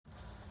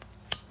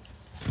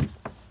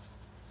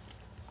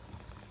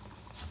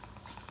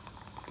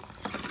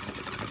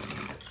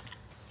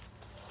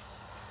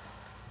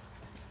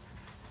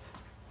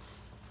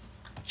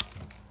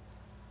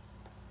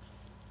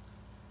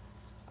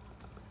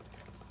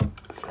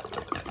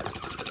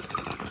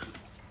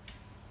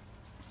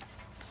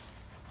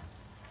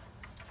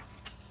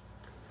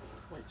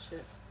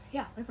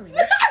Yeah, wait for me,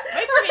 bitch.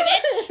 Wait for me,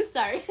 bitch.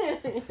 Sorry.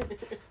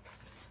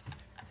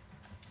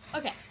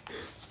 Okay.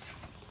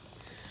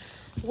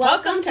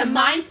 Welcome to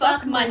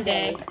Mindfuck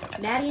Monday.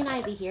 Maddie and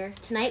Ivy here.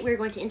 Tonight we're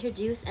going to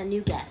introduce a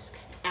new guest.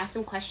 Ask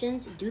some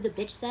questions, do the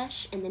bitch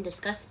sesh, and then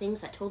discuss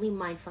things that totally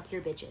mindfuck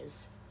your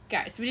bitches.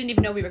 Guys, we didn't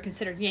even know we were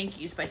considered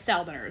Yankees by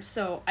Southerners,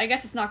 so I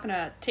guess it's not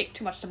gonna take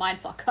too much to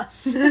mindfuck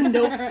us.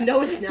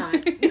 No, it's not.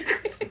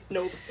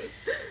 Nope.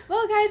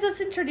 Well, guys, let's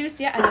introduce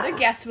yet another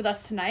guest with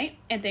us tonight,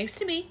 and thanks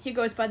to me, he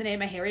goes by the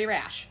name of Harry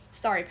Rash.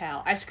 Sorry,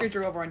 pal, I screwed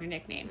you over on your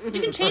nickname.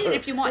 You can change it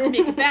if you want to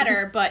make it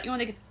better, but you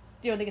only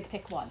get to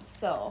pick one,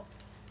 so...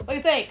 What do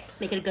you think?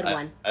 Make it a good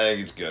one. I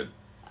think it's good.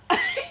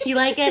 You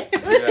like it?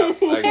 Yeah,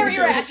 Harry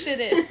Rash it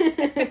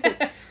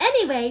is.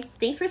 Anyway,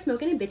 thanks for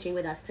smoking and bitching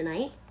with us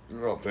tonight.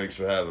 Well, thanks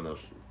for having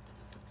us.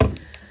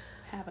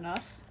 Having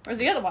us? Where's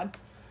the other one?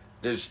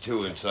 There's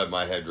two inside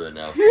my head right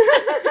now.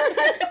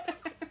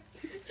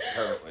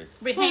 Apparently.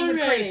 We hang with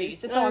Alright,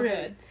 crazies. It's all alright.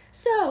 good.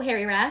 So,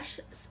 Harry Rash...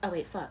 Oh,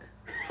 wait, fuck.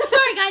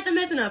 Sorry, guys, I'm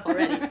messing up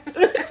already.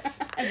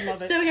 I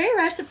love it. So, Harry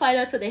Rash supplied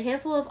us with a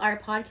handful of our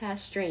podcast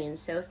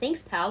strains. So,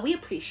 thanks, pal. We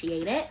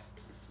appreciate it.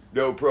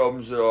 No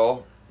problems at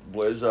all.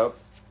 Blaze up.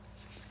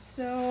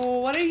 So,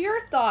 what are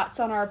your thoughts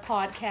on our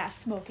podcast,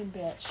 Smoking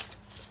Bitch?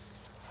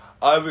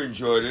 I've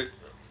enjoyed it.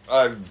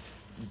 I've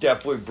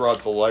definitely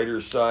brought the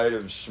lighter side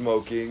of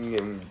smoking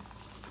and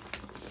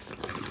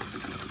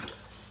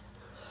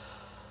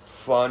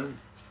fun.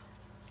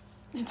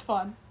 It's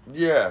fun.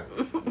 Yeah,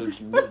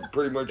 that's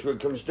pretty much what it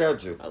comes down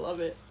to. I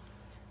love it.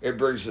 It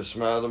brings a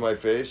smile to my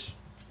face.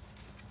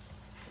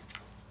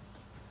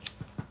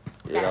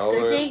 You That's know,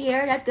 good to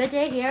hear. That's good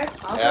to hear.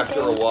 after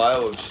a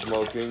while of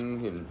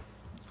smoking and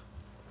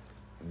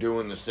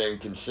doing the same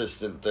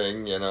consistent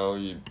thing, you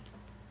know,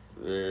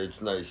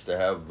 it's nice to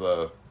have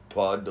a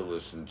pod to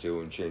listen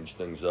to and change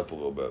things up a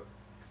little bit.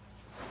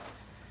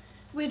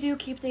 We do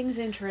keep things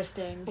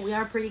interesting. We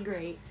are pretty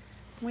great.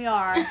 We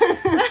are.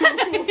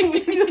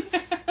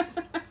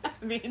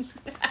 I mean,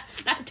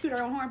 not to toot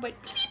our own horn, but...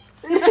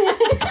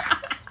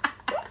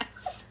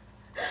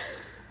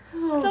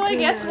 So I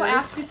guess we'll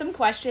ask you some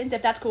questions.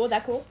 If that's cool,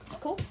 that cool?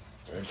 Cool?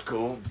 That's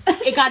cool.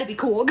 It gotta be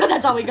cool, because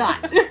that's all we got.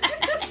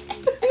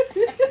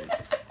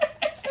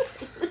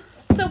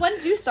 So when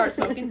did you start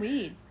smoking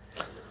weed?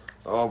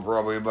 Oh,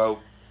 probably about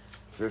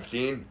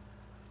 15.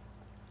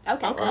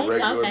 Okay. On a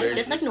regular Okay, basis.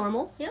 just like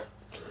normal. Yeah.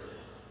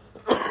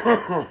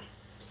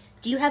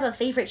 Do you have a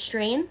favorite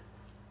strain?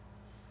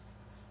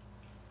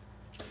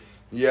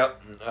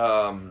 Yep.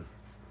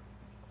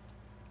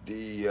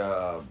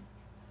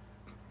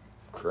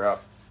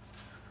 Crap.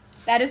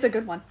 That is a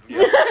good one.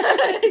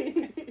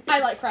 I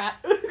like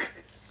crap.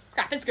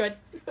 Crap is good.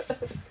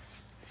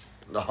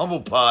 The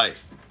humble pie.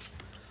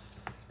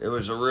 It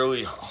was a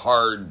really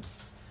hard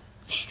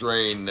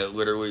strain that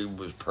literally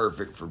was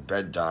perfect for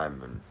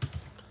bedtime, and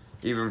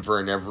even for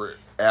an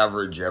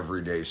average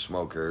everyday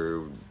smoker, it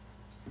would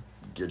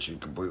get you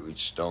completely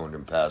stoned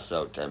and pass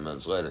out 10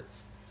 minutes later.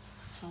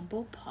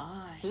 Humble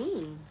pie.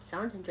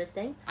 Sounds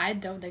interesting. I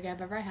don't think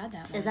I've ever had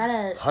that one. Is that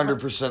a...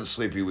 100%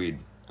 sleepy weed.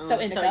 So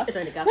indica? It's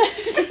indica.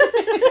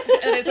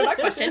 And answer my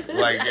question.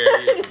 Like,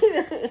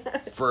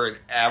 for an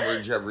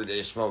average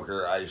everyday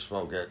smoker, I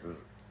smoke it and,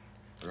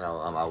 you know,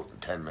 I'm out in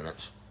 10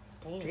 minutes.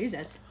 Damn.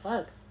 Jesus.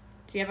 Fuck.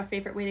 Do you have a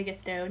favorite way to get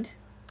stoned?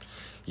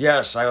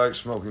 Yes, I like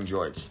smoking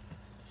joints.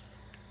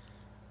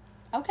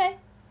 Okay.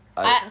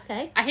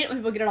 Okay. I hate it when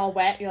people get it all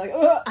wet. You're like,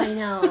 ugh. I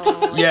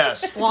know.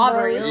 Yes.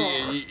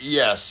 Slobbery.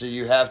 Yes, so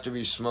you have to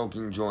be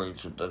smoking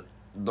joints with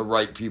the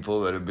right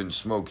people that have been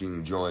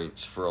smoking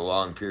joints for a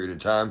long period of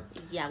time.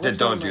 Yeah, That lips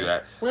don't only. do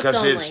that. Lips Because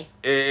only.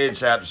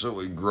 it's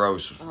absolutely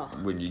gross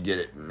Ugh. when you get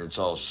it and it's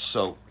all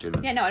soaked.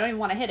 And Yeah, no, I don't even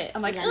want to hit it.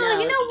 I'm like, Yeah, oh, no.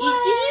 you know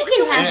what?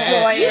 You can have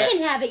enjoy it. You it.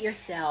 can have it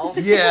yourself.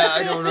 yeah,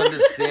 I don't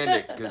understand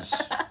it because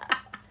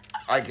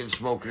I can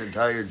smoke an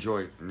entire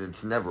joint and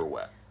it's never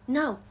wet.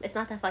 No, it's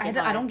not that fucking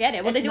hard. I don't get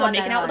it. What It's they do? not I'm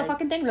making that out with the hard.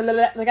 fucking thing?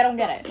 Like, I don't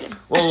get it.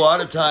 Well, a lot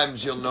of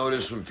times you'll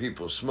notice when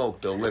people smoke,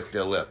 they'll lick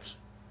their lips.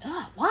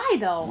 Ugh, why,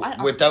 though?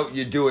 Without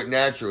you do it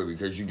naturally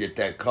because you get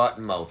that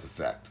cotton mouth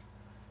effect.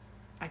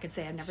 I could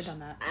say I've never done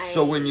that.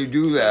 So when you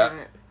do that,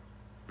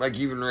 like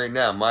even right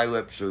now, my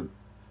lips are,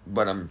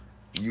 but I'm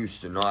used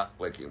to not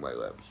licking my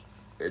lips.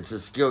 It's a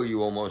skill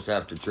you almost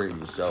have to train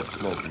yourself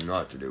smoking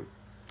not to do.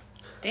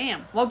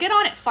 Damn. Well, get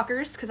on it,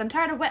 fuckers, because I'm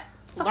tired of wet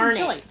fucking Learn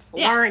joints. it.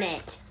 Learn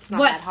it. It's not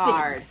What that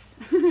hard. things?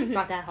 It's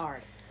not that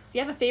hard. Do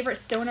you have a favorite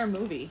stoner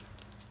movie?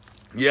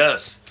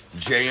 Yes,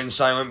 Jay and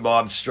Silent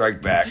Bob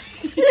Strike Back.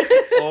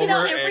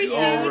 Over every and dude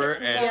over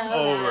and loves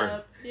over.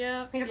 that.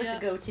 Yeah. I have the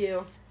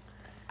go-to.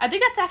 I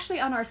think that's actually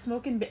on our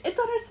Smoking Bitch. It's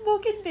on our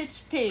Smoking Bitch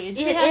page.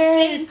 It We have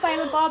Jay is. and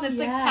Silent Bob. It's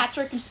like Yes.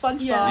 Patrick and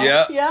SpongeBob.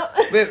 Yeah.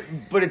 Yep.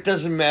 But it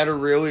doesn't matter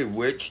really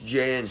which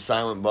Jay and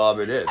Silent Bob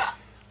it is.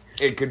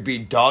 It could be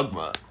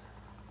Dogma.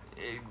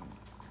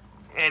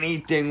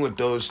 Anything with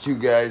those two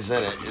guys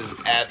in it is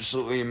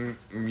absolutely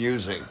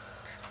amusing.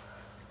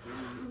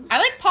 I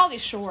like Pauly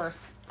Shore.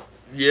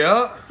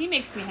 Yeah? He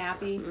makes me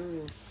happy.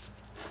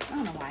 I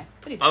don't know why.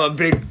 But he I'm does. a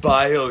big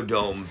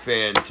Biodome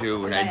fan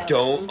too, and I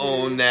don't Mhm.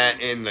 own that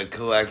in the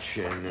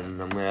collection,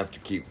 and I'm gonna have to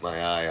keep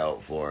my eye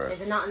out for Is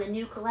it. it not in the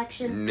new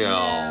collection?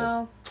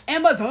 No.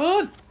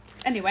 Amazon!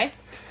 Anyway,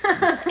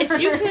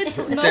 if you could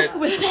smoke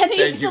with any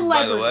Thank you,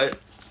 by the celebrity, way.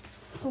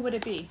 who would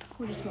it be?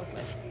 Who would you smoke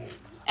with?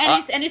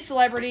 Uh, Any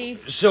celebrity.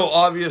 So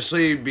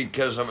obviously,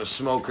 because I'm a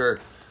smoker,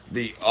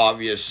 the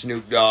obvious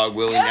Snoop Dogg,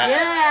 Willie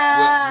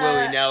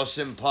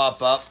Nelson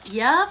pop up.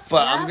 Yep.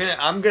 But yep.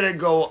 I'm gonna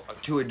go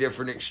to a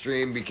different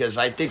extreme because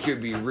I think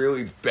it'd be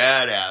really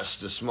badass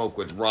to smoke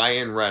with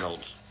Ryan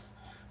Reynolds.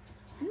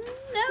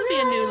 That would be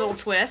a new little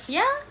twist.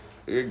 Yeah.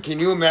 Can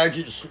you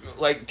imagine?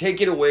 Like,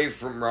 take it away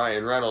from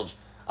Ryan Reynolds.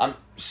 I'm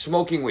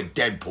smoking with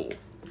Deadpool.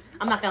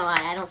 I'm not gonna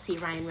lie, I don't see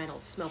Ryan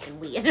Reynolds smoking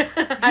weed.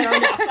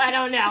 I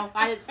don't know.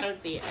 I just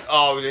don't see it.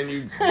 Oh, then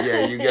you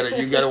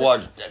gotta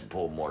watch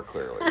Deadpool more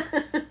clearly.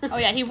 Oh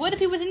yeah, he would if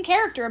he was in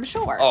character, I'm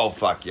sure. Oh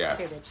fuck yeah!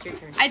 Here, bitch, your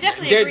turn. I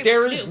definitely agree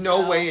There with is Snoop,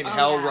 no though. way in Oh,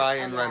 hell yeah.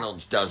 Ryan Oh, yeah.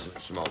 Reynolds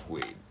doesn't smoke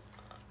weed.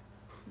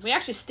 We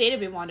actually stated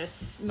we wanted to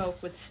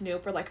smoke with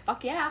Snoop. We're like,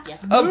 fuck yeah. Yeah.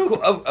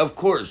 Of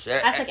course.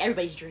 That's like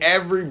everybody's dream.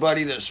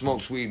 Everybody that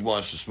smokes weed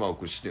wants to smoke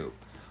with Snoop.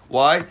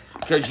 Why?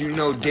 Because you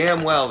know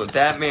damn well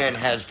that man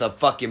has the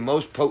fucking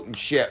most potent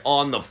shit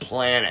on the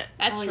planet.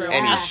 That's Oh, true. yeah.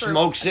 And he That's true.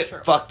 smokes That's it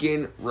true.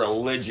 fucking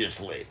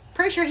religiously.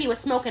 Pretty sure he was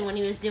smoking when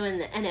he was doing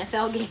the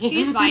NFL game.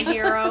 He's my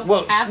hero.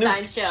 Well,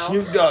 Halftime show.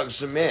 Snoop Dogg's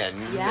the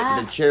man.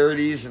 Yeah. The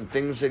charities and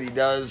things that he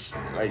does,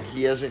 like,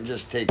 he hasn't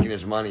just taken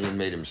his money and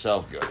made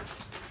himself good.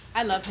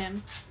 I love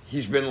him.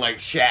 He's been like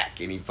Shaq,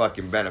 and he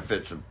fucking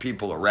benefits the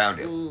people around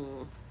him.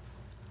 Mm.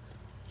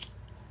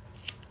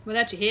 We'll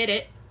let you hit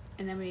it,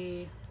 and then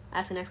we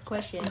Ask the next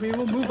question.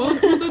 will move on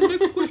to the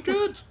next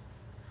question.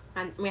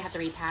 We have to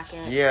repack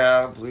it.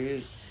 Yeah,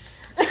 please.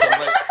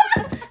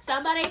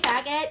 Somebody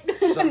pack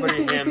it.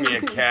 Somebody hand me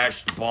a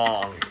cash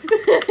bong.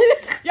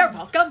 You're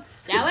welcome.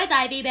 That was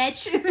Ivy,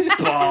 bitch.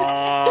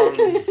 Bong.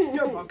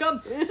 You're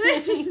welcome.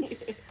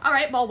 All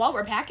right. Well, while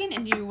we're packing,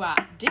 and you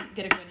did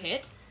get a good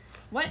hit,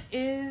 what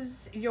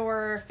is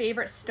your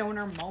favorite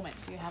stoner moment?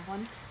 Do you have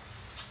one?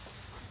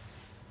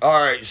 All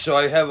right, so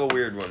I have a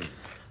weird one.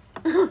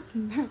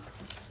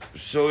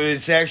 So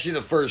it's actually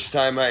the first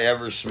time I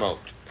ever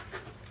smoked.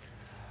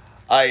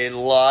 I had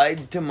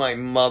lied to my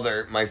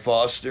mother, my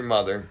foster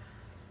mother,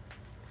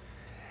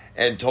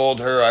 and told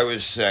her I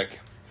was sick.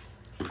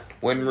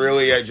 When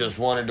really I just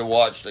wanted to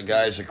watch the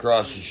guys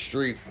across the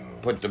street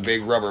put the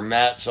big rubber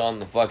mats on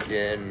the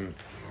fucking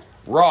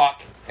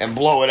rock and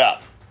blow it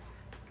up.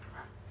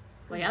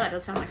 Well, yeah, that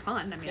does sound like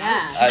fun. I mean,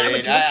 Yeah. I would do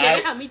it too.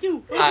 Yeah, me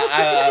too.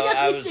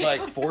 I was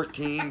like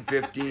 14,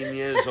 15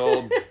 years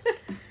old,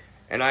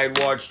 and I had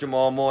watched him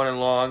all morning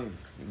long.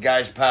 The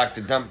guys packed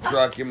a dump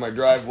truck in my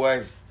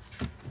driveway.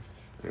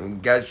 And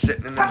the guy's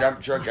sitting in the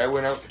dump truck. I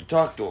went out to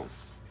talk to him.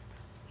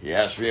 He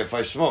asked me if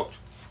I smoked.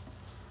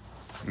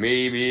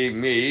 Me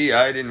being me,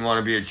 I didn't want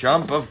to be a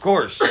chump. Of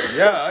course.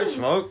 Yeah, I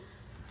smoke.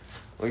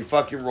 Well, he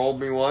fucking rolled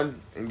me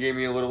one and gave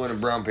me a little in a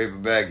brown paper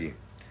baggie.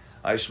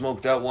 I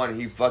smoked that one.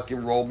 He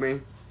fucking rolled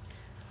me.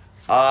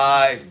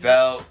 I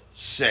felt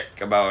sick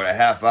about a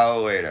half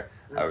hour later.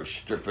 I was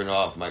stripping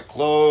off my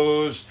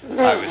clothes.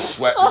 I was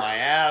sweating my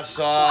ass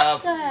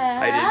off.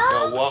 I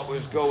didn't know what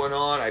was going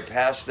on. I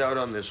passed out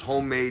on this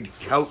homemade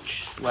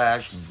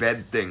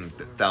couch/bed thing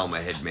that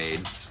Thelma had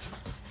made.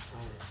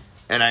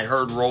 And I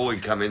heard Rolly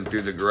come in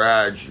through the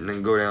garage and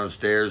then go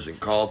downstairs and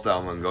call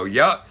Thelma and go,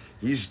 "Yup,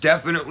 he's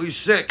definitely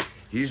sick.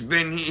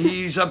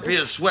 He's up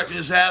here sweating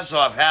his ass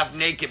off, half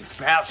naked,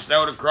 passed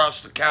out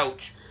across the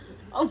couch."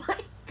 Oh my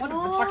What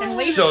god. a fucking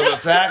lazy So shit. the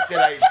fact that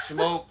I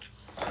smoked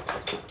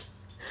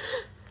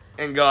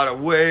and got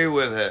away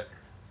with it.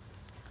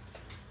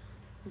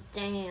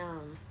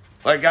 Damn.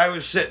 Like, I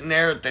was sitting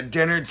there at the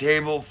dinner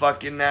table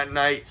fucking that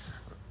night.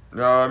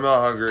 No, I'm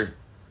not hungry.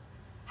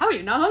 How are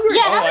you not hungry?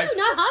 Yeah, Oh, how I- are you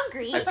not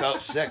hungry? I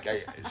felt sick.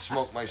 I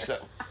smoked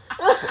myself.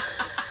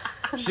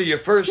 So your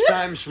first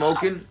time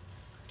smoking,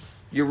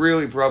 you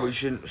really probably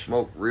shouldn't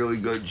smoke really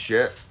good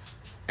shit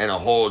and a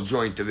whole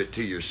joint of it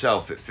to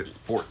yourself at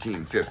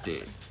 14,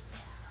 15.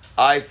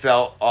 I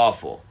felt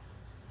awful.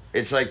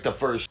 It's like the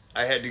first,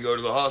 I had to go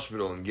to the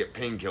hospital and get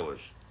painkillers.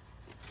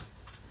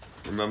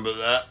 Remember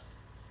that?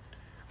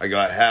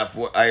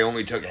 I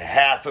only took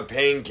half a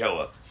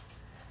painkiller.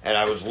 And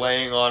I was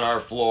laying on our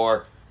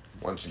floor,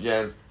 once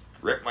again,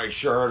 ripped my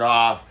shirt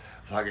off,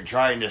 fucking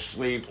trying to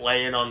sleep,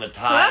 laying on the So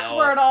tile. that's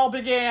where it all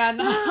began.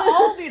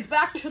 All leads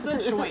back to the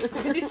joint.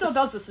 Because he still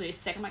does this when he's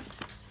sick. I'm like,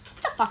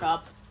 get the fuck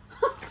up.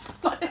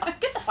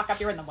 Get the fuck up,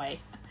 you're in the way.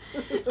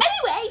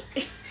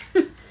 Anyway.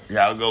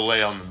 Yeah, I'll go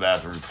lay on the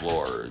bathroom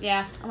floor.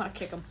 Yeah, I'm gonna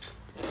kick him.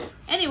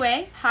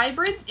 Anyway,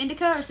 hybrid,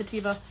 indica, or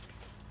sativa?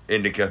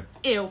 Indica.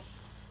 Ew.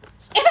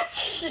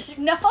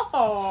 No,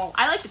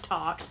 I like to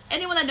talk.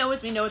 Anyone that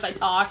knows me knows I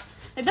talk.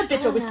 Like, that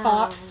bitch always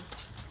talks.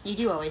 You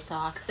do always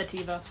talk.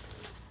 Sativa.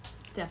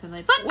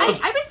 Definitely. But Well-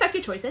 I respect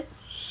your choices.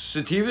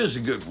 Sativa is a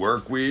good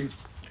work weed.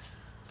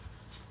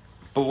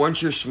 But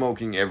once you're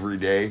smoking every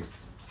day,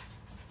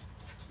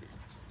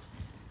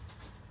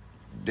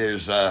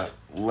 there's a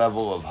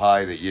level of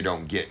high that you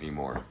don't get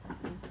anymore.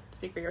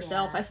 Speak for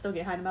yourself. Yeah. I still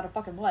get high no matter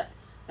fucking what.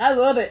 I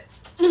love it.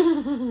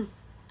 I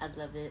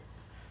love it.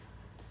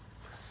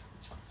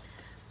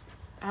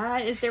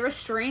 Is there a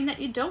strain that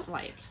you don't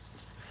like?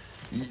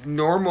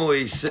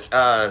 Normally,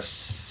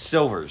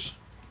 silvers.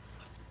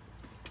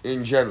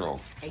 In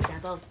general.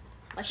 Example.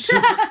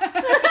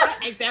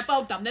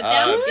 Example, dumb that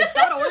down. It's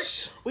not orc.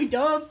 We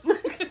dumb.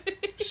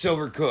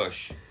 Silver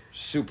Kush.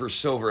 Super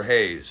Silver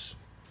Haze.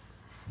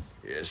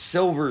 Yeah,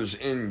 silvers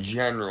in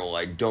general,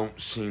 I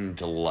don't seem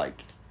to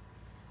like.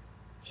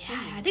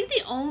 Yeah, I think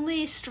the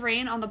only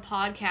strain on the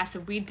podcast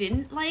that we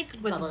didn't like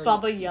was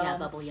Bubble Yum. Yeah,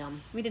 Bubble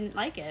Yum. We didn't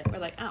like it. We're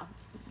like, oh,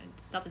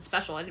 it's nothing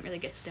special. I didn't really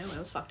get stoned. It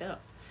was fucked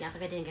up. Yeah, I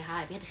think I didn't get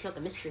high. We had to smoke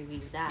a mystery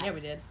weed with that. Yeah, we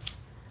did.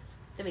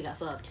 Then we got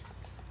fucked.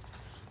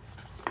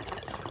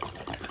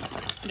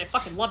 And I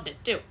fucking loved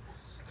it, too.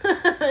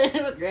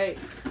 It was great.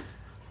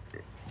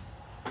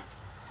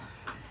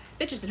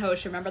 Bitches and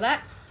hoes, remember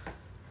that?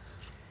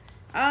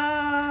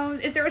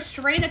 Is there a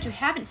strain that you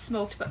haven't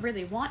smoked but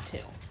really want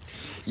to?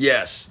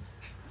 Yes.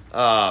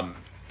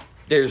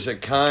 There's a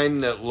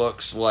kind that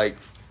looks like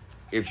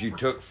if you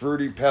took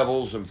Fruity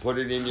Pebbles and put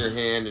it in your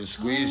hand and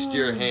squeezed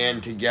your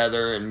hand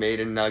together and made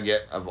a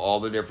nugget of all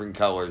the different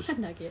colors. A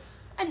nugget.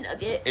 A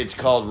nugget. It's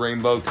called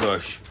Rainbow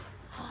Kush.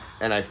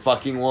 And I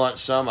fucking want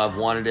some. I've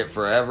wanted it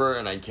forever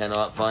and I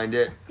cannot find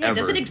it Yeah, ever.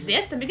 does it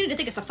exist? I'm beginning to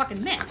think it's a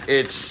fucking myth.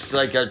 It's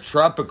like a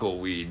tropical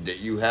weed that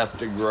you have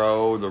to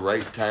grow the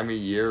right time of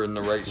year in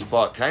the right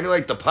spot. Kind of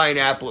like the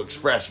Pineapple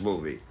Express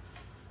movie.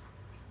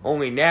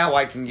 Only now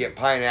I can get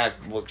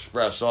Pineapple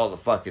Express all the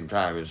fucking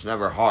time. It's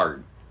never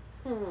hard.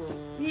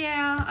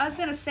 Yeah, I was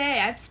gonna say,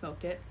 I've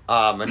smoked it.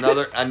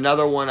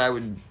 Another one I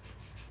would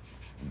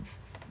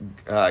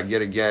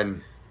get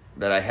again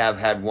that I have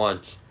had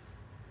once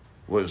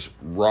was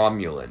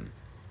Romulan.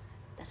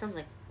 That sounds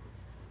like...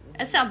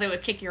 That sounds like it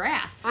would kick your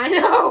ass. I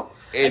know.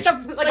 It's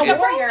Like a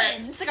warrior.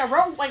 It's like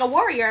a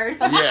warrior or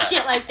some Yeah.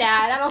 shit like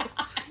that.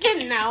 I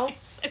didn't know.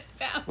 It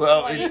sounds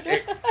well, funny.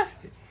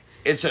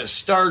 it's a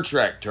Star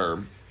Trek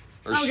term.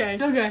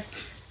 Okay.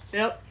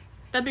 Yep.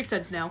 That makes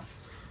sense now.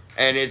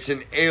 And it's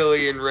an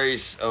alien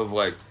race of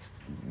like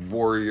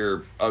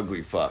warrior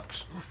ugly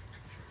fucks.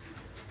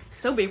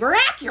 So we were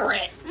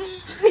accurate.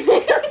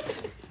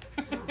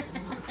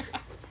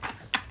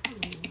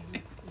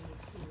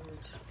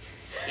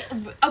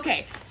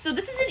 Okay, so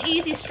this is an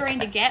easy strain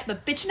to get,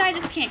 but bitch and I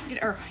just can't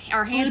get our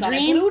hands on it.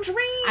 Dream? Blue Dream.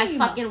 I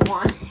fucking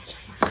want it.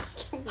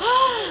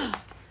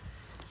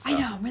 I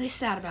know, I'm really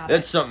sad about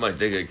That's it. something I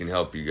think I can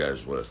help you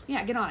guys with.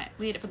 Yeah, get on it.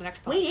 We need it for the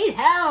next pod. We need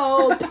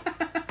help.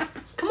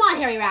 Come on,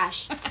 Harry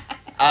Rash.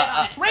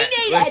 We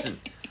need Listen,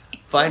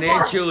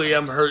 financially,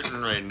 I'm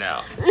hurting right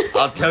now.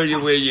 I'll tell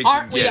you where you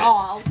Aren't can we get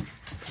all?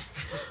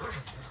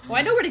 Well,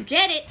 I know where to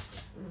get it.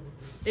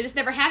 They just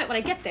never have it when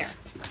I get there.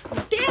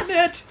 Damn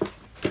it!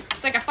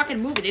 It's like a fucking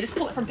movie. They just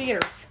pull it from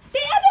theaters.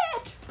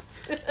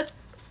 Damn it!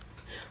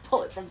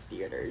 Pull it from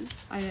theaters.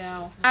 I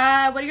know.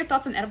 What are your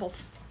thoughts on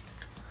edibles?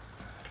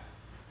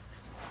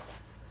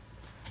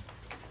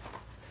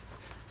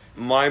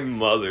 My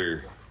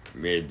mother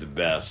made the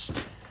best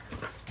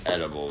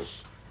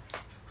edibles.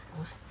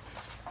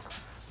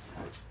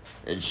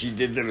 And she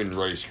did them in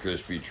Rice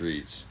Krispie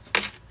treats.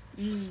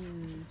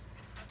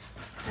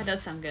 That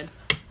does sound good.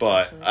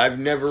 But I've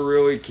never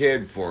really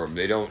cared for them.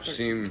 They don't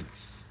seem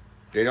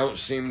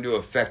to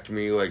affect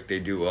me like they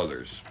do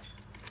others.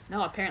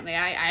 No, apparently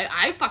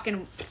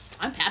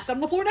I'm past them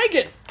before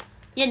naked.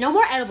 Yeah, no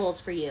more edibles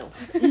for you.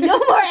 No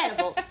more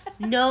edibles.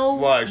 No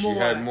Why? more. She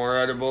had more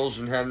edibles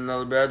and had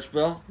another bad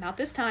spell? Not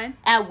this time.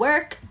 At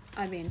work.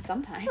 I mean,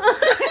 sometimes.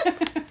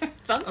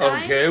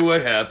 Sometimes. Okay,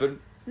 what happened?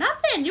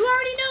 Nothing. You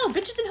already know.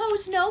 Bitches and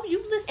hoes know. You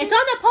listen. It's on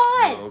the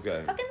pod. Oh,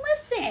 okay. Fucking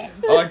listen.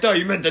 Oh, I thought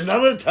you meant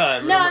another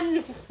time.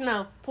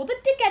 No. Pull the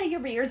dick out of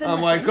your ears and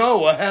I'm listen. like, oh,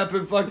 what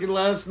happened fucking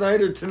last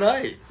night or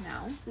tonight?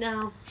 No.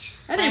 No.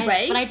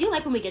 Anyway. But I do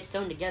like when we get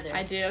stoned together.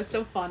 I do. It's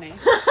so funny.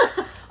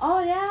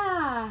 Oh,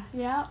 yeah.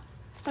 Yeah.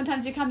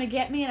 Sometimes you come to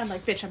get me and I'm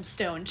like, bitch, I'm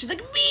stoned. She's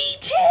like, me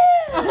too.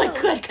 I'm like,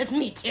 good, because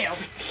me too.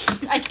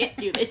 I can't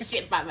do this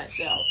shit by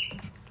myself.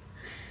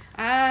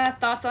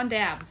 Thoughts on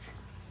dabs?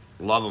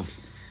 Love them.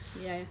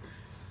 Yeah.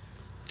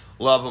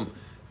 Love them.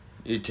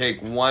 You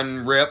take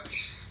one rip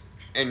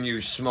and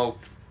you smoke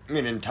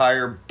an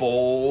entire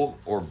bowl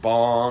or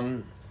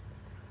bong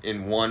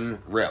in one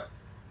rip.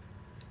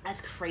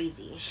 That's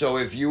crazy. So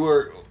if you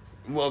were...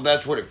 Well,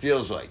 that's what it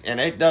feels like. And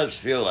it does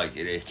feel like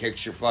it. It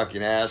kicks your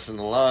fucking ass in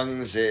the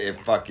lungs. It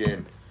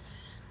fucking...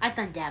 I've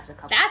done dabs a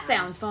couple That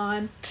times. sounds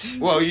fun.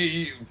 Well,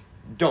 you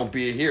don't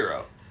be a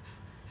hero.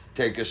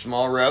 Take a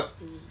small rip.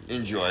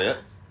 Enjoy it.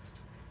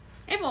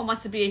 Everyone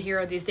wants to be a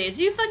hero these days.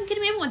 Are you fucking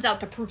kidding me? Everyone's out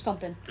to prove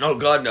something. Oh,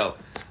 God, no.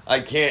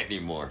 I can't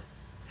anymore.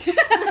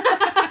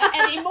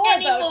 Anymore,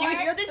 though. Do you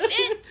hear this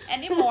shit?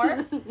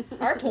 Anymore.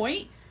 Our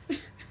point.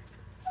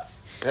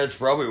 That's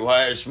probably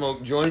why I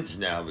smoke joints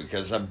now,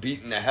 because I'm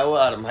beating the hell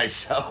out of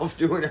myself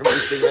doing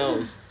everything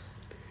else.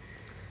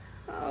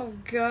 Oh,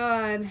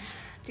 God.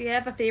 Do you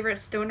have a favorite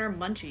stoner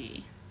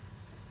munchie?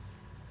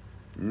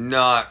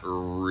 Not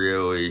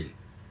really.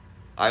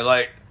 I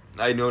like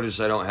I notice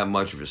I don't have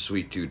much of a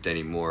sweet tooth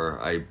anymore.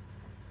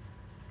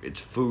 It's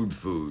food.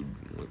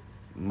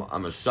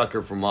 I'm a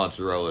sucker for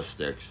mozzarella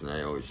sticks, and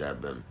I always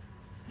have been.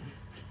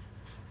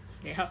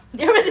 Yeah.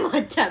 There was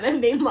one time I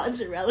made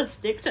mozzarella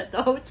sticks at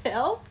the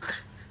hotel.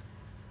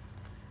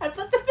 I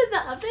put them in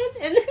the oven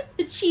and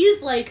the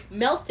cheese like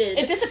melted.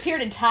 It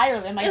disappeared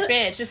entirely. I'm like,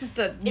 bitch, this is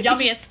the It was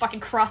yummiest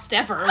fucking crust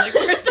ever. Like,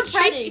 where's the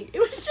breading. cheese? It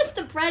was just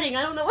the breading.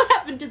 I don't know what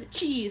happened to the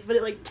cheese, but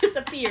it like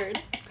disappeared.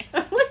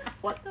 I'm like,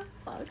 what the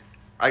fuck?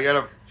 I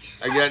got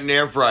an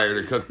air fryer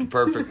to cook the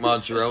perfect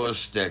mozzarella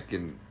stick,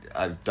 and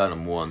I've done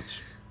them once.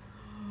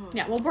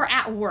 Yeah, well, we're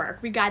at work.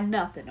 We got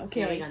nothing,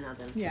 okay? Yeah, we got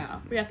nothing. Yeah,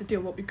 we have to do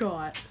what we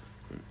got.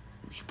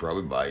 We should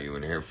probably buy you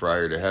an air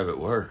fryer to have it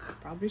work.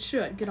 Probably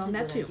should. Get on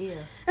that, That's a too.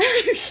 good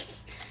idea.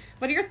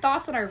 What are your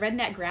thoughts on our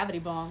redneck gravity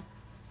bong?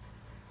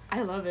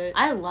 I love it.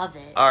 I love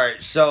it. All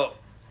right, so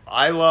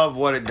I love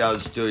what it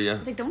does to you,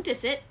 It's like, don't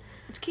diss it.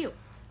 It's cute.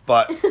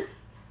 but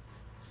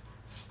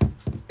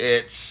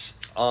it's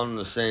on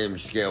the same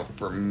scale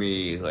for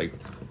me like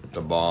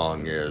the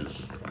bong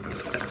is.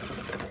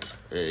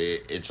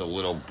 It's a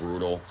little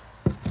brutal.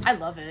 I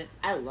love it.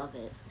 I love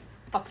it.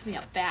 Fucks me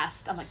up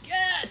fast. I'm like,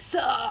 yes!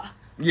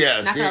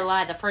 Yeah, Not see- gonna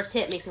lie, the first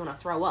hit makes me want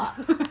to throw up.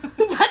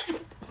 But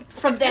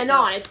from then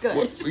on, it's good.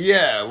 well,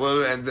 yeah,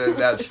 well, and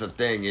that's the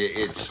thing.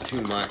 It's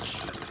too much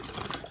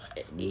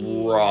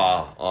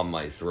raw on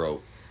my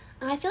throat.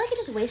 And I feel like it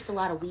just wastes a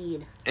lot of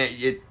weed.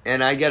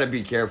 And I gotta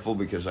be careful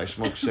because I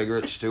smoke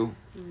cigarettes too.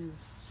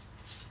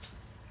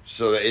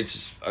 So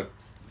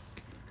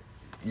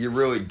you're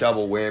really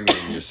double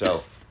whammying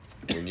yourself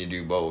when you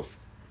do both.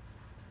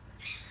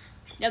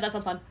 Yeah, that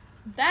sounds fun.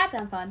 That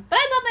sounds fun. But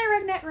I love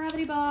my redneck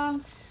gravity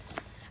bong.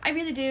 I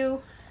really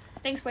do.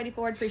 Thanks, Whitey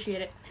Ford.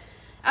 Appreciate it.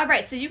 All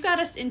right, so you got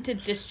us into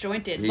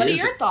Disjointed. What are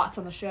your thoughts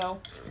on the show?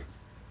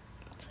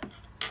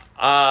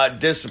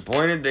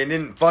 Disappointed they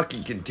didn't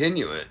fucking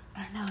continue it.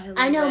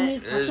 I know, me I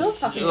feel It's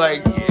fucking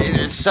like good. it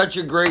is such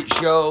a great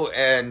show,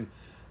 and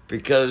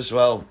because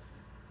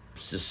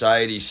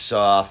society's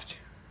soft,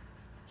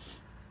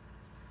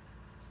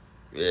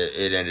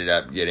 it ended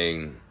up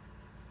getting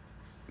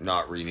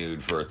not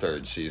renewed for a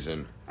third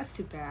season. That's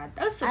too bad.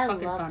 That was so I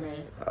fucking loved funny.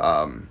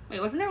 it. Wait,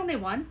 wasn't there only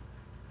one?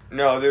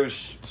 No, there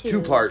was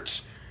two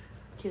parts,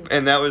 Too.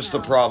 and that was the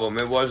Oh. problem.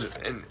 It wasn't,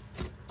 and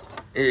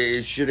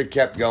it should have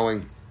kept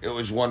going. It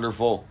was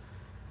wonderful,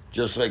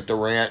 just like the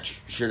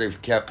ranch should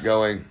have kept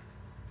going.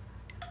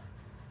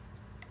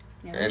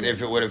 Yeah. And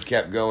if it would have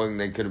kept going,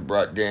 they could have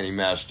brought Danny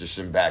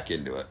Masterson back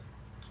into it.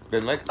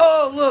 Been like,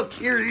 oh, look,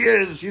 here he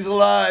is. He's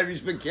alive.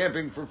 He's been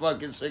camping for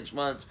fucking 6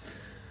 months.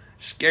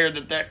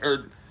 Scared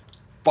or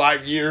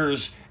 5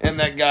 years. And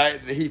that guy,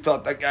 he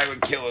thought that guy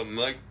would kill him.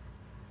 Like,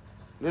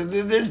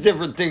 there's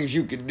different things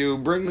you can do.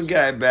 Bring the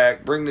guy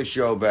back. Bring the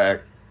show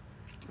back.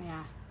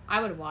 Yeah, I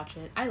would watch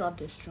it. I love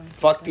Disjointed.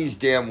 Fuck these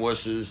damn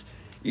wusses.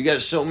 You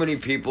got so many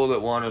people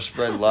that want to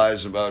spread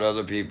lies about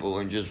other people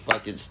and just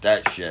fucking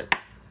stat shit.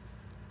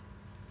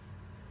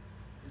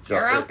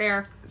 They're out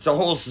there. It's a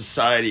whole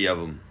society of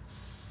them.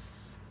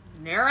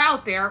 They're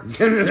out there.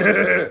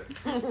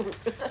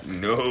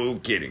 No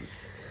kidding.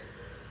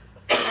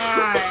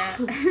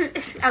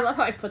 I love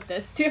how I put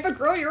this. Do you ever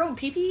grow your own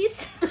peepees?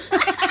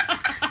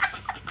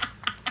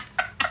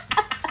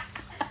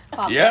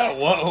 Yeah,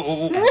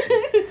 well,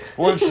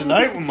 once a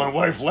night when my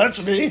wife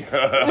lets me.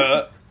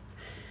 Yeah,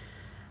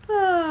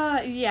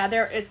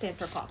 it stands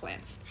for pot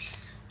plants.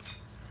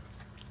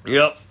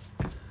 Yep.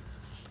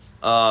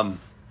 Not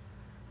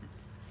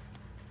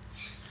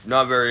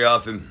very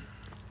often,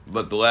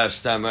 but the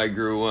last time I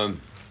grew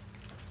one,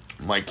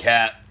 my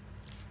cat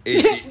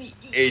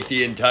ate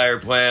the entire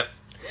plant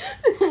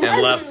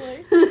and left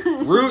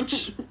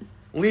roots,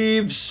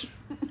 leaves,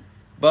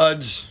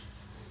 buds,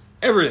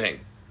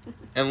 everything,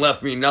 and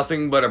left me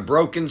nothing but a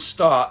broken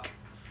stalk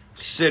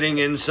sitting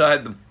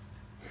inside the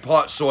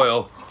pot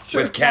soil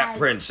with cat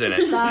prints in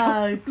it.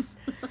 Sucks.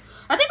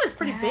 I think it was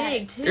pretty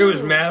big, too. It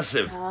was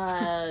massive.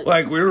 Sucks.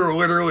 Like, we were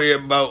literally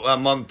about a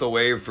month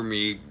away from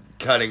me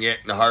cutting it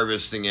and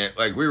harvesting it.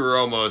 Like, we were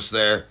almost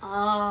there.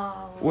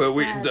 Oh. Well,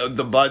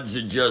 the buds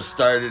had just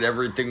started.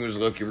 Everything was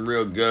looking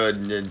real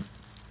good.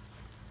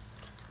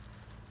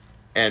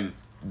 And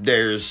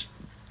there's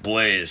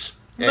Blaze.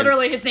 And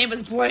Literally, his name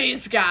was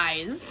Blaze,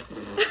 guys.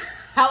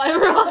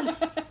 However,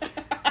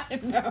 I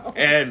know.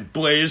 And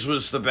Blaze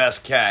was the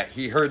best cat.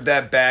 He heard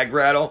that bag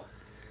rattle.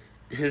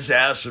 His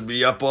ass would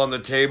be up on the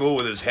table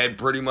with his head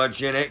pretty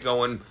much in it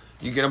going,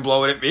 you gonna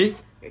blow it at me?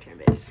 your turn,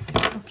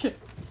 bitch. Okay.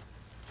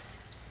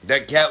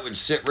 That cat would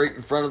sit right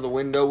in front of the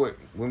window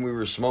when we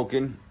were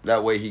smoking.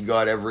 That way he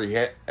got every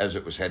hit as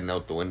it was heading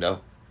out the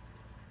window.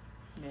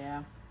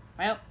 Yeah.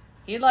 Well,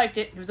 he liked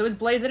it. He was always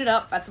blazing it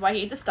up. That's why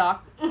he ate the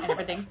stalk and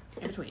everything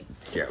in between.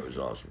 Yeah, it was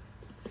awesome.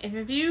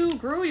 If you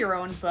grew your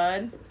own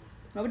bud,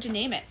 what would you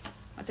name it?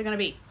 What's it gonna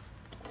be?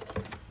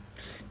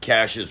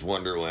 Cash's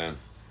Wonderland.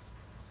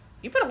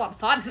 You put a lot of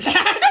thought into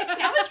that.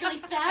 That was really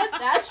fast,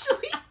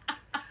 actually.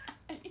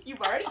 You've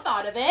already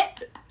thought of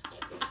it.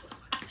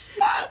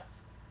 No.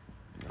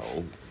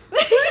 No.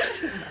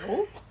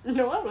 No, I don't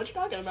know what you're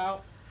talking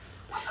about.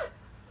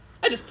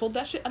 I just pulled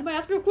that shit out of my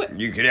ass real quick.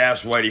 You could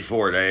ask Whitey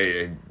Ford.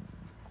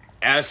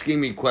 Asking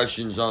me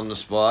questions on the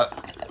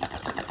spot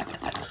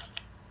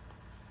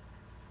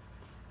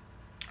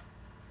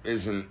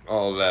isn't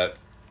all that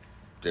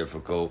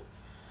difficult.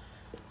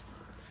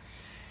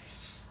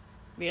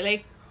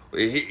 Really?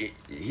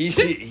 He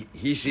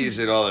sees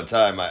it all the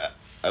time.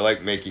 I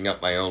like making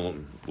up my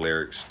own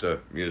lyrics to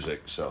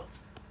music, so.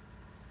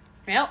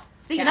 Well,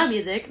 Speaking of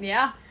music.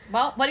 Yeah.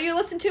 Well, what do you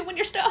listen to when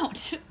you're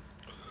stoned?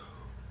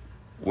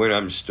 When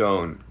I'm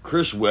stoned,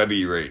 Chris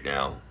Webby right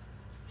now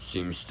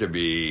seems to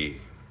be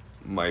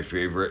my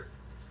favorite.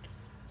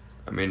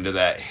 I'm into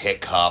that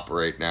hick hop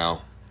right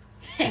now.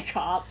 Hick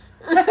hop.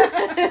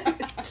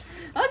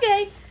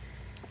 Okay.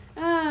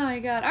 Oh my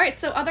god. Alright,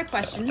 so other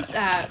questions.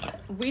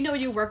 We know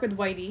you work with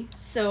Whitey,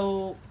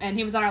 and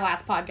he was on our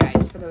last pod,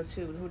 guys, for those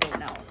who don't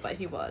know, but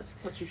he was.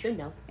 What you should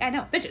know. I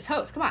know. Bitches,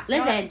 hoes, come on.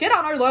 Listen. Get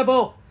on our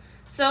level.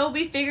 So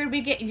we figured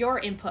we'd get your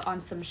input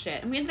on some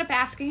shit. And we ended up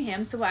asking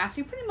him, so we'll ask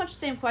you pretty much the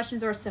same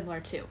questions or similar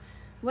too.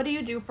 What do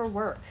you do for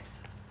work?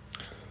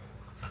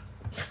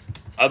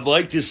 I'd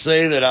like to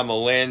say that I'm a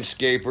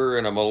landscaper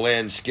and I'm a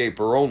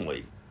landscaper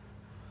only.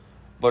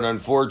 But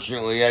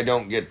unfortunately, I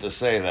don't get to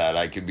say that.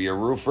 I could be a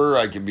roofer,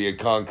 I could be a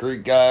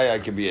concrete guy, I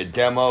could be a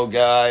demo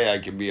guy, I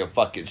could be a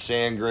fucking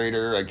sand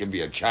grader, I could be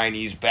a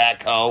Chinese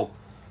backhoe.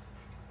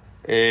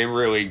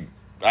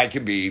 I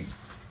could be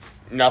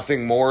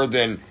nothing more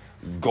than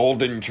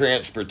golden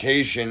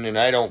transportation, and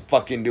I don't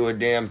fucking do a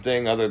damn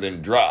thing other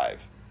than drive.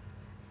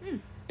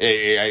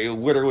 I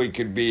literally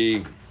could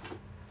be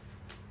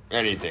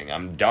anything.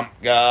 I'm dump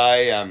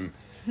guy, I'm...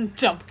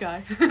 Dump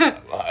guy.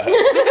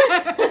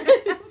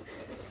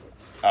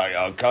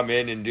 I'll come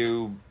in and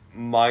do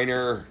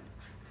minor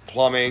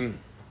plumbing.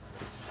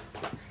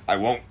 I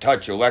won't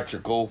touch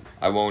electrical.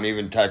 I won't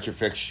even touch a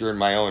fixture in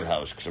my own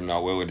house because I'm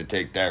not willing to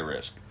take that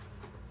risk.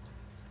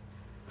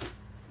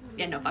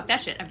 Yeah, no, fuck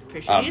that shit. I'm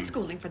pretty sure you need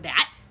schooling for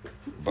that.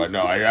 But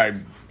no, I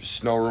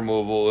snow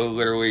removal,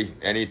 literally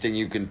anything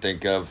you can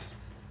think of,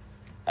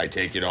 I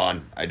take it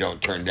on. I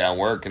don't turn down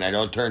work and I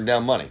don't turn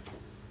down money.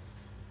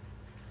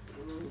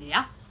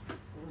 Yeah.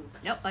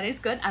 Nope, money's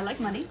good. I like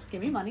money.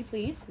 Give me money,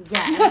 please.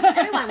 Yeah,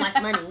 everyone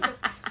wants money.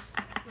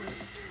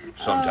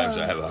 Sometimes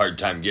I have a hard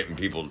time getting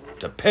people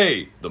to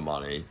pay the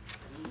money.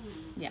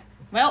 Yeah.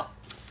 Well,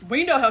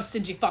 we know how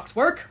stingy fucks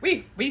work.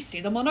 We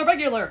see them on a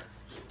regular.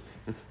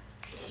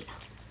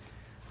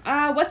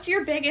 What's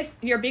your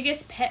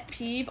biggest pet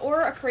peeve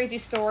or a crazy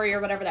story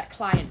or whatever that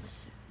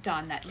client's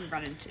done that you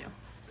run into?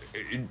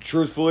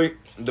 Truthfully,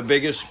 the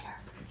biggest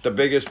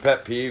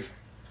pet peeve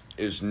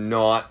is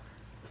not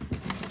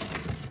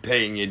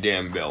paying your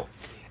damn bill.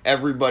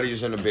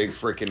 Everybody's in a big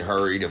freaking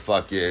hurry to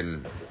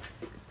fucking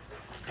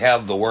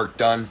have the work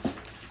done.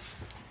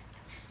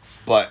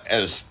 But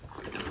as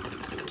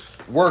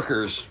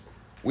workers,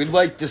 we'd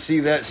like to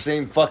see that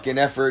same fucking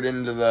effort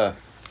into the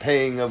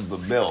paying of the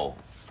bill.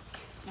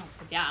 Oh,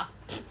 yeah.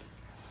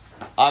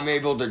 I'm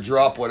able to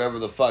drop whatever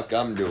the fuck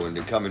I'm doing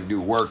to come and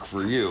do work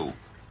for you.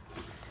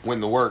 When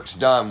the work's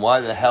done,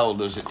 why the hell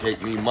does it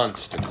take me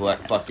months to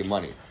collect fucking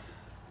money?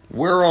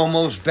 We're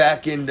almost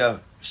back into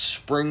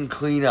spring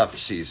cleanup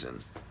season,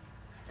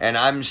 and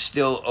I'm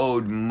still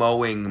owed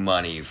mowing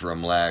money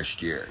from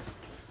last year.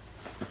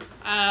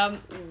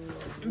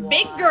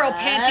 Big girl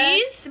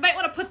panties. You might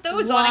want to put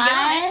those on and get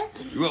on it.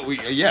 Well,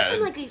 It's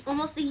been like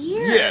almost a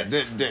year. Yeah,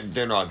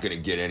 they're not going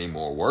to get any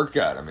more work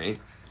out of me.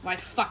 I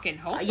fucking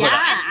hope. Yeah,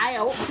 I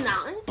hope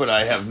not. But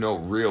I have no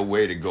real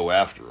way to go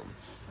after them.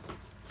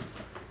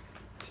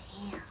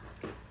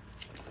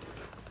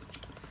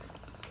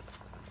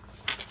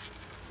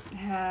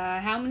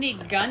 How many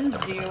guns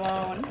do you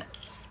own?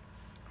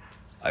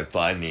 I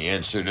find the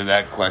answer to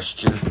that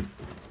question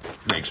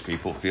makes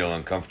people feel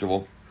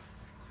uncomfortable.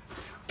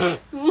 Tell it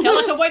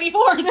to Whitey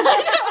Ford.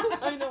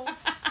 I know.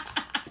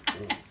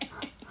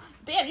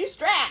 Damn, you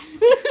strapped.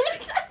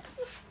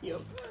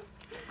 Yep.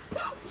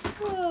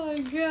 Oh, my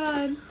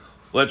God.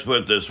 Let's put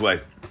it this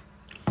way.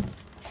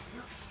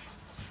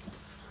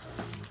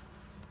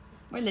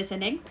 We're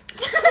listening.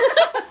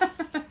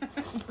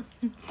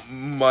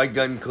 My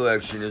gun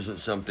collection isn't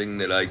something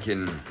that I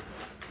can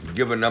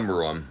give a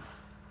number on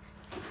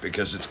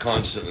because it's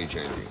constantly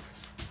changing.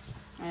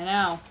 I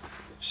know.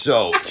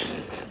 So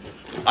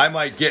I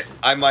might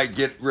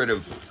get rid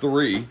of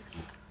 3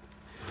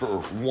 for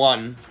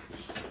 1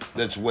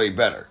 that's way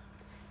better.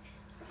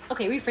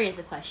 Okay, rephrase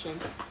the question.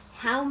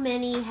 How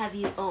many have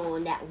you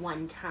owned at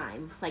one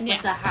time? Like,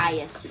 what's Yeah. the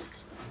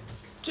highest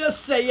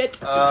Just say it.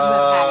 you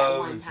have had at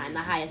one time? The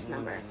highest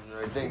number.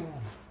 I think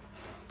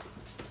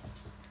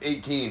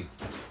 18.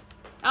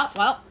 Oh,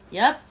 well.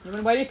 Yep. You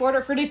and Whitey Ford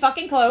are pretty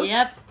fucking close.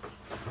 Yep.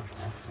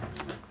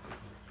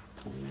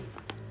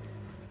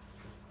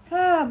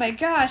 Oh, my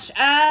gosh.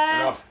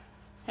 Enough.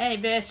 Hey,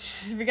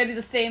 bitch. We're gonna do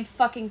the same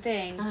fucking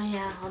thing. Oh,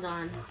 yeah. Hold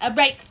on.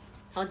 Right.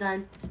 Hold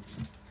on.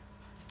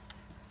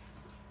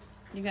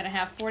 You're gonna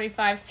have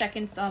 45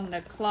 seconds on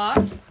the clock,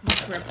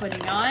 which we're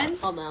putting on.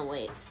 Hold on.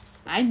 Wait.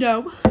 I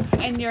know.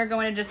 And you're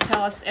going to just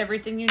tell us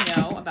everything you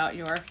know about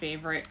your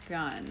favorite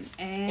gun.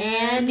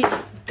 And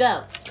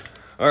go.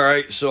 All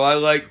right, so I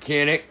like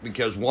Canik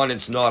because 1,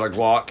 it's not a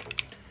Glock.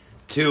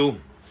 2,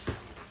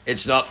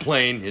 it's not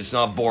plain, it's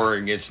not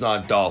boring, it's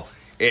not dull.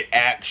 It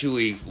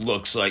actually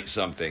looks like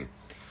something.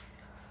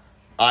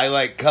 I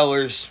like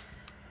colors,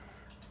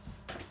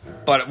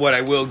 but what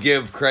I will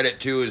give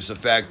credit to is the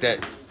fact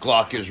that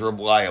Glock is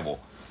reliable.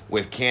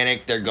 With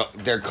Canik,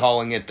 they're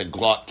calling it the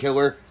Glock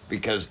Killer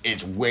because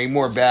it's way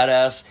more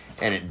badass,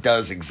 and it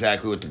does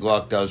exactly what the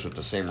Glock does with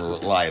the same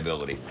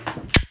reliability.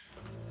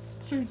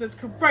 Jesus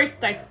Christ,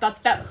 I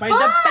thought that might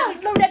have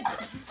been loaded.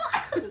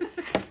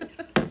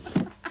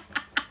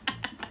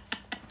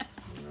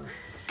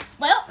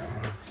 Well,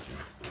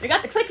 we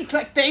got the clicky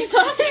click thing, so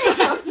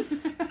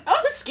That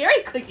was a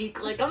scary clicky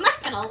click, I'm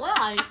not gonna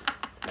lie.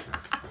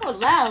 That was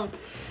loud.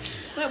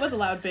 that was a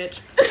loud bitch.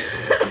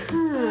 Do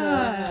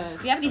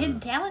you have any hidden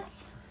talents?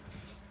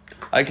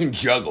 I can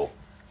juggle.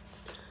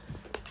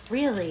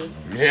 Really?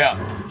 Yeah.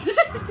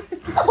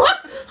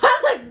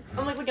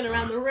 I'm like looking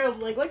around the room,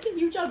 like, what can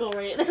you juggle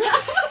right now?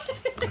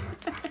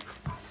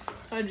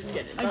 I'm just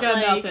kidding. I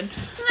got nothing.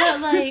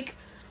 But like,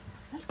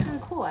 that's kind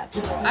of cool,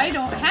 actually. I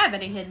don't have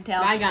any hidden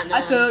talents. I got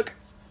none. I suck.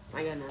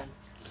 I got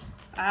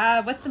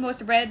none. What's the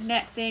most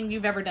redneck thing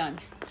you've ever done?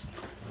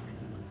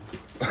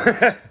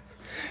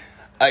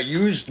 I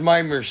used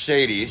my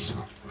Mercedes,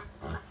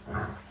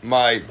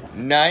 my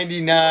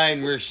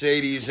 99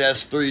 Mercedes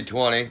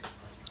S320,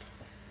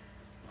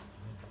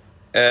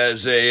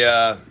 as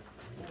a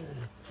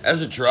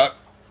truck.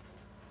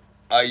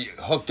 I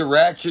hooked a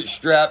ratchet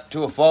strap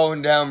to a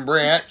falling down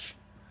branch.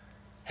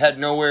 Had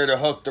nowhere to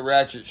hook the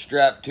ratchet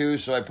strap to,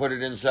 so I put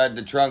it inside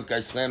the trunk.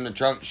 I slammed the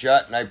trunk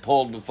shut, and I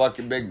pulled the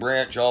fucking big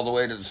branch all the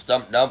way to the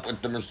stump dump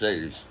with the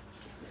Mercedes.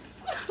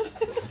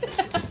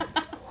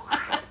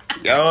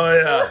 Oh,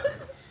 yeah.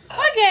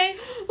 Okay.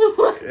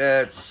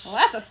 That's... Well,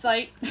 that's a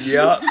sight.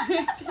 Yeah.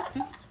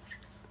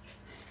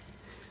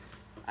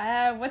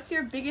 What's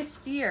your biggest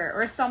fear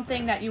or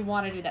something that you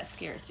want to do that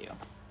scares you?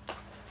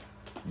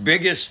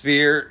 Biggest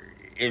fear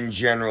in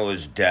general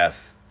is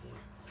death.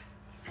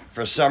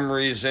 For some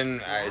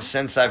reason,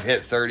 since I've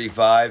hit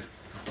 35,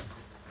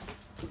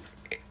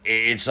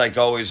 it's like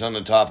always on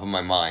the top of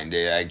my mind.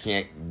 I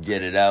can't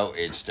get it out.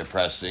 It's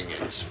depressing.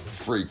 It's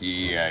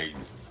freaky. I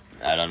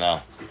don't know.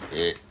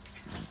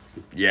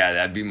 Yeah,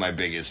 that'd be my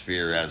biggest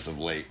fear as of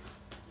late.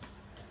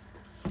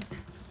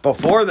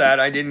 Before that,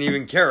 I didn't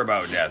even care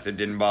about death. It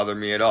didn't bother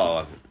me at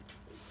all.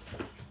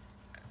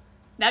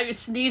 Now you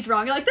sneeze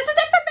wrong. You're like, this is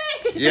it for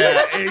me!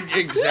 Yeah,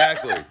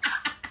 exactly.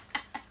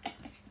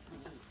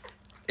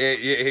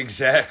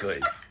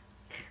 Exactly.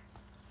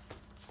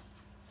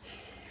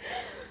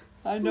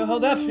 I know how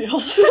that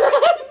feels.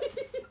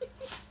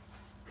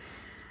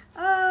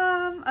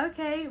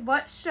 Okay.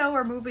 What show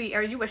or movie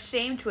are you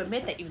ashamed to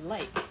admit that you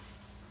like?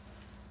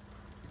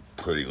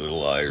 Pretty Little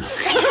Liars. Told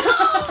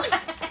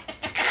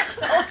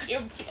you,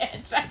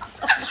 bitch. I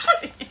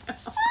told you.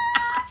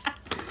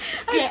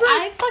 Yeah,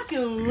 I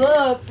fucking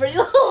love Pretty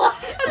Little Liars.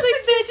 I was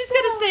like, bitch, you just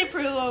gotta say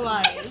Pretty Little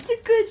Liars. It's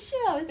a good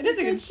show. It is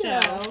a good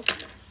show.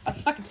 I was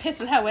fucking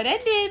pissed with how it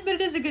ended, but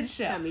it is a good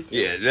show. Yeah, me too.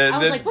 Yeah, I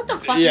was like, what the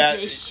fuck is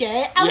this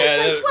shit? I was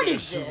like, what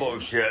is this?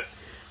 Bullshit.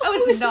 I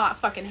was not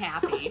fucking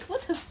happy.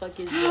 What the fuck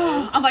is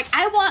this? I'm like,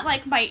 I want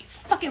like my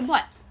fucking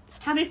what?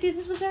 How many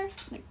seasons was there?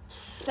 Like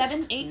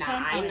 7, 8, 10?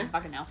 I don't even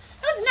fucking know.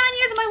 That was 9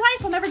 years of my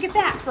life I'll never get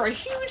back for a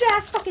huge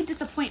ass fucking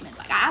disappointment.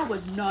 Like, I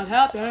was not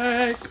happy.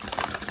 I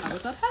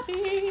was not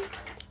happy.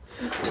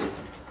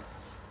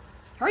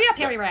 Hurry up,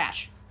 Harry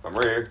Rash. I'm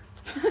right here.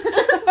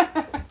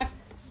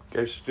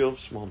 Guys, still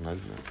small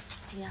knife.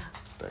 Yeah.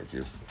 Thank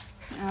you.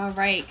 All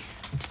right.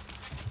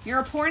 You're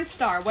a porn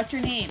star. What's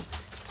your name?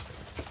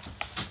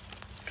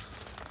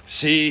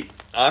 See,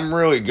 I'm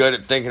really good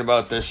at thinking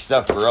about this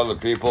stuff for other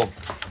people.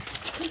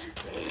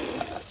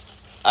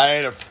 I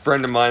had a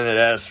friend of mine that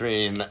asked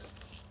me and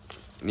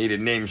needed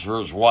names for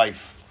his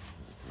wife.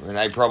 And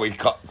I probably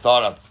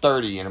thought of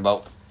 30 in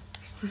about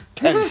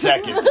 10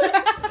 seconds.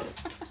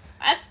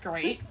 That's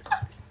great.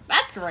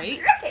 That's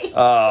great.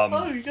 Oh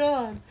my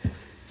god.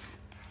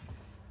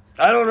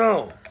 I don't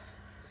know.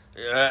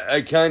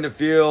 I kind of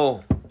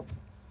feel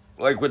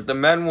like with the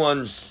men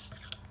ones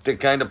that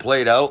kind of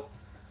played out,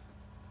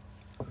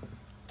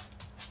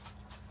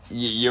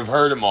 you've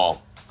heard them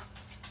all.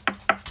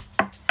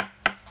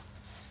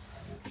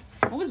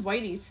 What was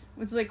Whitey's?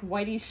 Was it like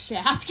Whitey's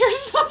Shaft or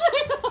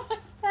something like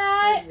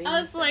that?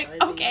 I was like,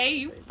 okay,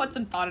 you put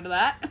some thought into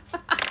that.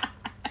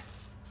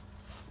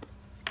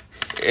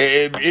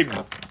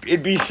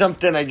 It'd be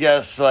something, I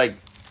guess, like...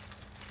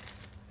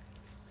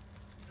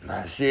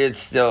 See, it's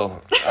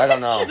still... I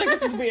don't know. She's like,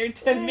 this is weird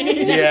to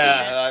me.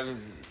 Yeah,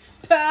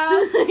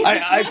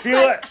 I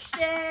feel like...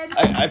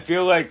 I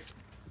feel like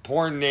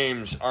porn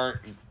names aren't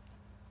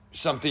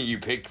something you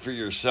pick for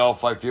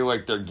yourself. I feel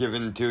like they're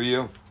given to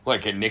you,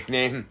 like a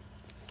nickname.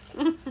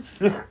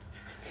 For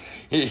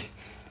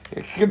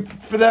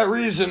that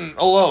reason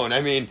alone,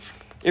 I mean,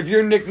 if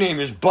your nickname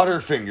is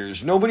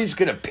Butterfingers, nobody's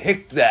gonna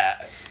pick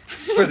that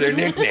for their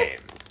nickname.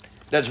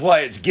 That's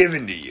why it's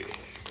given to you.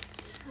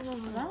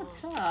 That would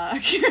suck.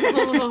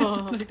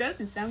 Like, that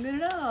doesn't sound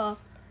good at all.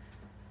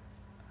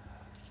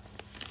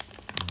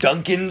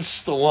 Duncan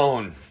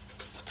Stallone.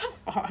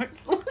 Fuck.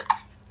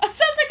 That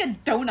sounds like a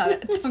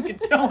donut. Dunkin'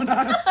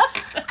 Donuts.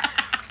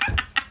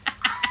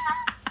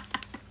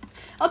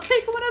 I'll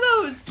take one of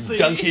those, please.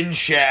 Duncan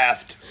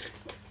Shaft.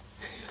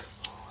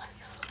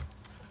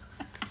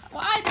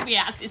 Why did we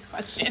ask this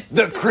question?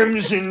 The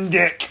Crimson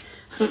Dick.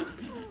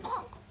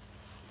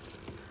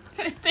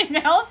 Anything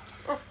else?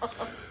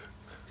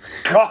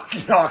 Cock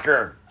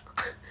Knocker.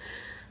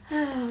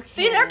 Okay.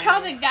 See, they're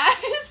coming, guys.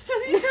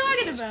 What are you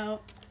talking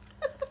about?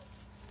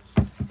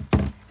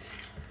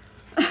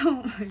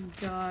 Oh my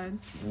god.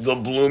 The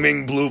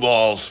Blooming Blue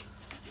Balls.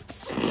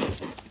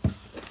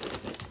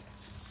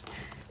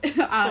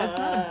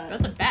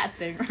 That's a bad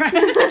thing, right?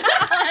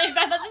 Like,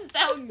 that doesn't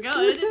sound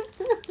good.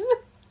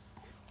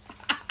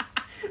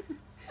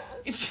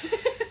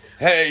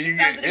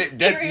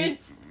 Hey,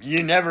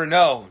 you never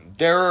know.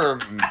 There are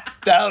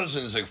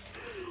thousands of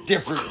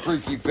different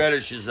freaky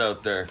fetishes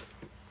out there.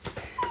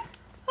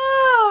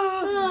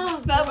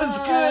 Oh, that was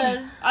God.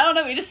 good. I don't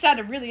know, he just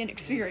sounded really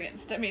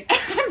inexperienced. I mean,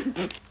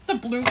 the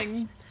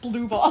blooming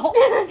blue ball.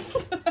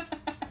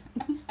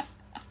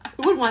 Who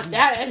would want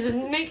that as a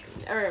nick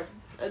or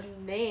a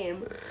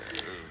name?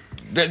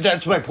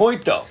 That's my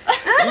point, though.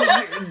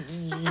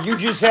 you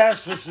just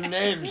asked for some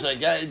names.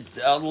 Like I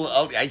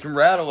can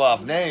rattle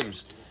off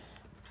names.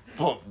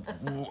 But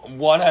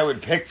one I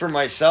would pick for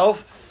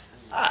myself,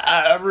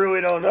 I really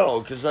don't know,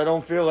 because I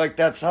don't feel like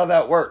that's how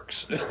that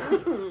works.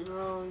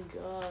 Oh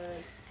god.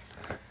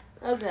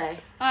 Okay.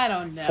 I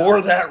don't know.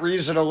 For that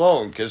reason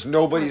alone, because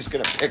nobody's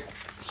gonna pick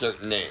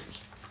certain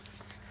names.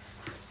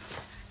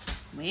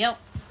 Well,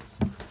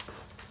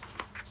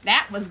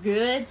 that was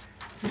good.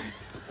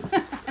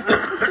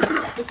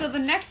 So the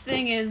next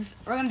thing is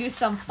we're gonna do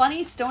some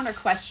funny stoner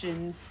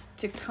questions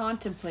to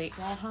contemplate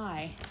while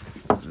high.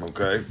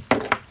 Okay.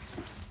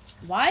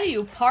 Why do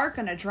you park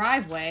on a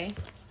driveway,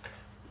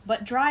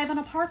 but drive on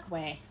a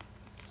parkway?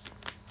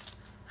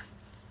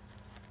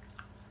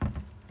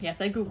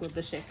 Yes, I googled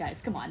this shit, guys.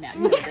 Come on now,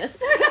 you know this.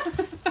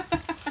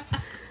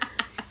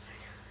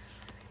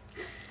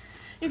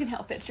 You can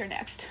help it. You're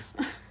next.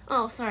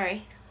 Oh,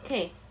 sorry.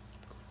 Okay.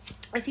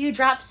 If you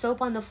drop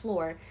soap on the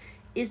floor,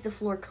 is the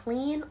floor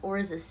clean or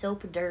is the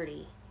soap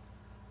dirty?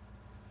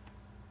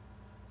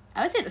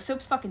 I would say the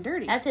soap's fucking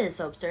dirty. That's it. The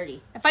soap's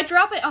dirty. If I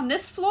drop it on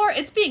this floor,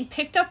 it's being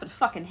picked up with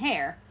fucking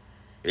hair.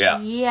 Yeah.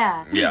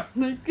 Yeah. Yeah.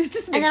 It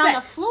just makes And then on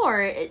the sense.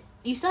 floor,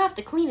 you still have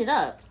to clean it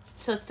up,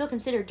 so it's still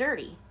considered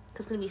dirty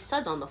because it's gonna be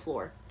suds on the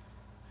floor.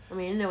 I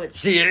mean, I know it's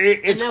See,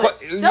 it's know quite,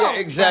 it's soap, yeah,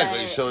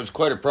 exactly. but- So it's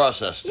quite a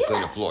process to clean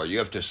Yeah. the floor. You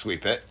have to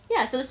sweep it.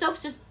 yeah. So the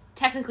soap's just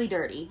technically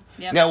dirty.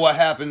 Yep. Now, what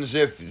happens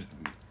if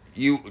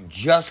you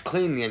just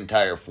clean the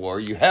entire floor?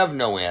 You have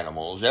no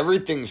animals.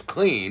 Everything's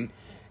clean,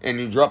 and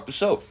you drop the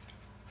soap.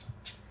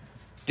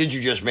 Did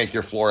you just make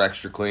your floor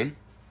extra clean?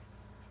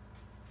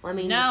 I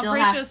mean, No, you I'm still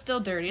pretty have sure it's still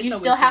dirty. It's you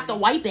always still have to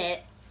dirty. wipe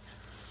it.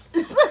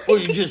 Well,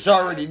 you just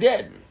already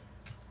did.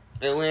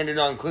 It landed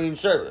on clean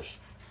service.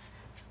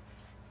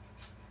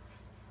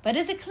 But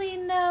is it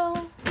clean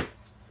though?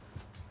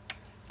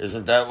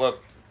 Isn't that what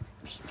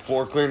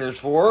floor cleaners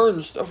for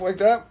and stuff like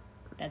that?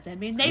 Doesn't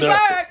mean they No.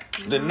 work.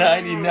 The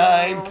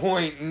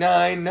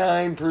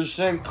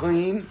 99.99%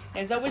 clean.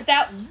 There's always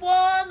that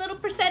one little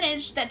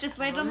percentage that just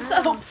landed on the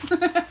soap.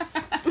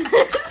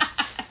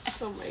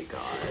 Oh my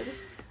god.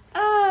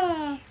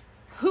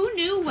 Who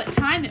knew what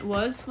time it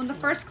was when the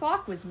first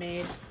clock was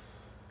made?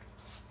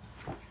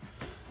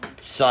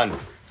 Sun.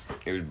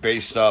 It was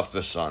based off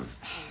the sun.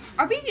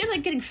 Are we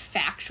like getting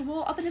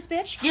factual up in this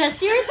bitch? Yeah,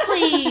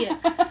 seriously.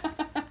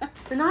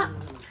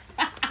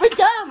 We're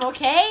dumb,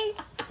 okay?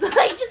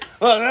 Like, just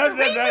Well, read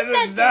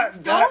the sentence.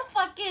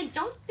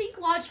 Don't think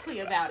logically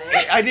about it.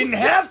 I didn't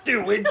have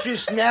to. It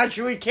just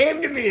naturally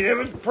came to me. It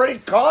was pretty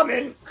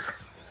common.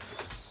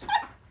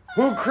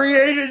 Who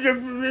created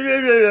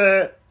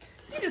the...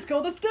 You just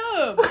called us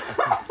dumb.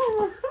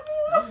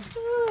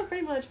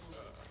 Pretty much.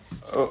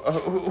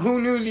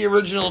 Who knew the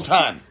original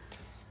time?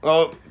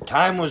 Well,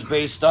 time was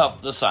based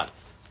off the sun.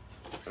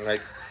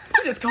 Like,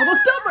 You just called us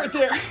dumb right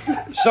there.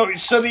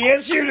 so the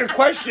answer to your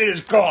question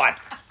is God.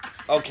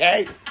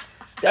 Okay?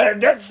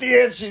 That's the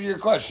answer to your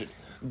question.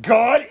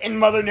 God and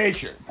Mother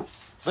Nature.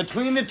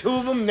 Between the two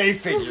of them, they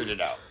figured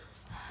it out.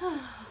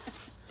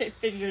 They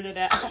figured it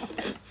out.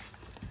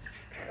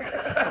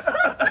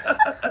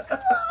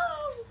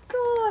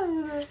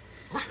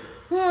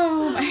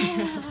 Oh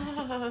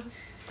my.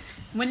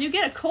 When you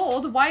get a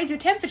cold, why is your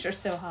temperature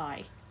so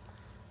high?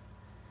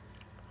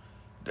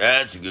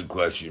 That's a good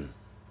question.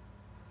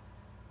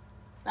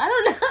 I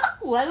don't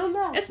know. I don't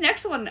know. This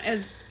next one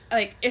is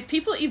like, if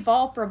people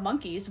evolved from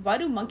monkeys, why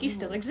do monkeys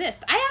still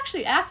exist? I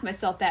actually ask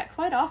myself that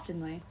quite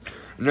oftenly.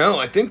 No,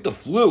 I think the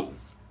flu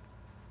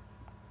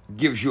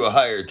gives you a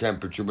higher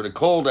temperature, but a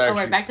cold Oh,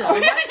 actually... we're back to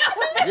the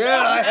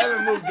Yeah, I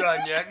haven't moved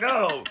on yet.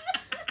 No,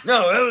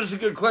 that was a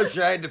good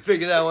question. I had to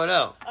figure that one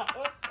out.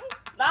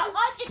 Not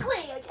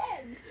logically,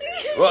 again.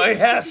 Well, it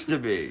has to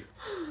be.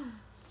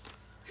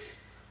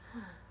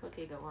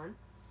 Okay, go on.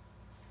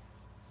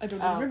 I don't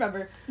even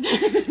remember.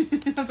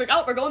 I was like,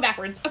 oh, we're going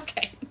backwards.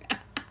 Okay.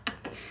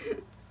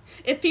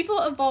 If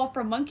people evolved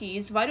from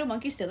monkeys, why do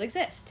monkeys still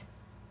exist?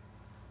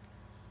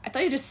 I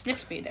thought you just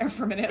sniffed me there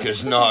for a minute.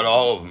 Because not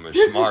all of them are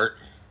smart.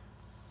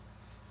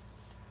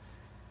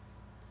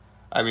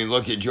 I mean,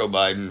 look at Joe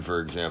Biden,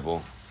 for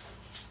example.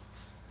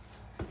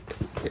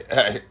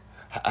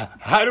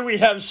 How do we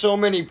have so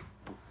many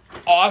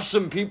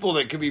awesome people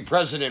that could be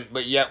president,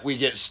 but yet we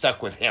get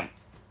stuck with him?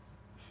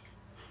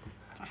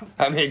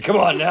 I mean, come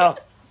on now.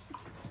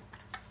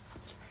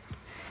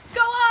 Go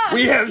on!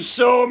 We have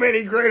so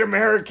many great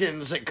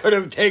Americans that could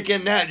have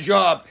taken that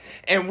job,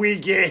 and we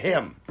get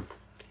him.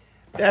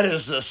 That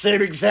is the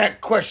same exact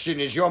question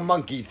as your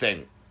monkey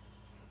thing.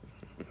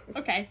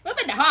 Okay,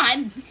 moving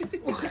on.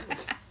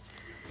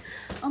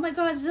 Oh my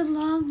god, it's a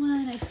long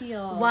one, I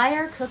feel. Why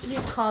are cookies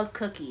called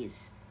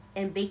cookies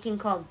and bacon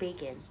called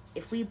bacon?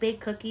 If we bake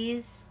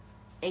cookies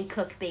and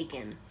cook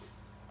bacon.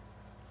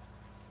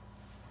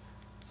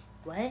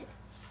 What?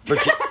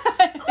 But you,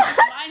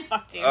 Mind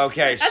fucked you.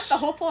 Okay. That's the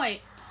whole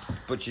point.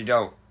 but you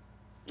don't.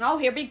 Oh,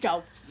 here we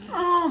go.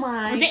 Oh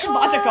my We're getting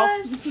god.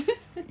 logical.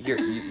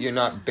 You're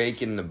not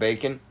baking the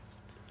bacon.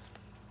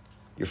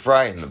 You're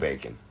frying the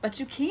bacon. But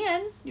you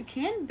can. You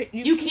can bake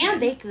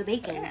Bake the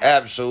bacon.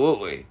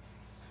 Absolutely.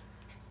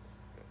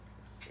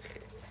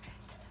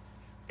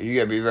 You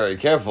gotta be very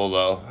careful,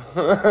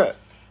 though.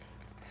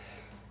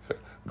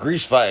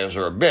 Grease fires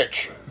are a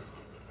bitch.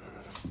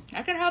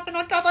 That can happen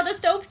on top of the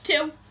stove,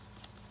 too.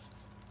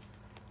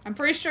 I'm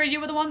pretty sure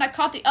you were the one that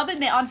caught the oven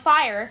mitt on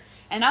fire,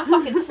 and I'm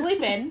fucking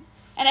sleeping,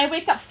 and I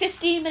wake up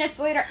 15 minutes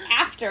later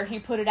after he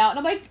put it out, and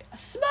I'm like,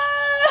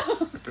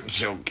 smoke!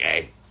 It's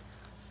okay.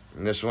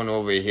 And this one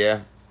over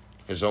here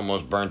has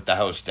almost burnt the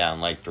house down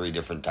like 3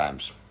 different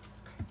times.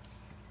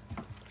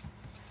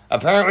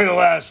 Apparently the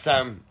last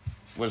time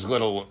was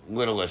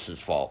Littlest's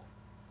fault.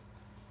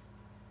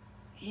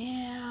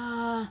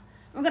 Yeah,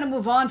 we're gonna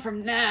move on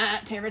from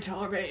that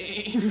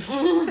territory.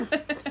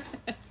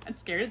 That's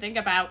scary to think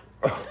about.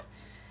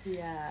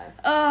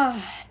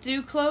 Yeah.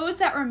 Do clothes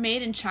that were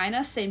made in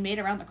China say made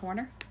around the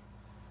corner?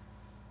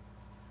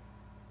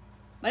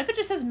 What if it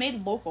just says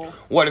made local?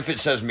 What if it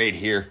says made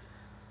here?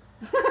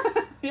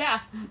 Yeah,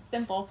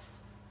 simple.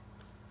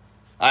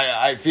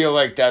 I feel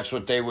like that's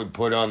what they would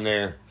put on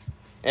there.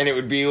 And it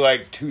would be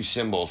like 2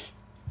 symbols.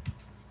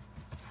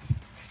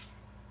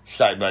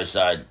 Side by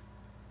side.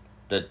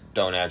 That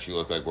don't actually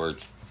look like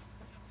words.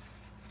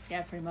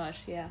 Yeah, pretty much.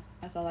 Yeah,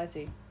 that's all I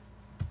see.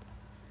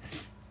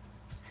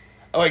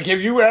 Like, have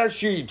you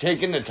actually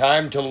taken the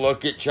time to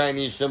look at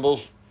Chinese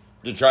symbols?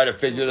 To try to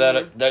figure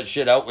that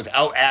shit out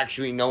without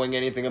actually knowing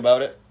anything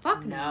about it?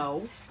 Fuck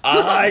no.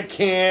 I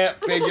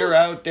can't figure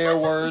out their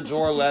words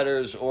or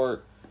letters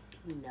or...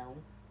 No.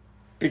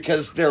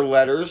 Because their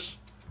letters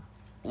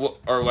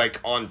are, like,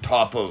 on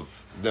top of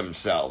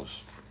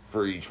themselves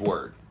for each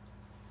word.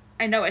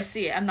 I know, I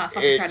see it. I'm not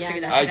fucking trying to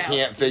figure that shit I out.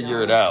 can't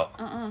figure it out.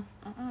 I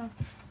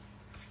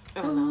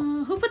don't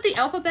know. Who put the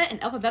alphabet in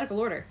alphabetical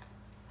order?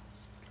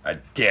 A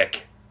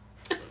dick.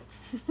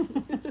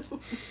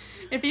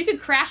 If you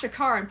could crash a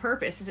car on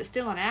purpose, is it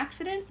still an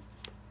accident?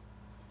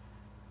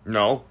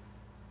 No.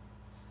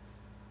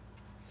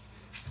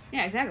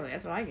 Yeah, exactly.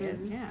 That's what I get.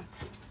 Yeah.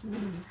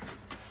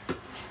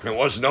 It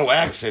was no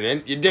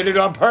accident. You did it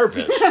on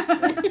purpose.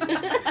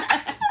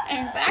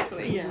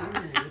 Exactly.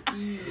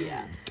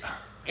 Yeah.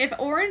 If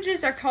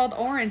oranges are called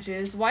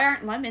oranges, why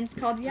aren't lemons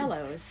called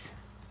yellows?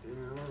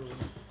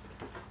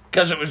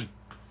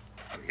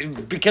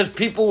 Because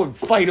people would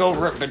fight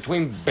over it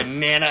between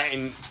banana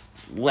and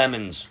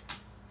lemons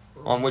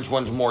on which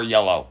one's more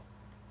yellow.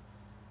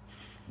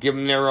 Give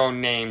them their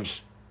own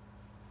names.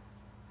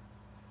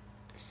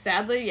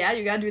 Sadly, yeah,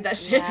 you gotta do that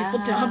shit.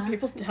 Yeah.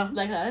 People dumb.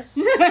 Like us.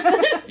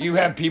 You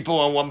have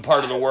people in one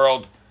part of the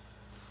world.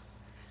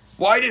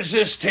 Why does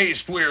this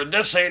taste weird?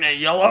 This ain't a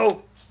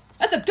yellow.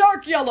 That's a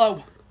dark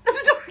yellow.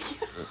 That's a dark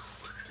yellow.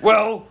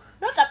 Well,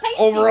 That's a pasty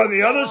over on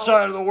the other yellow.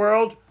 side of the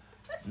world,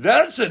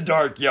 that's a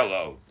dark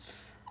yellow.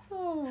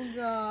 Oh,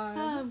 God.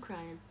 I'm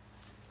crying.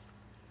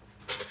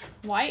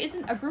 Why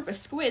isn't a group of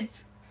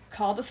squids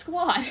called a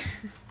squad?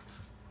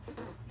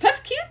 That's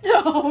cute,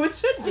 though. It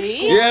should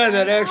be. Yeah,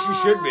 that actually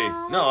should be.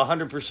 No,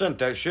 100%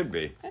 that should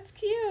be. That's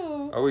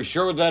cute. Are we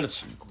sure that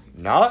it's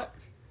not?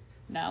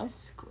 No,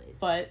 Squids.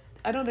 but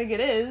I don't think it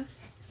is.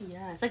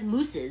 Yeah, it's like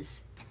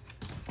mooses.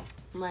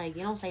 Like,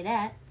 you don't say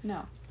that.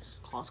 No.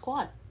 Just call a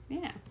squad.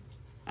 Yeah.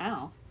 I don't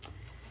know.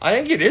 I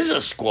think it is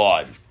a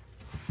squad.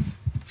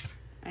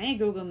 I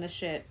ain't Googling this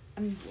shit.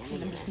 I'm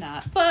neither. just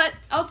not. But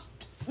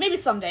maybe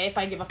someday if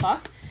I give a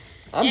fuck.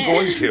 I'm Yeah.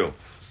 going to.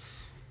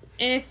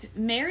 If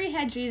Mary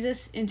had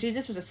Jesus and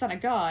Jesus was the son of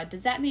God,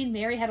 does that mean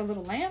Mary had a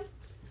little lamb?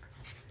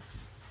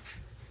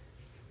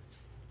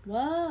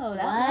 Whoa,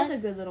 that What? was a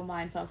good little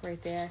mindfuck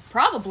right there.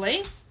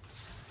 Probably.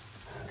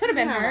 Could have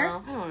been her.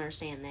 I don't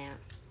understand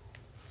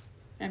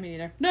that. I mean,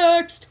 either.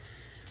 Next!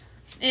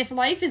 If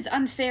life is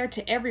unfair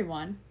to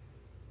everyone,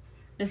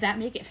 does that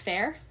make it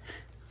fair?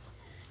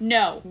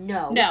 No.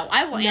 No. No,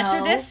 I will answer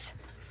No. this.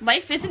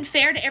 Life isn't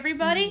fair to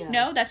everybody. No.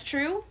 No, that's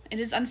true. It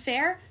is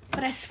unfair.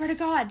 But I swear to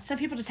God, some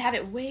people just have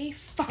it way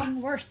fucking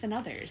worse than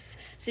others.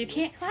 So you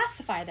can't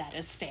classify that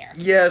as fair.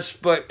 Yes,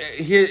 but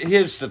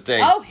here's the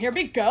thing. Oh, here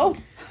we go.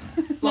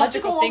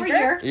 Logical over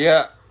here.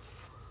 Yeah.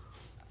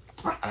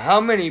 How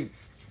many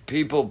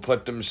people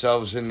put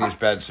themselves in these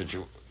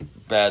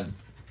bad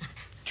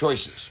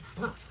choices?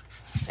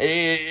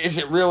 Is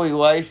it really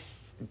life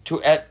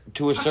to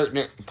a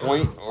certain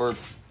point, or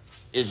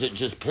is it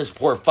just piss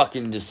poor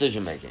fucking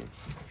decision making?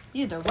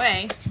 Either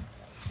way,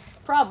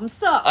 problems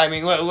suck. I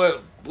mean,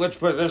 let's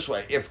put it this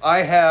way: if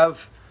I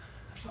have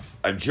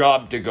a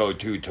job to go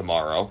to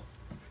tomorrow,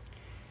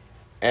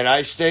 and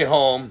I stay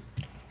home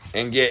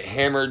and get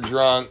hammered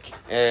drunk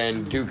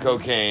and do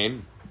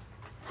cocaine,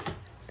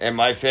 and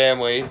my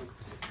family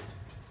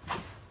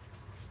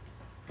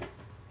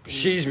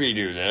sees me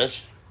do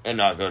this and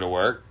not go to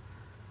work,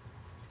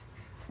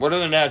 what are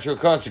the natural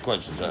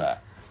consequences of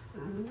that?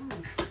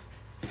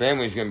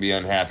 Family's going to be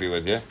unhappy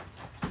with you.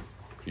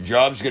 Your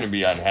job's going to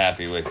be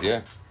unhappy with you.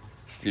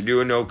 If you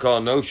do a no-call,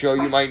 no-show,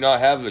 you might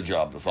not have the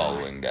job the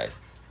following day.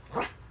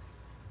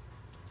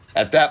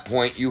 At that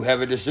point, you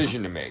have a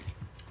decision to make.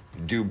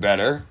 Do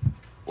better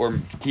or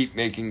keep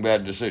making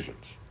bad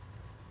decisions.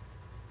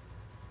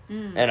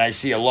 And I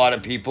see a lot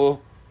of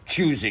people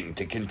choosing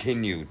to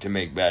continue to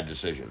make bad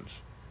decisions.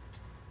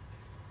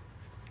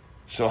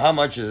 So how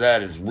much of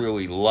that is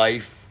really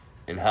life,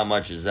 and how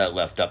much is that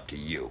left up to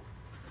you?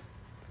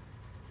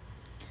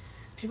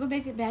 People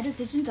make bad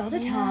decisions all the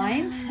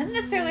time. Doesn't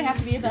necessarily have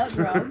to be about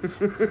drugs.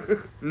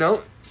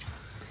 No.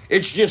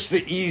 It's just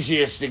the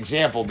easiest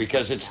example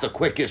because it's the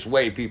quickest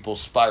way people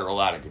spiral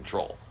out of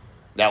control.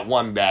 That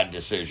one bad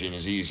decision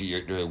is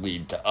easier to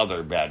lead to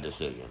other bad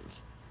decisions.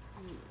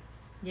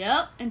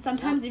 Yep, and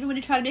sometimes even when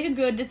you try to make a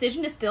good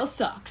decision, it still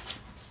sucks.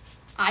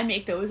 I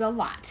make those a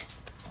lot.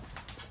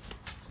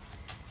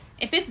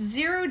 If it's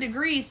 0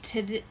 degrees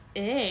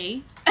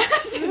today...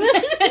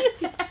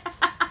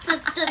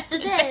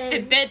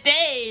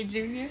 Today,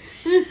 Junior.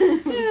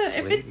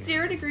 If it's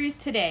 0 degrees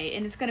today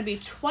and it's going to be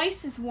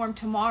twice as warm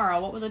tomorrow,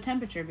 what will the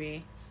temperature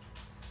be?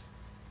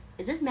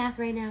 Is this math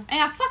right now?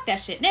 Yeah, fuck that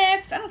shit.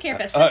 Next. I don't care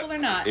if it's simple or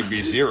not. It'd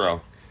be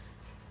 0.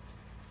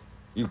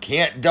 You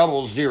can't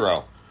double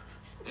 0.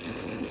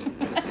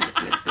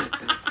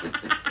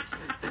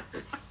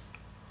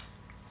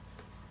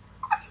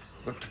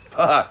 What the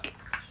fuck?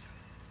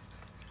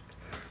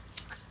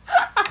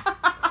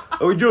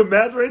 Are we doing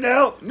math right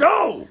now?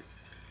 No!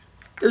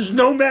 There's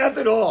no math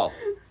at all.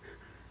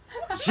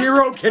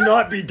 0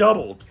 cannot be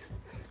doubled.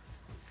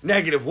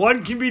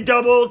 -1 can be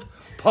doubled.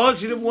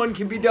 +1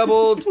 can be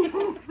doubled.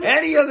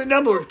 Any other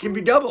number can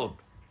be doubled.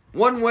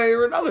 One way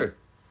or another.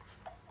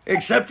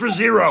 Except for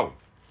 0.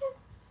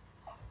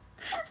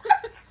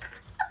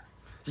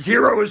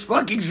 0 is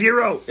fucking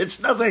 0. It's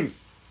nothing.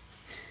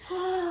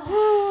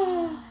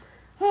 Well,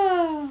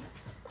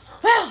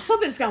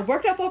 something just got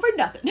worked up over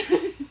nothing.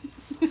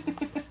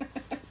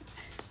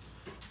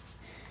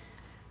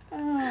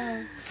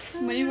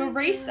 When you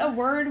erase a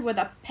word with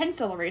a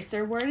pencil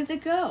eraser, where does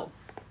it go?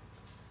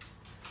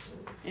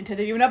 Into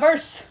the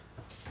universe.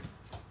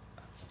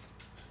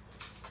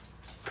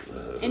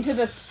 Into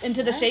the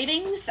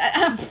shadings.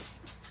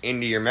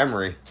 Into your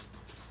memory.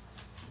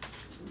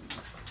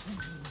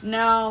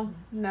 No,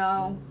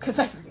 because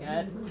I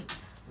forget.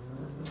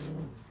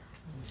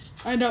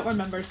 I don't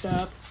remember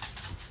stuff.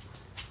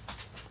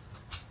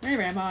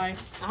 Where am I?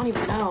 I don't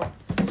even know.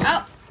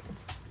 Oh.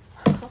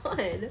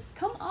 God.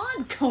 Come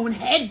on,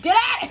 Conehead, get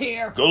out of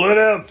here! Go let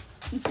him.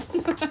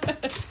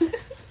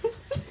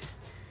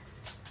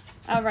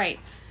 All right.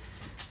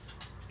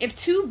 If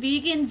 2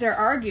 vegans are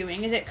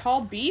arguing, is it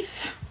called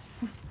beef?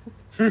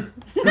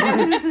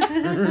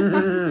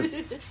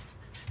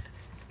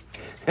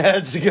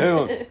 That's a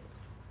good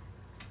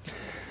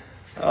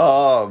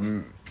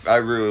one. I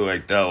really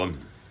like that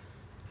one.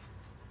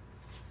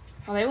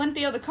 Well, they wouldn't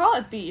be able to call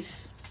it beef.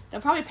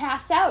 They'll probably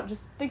pass out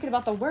just thinking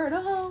about the word.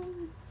 Oh.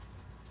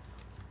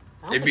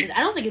 I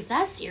don't think it's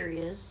that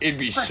serious. It'd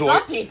be For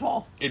some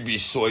people. It'd be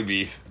soy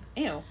beef.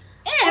 Ew. Ew.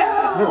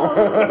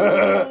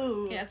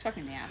 Ooh. Yeah, it's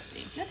fucking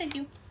nasty. No, thank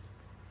you.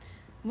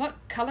 What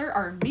color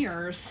are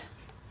mirrors?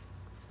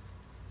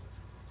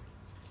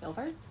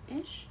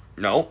 Silver-ish?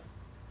 No.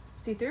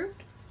 See-through?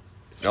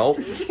 No.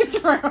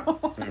 See-through.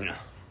 No.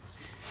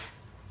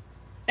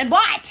 And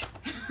what?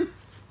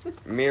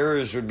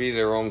 Mirrors would be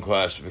their own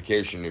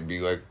classification. It'd be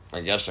like,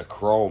 I guess, a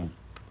chrome.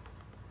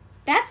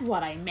 That's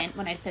what I meant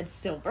when I said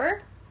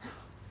silver.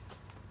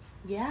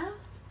 Yeah?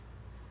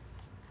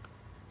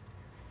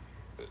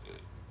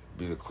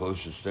 Be the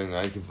closest thing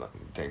I can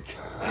fucking think.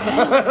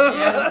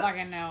 Yeah,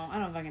 I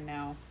don't fucking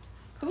know.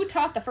 Who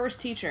taught the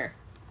first teacher?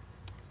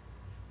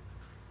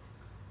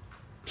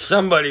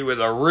 Somebody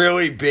with a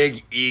really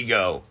big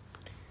ego.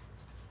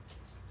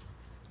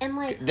 And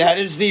like... That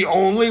is the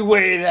only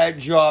way that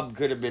job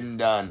could have been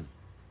done.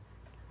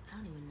 I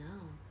don't even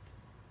know.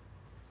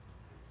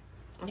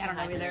 I don't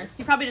know either.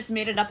 He probably just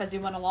made it up as he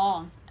went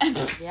along.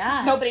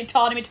 Yeah. Nobody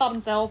taught him. He taught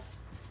himself.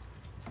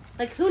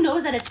 Like, who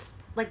knows that it's,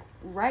 like,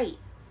 right?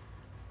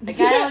 Like,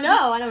 I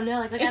don't know.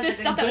 Like, It's just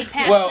stuff a that we big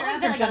passed Well- picture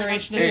of from it, like,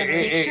 generation a to big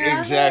generation. picture of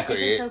Exactly.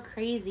 it. It's just so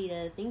crazy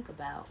to think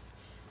about.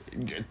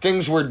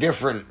 Things were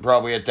different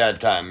probably at that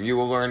time. You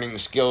were learning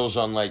skills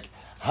on like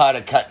how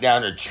to cut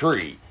down a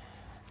tree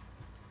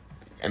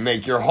and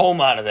make your home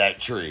out of that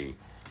tree,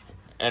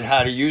 and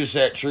how to use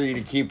that tree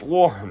to keep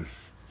warm,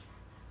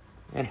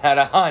 and how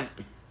to hunt.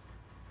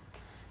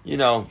 You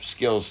know,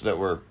 skills that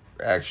were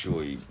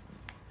actually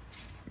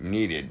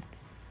needed.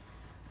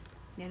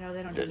 You know,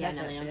 they don't do Yeah, that.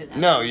 no, they don't do that.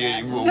 No,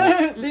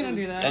 They don't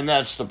do that. and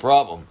that's the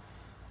problem.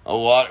 A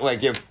lot,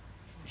 like if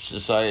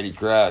society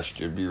crashed,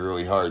 it'd be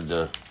really hard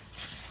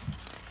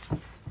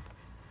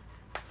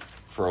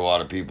for a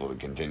lot of people to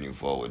continue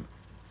forward.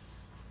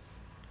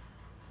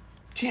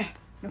 Yeah.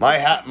 My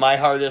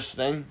hardest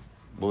thing,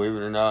 believe it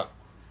or not,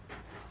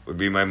 would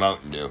be my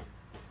Mountain Dew.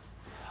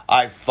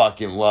 I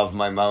fucking love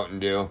my Mountain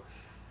Dew.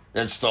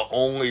 That's the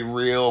only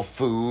real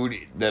food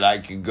that I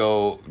could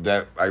go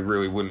that I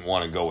really wouldn't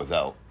want to go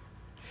without.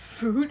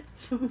 Food.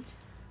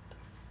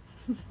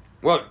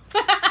 Well,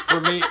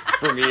 for me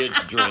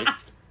it's drink.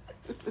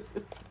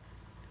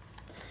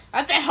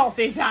 That's a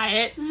healthy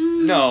diet.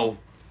 No,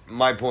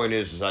 my point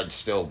is I'd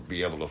still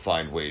be able to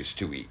find ways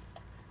to eat.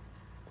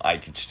 I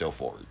could still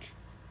forage.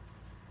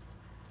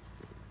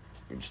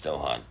 I could still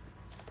hunt.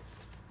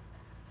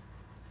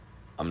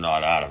 I'm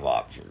not out of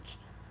options.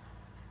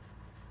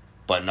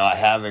 But not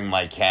having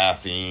my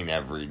caffeine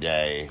every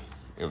day,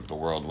 if the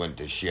world went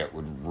to shit,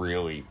 would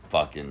really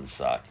fucking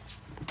suck.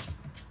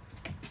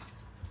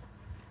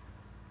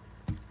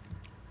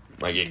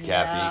 I get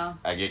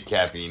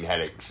caffeine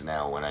headaches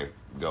now when I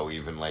go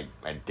even like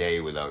a day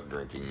without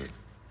drinking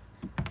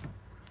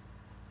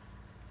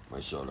my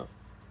soda.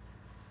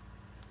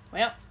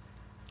 Well,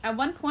 at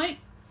one point,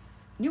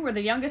 you were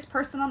the youngest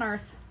person on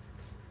Earth.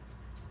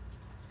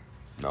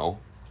 No.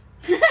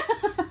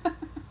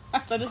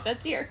 That's what it says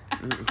here.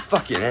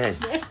 Fucking A.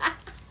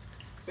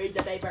 Read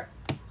the paper.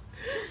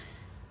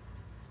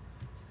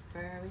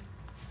 Where are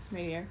we?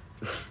 Right here.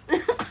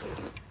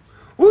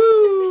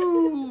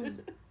 Woo!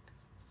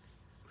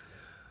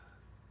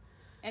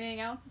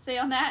 Anything else to say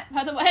on that,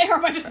 by the way, or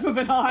am I just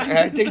moving on?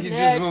 I think you're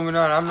Next. just moving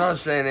on. I'm not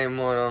saying any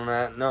more on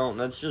that. No,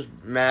 that's just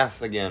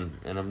math again,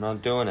 and I'm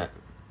not doing it.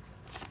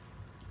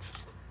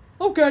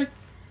 Okay.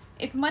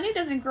 If money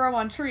doesn't grow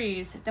on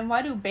trees, then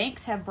why do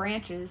banks have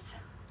branches?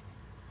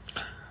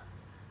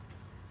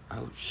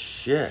 Oh,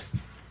 shit.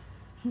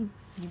 You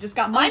just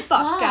got mind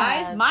fucked, fuck.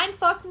 guys. Mind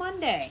fuck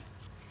Monday.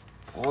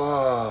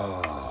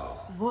 Whoa.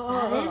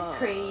 Whoa. That is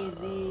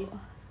crazy.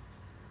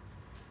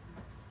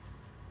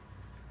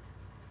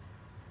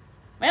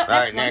 Well, All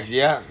right, next one.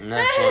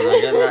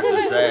 I got nothing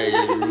to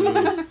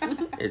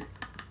say. It's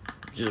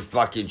just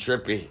fucking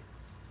trippy.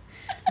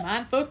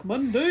 Mind fuck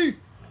Monday.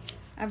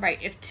 Alright,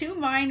 if two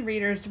mind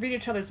readers read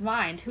each other's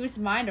mind, whose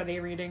mind are they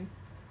reading?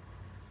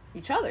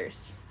 Each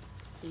other's.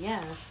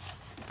 Yeah.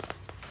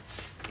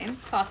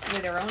 And possibly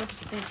their own if it's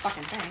the same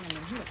fucking thing. I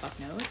mean, who the fuck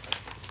knows?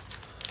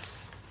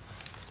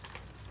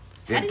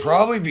 How do They'd you-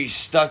 probably be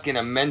stuck in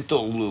a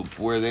mental loop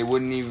where they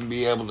wouldn't even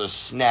be able to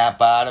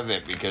snap out of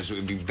it because it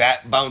would be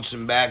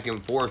bouncing back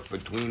and forth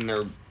between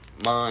their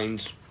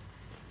minds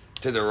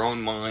to their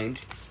own mind.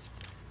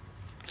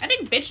 I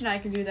think Bitch and I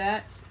can do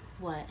that.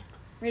 What?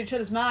 Read each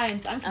other's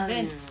minds. I'm No.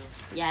 convinced.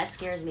 Yeah, it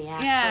scares me,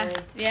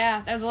 actually.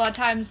 Yeah. There's a lot of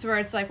times where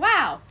it's like,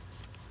 wow,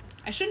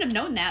 I shouldn't have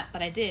known that,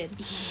 but I did.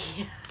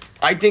 Yeah.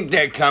 I think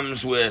that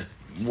comes with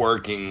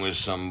working with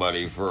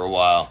somebody for a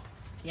while.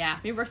 Yeah,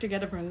 we worked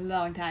together for a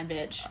long time,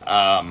 Bitch.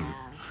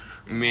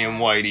 Me and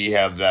Whitey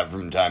have that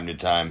from time to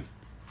time.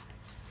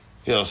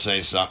 He'll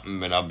say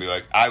something and I'll be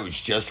like, I was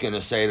just going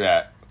to say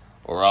that.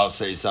 Or I'll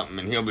say something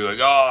and he'll be like,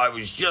 oh, I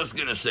was just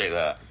going to say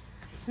that.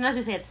 Sometimes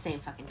we say it at the same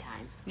fucking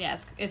time. Yeah,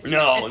 it's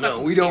No,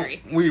 fucking we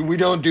scary. don't. We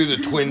don't do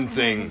the twin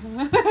thing.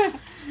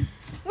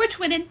 We're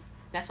twinning.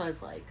 That's what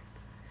it's like.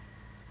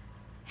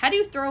 How do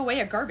you throw away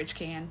a garbage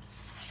can?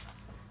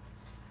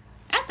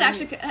 That's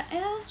actually...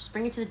 yeah. Just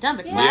bring it to the dump.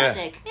 It's Yeah.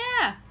 plastic.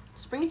 Yeah.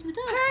 Just bring it to the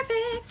dump.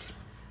 Perfect.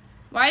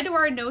 Why do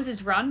our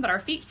noses run but our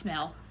feet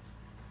smell?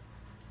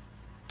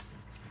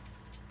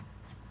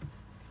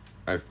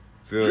 I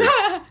feel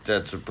like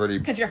that's a pretty.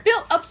 Because you're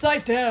built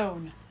upside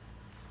down.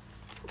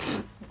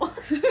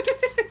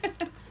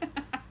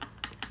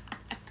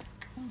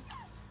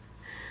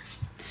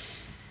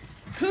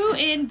 Who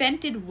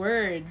invented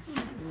words?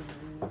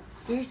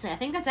 Seriously, I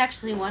think that's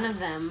actually one of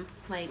them.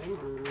 Like,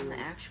 in the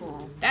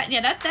actual... That's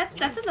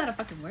a lot of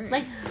fucking words.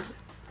 Like,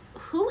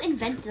 who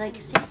invented... Like,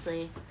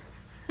 seriously.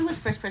 Who was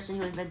the first person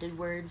who invented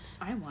words?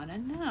 I want to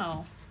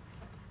know.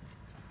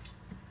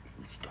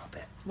 Stop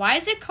it. Why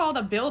is it called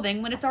a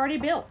building when it's already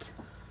built?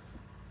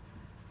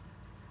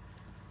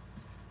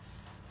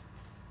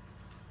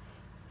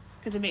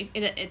 Because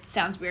it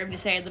sounds weird when you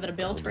say I live at a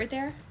built right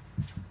there.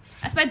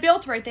 That's my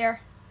built right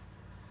there.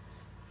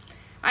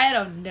 I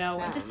don't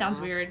know. It just sounds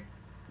weird.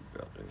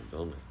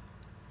 Building.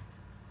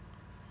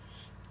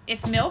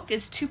 If milk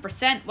is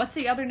 2%, what's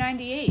the other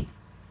 98?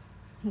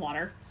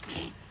 Water.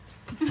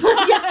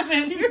 Yeah,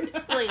 seriously.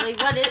 Like,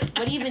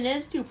 what even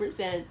is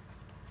 2%?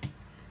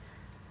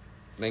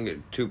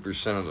 think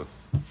 2% of the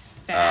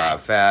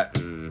Fat. fat,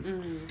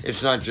 and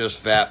it's not just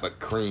fat, but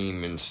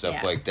cream and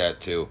stuff like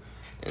that too.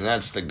 And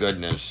that's the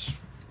goodness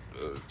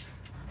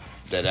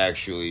that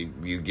actually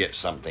you get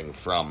something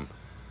from.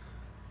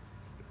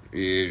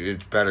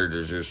 It's better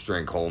to just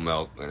drink whole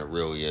milk than it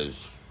really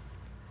is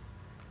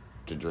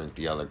to drink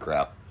the other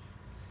crap.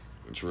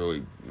 It's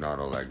really not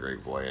all that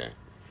great for you.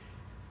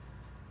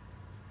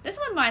 This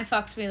one mind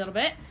fucks me a little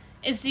bit.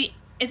 Is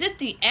it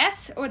the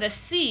S or the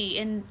C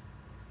in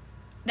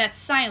that's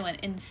silent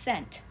in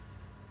scent?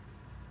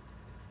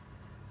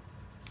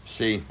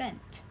 C. Scent.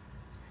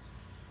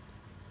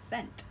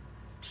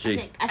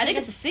 C. I think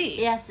it's a C.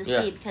 Yes, the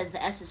C, because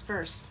the S is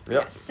first.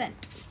 Yep. Yeah,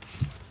 scent.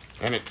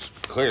 And it's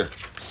clear.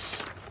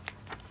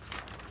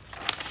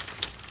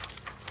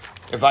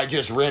 If I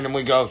just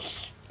randomly go,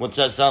 what's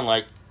that sound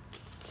like?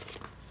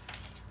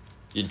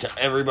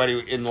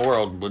 Everybody in the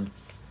world would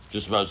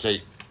just about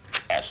say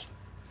S.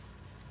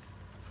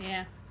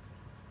 Yeah.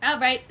 All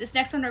right. This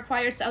next one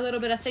requires a little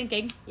bit of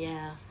thinking.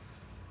 Yeah.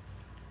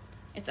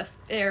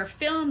 They're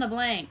fill in the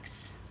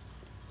blanks,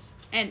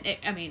 and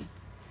it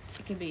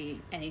can be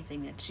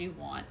anything that you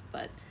want.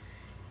 But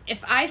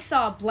if I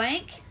saw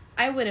blank,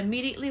 I would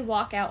immediately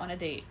walk out on a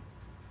date.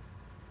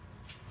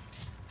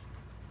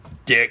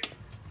 Dick.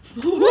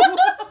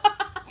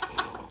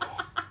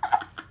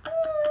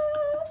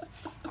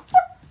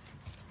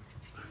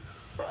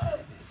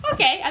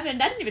 Okay, that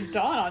didn't even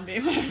dawn on me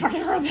when I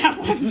fucking wrote that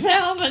one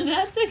down, but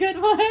that's a good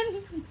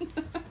one.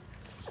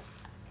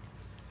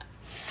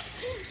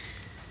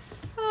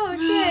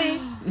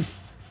 Okay.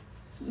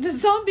 The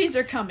zombies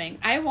are coming.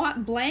 I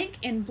want blank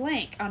and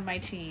blank on my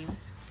team.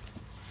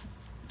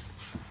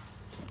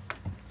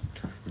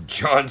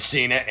 John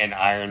Cena and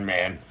Iron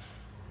Man.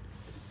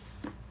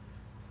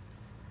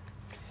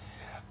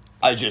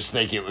 I just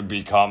think it would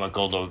be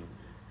comical to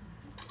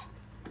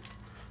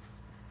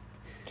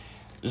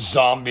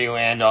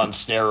Zombieland on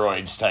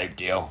steroids type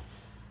deal.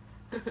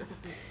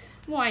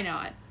 Why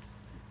not?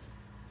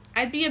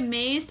 I'd be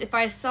amazed if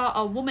I saw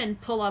a woman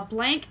pull a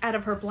blank out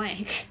of her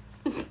blank.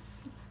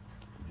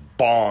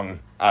 Bong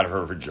out of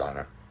her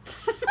vagina.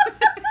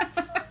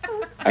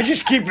 I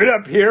just keep it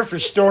up here for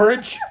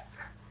storage.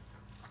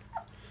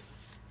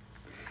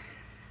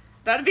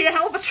 That'd be a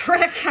hell of a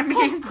trick.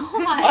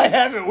 I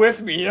have it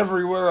with me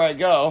everywhere I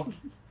go.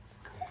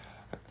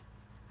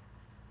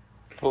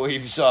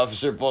 Police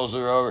officer pulls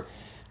her over.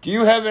 Do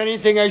you have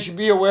anything I should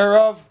be aware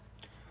of?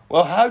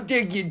 Well, how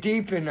deep you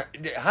digging,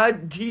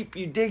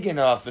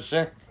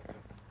 officer?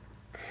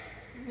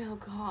 Oh,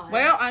 God.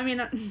 Well,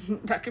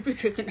 that could be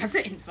taken as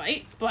an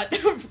invite, but...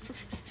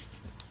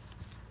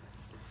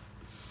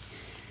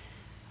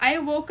 I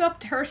woke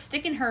up to her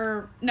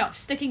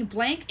sticking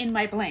blank in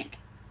my blank.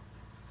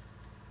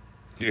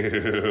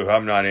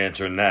 I'm not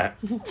answering that.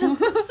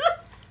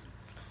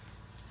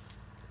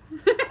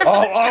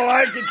 all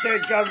I can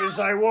think of is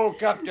I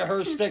woke up to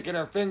her sticking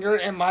her finger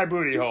in my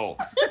booty hole.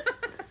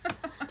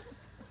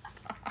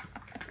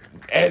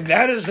 And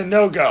that is a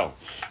no-go.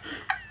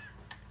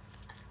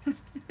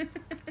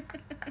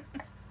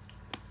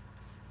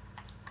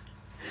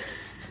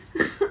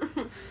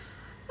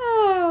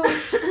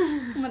 Oh.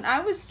 When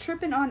I was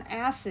tripping on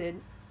acid,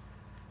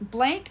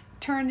 blank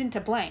turned into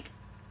blank.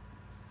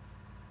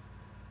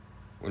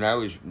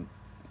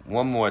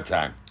 One more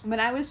time. When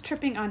I was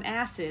tripping on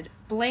acid,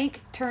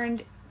 blank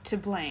turned to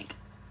blank.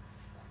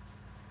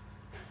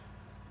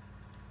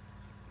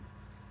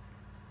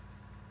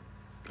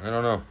 I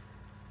don't know.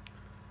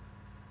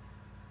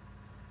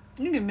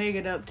 You can make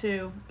it up,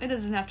 too. It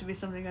doesn't have to be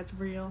something that's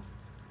real.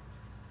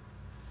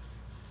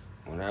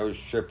 When I was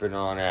tripping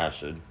on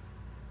acid.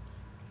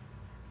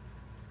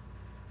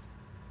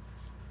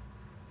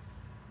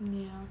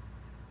 Yeah.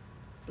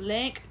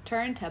 Blank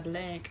turned to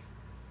blank.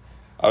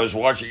 I was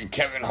watching a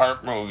Kevin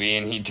Hart movie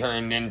and he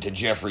turned into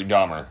Jeffrey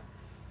Dahmer.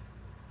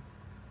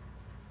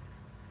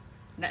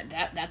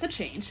 That's a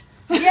change.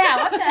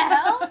 Yeah, what the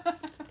hell?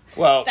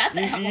 Well, That's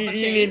a hell of a you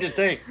change. need to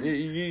think.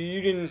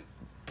 You didn't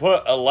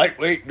put a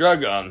lightweight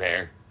drug on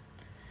there.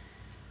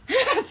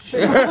 That's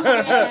true.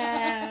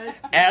 Yeah.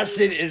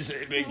 Acid is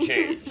a big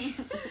change.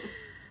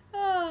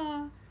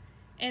 Ah.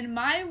 In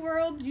my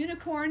world,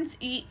 unicorns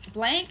eat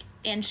blank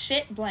and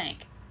shit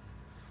blank.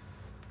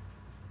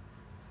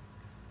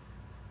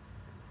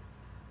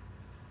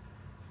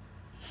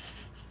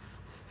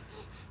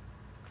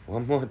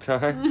 One more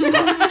time?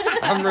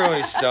 I'm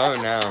really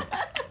stoned now.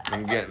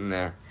 I'm getting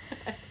there.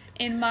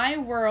 In my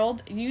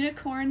world,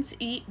 unicorns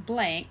eat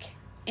blank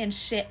and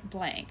shit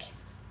blank.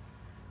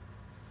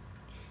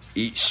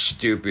 Eat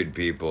stupid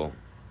people.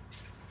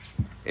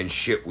 And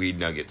shit weed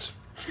nuggets.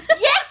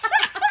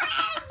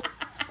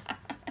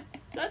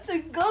 That's a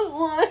good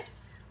one.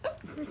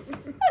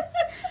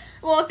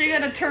 Well, if you're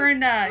gonna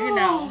turn,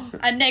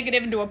 a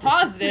negative into a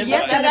positive,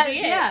 Yes, that's gotta be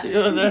it.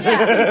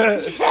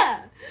 Yeah.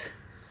 Yeah.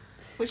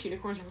 Wish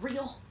unicorns were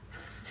real.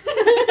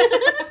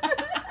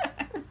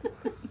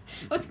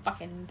 Those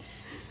fucking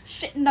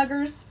shit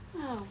nuggers.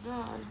 Oh,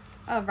 God.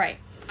 All right.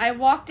 I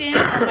walked in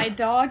on my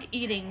dog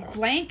eating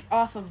blank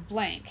off of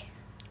blank.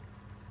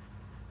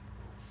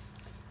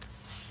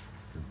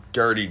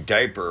 dirty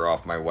diaper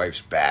off my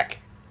wife's back.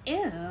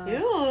 Ew.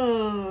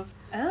 Ew.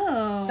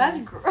 Oh. That's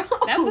gross.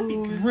 That would be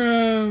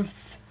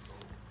gross.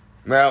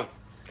 Well,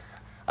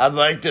 I'd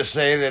like to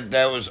say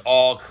that was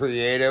all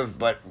creative,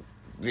 but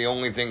the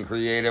only thing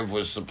creative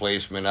was the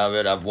placement of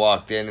it. I've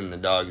walked in and the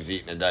dog's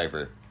eating a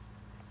diaper.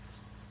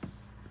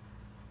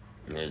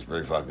 It's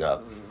pretty fucked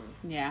up.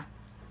 Yeah.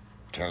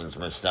 Turns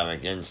my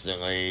stomach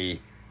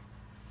instantly.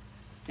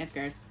 That's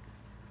gross.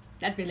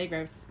 That's really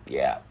gross.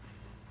 Yeah.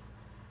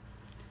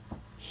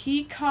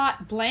 He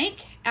caught blank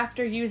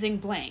after using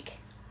blank.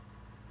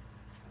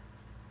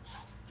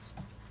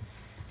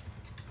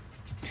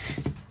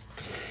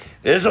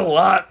 There's a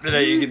lot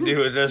that you can do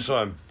with this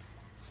one.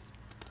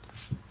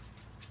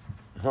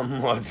 One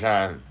more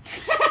time.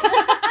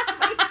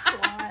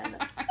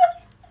 God.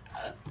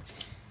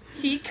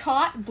 He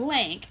caught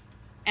blank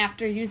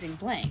after using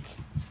blank.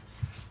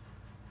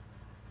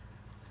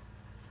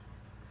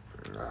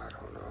 I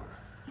don't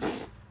know.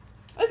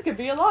 This could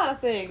be a lot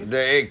of things.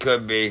 It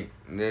could be.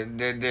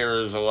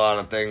 There is a lot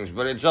of things,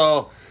 but it's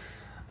all.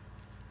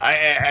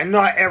 I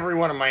not every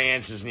one of my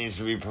answers needs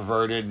to be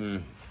perverted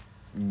and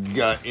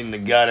gut in the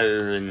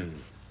gutter and.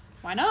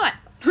 Why not?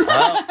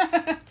 Huh?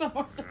 It's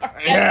almost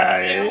sarcastic.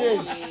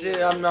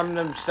 Yeah,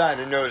 I'm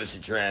starting to notice a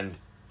trend.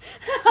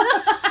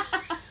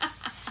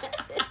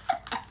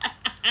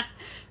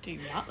 Do you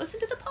not listen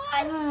to the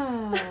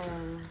pod?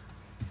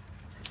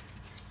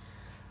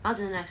 I'll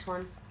do the next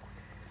one.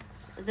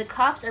 The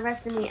cops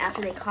arrested me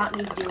after they caught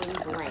me doing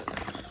blank.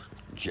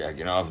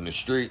 Jacking off in the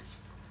street.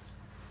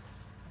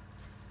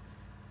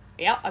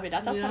 Yeah, I mean,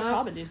 that's kind of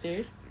common these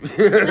days.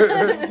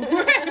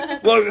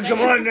 Well,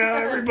 come on now,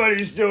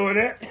 everybody's doing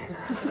it.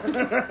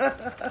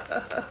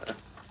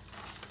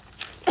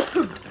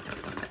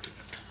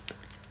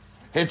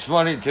 It's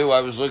funny, too. I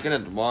was looking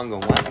at the bong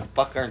going, why the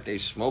fuck aren't they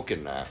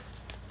smoking that?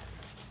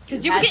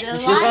 Because you were getting the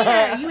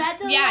lighter. You had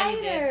the yeah, lighter.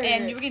 you did.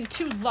 And you were getting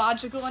too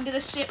logical into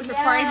this shit, which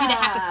required me to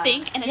have to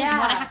think, and I didn't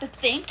want to have to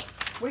think.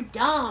 We're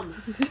dumb.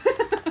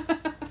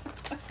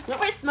 When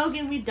we're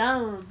smoking, we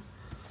dumb.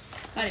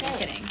 Not even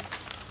kidding.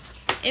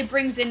 It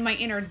brings in my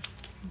inner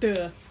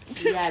duh.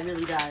 Yeah, it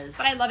really does.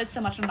 But I love it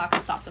so much, I'm not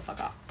gonna stop, so fuck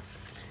off.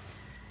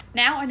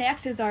 Now our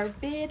next is our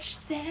bitch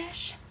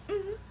sesh.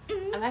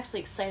 I'm actually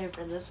excited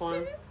for this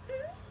one.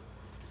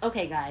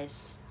 Okay,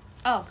 guys.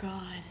 Oh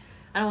god.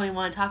 I don't even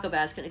want to talk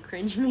about it. It's going to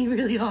cringe me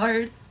really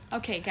hard.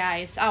 Okay,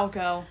 guys, I'll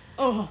go.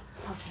 Oh.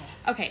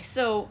 Okay. Okay,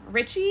 so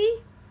Richie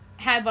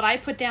had what I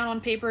put down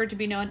on paper to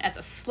be known as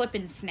a slip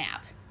and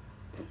snap.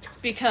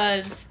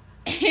 Because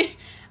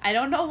I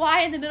don't know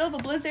why in the middle of a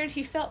blizzard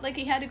he felt like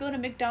he had to go to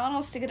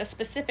McDonald's to get a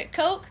specific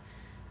Coke,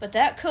 but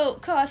that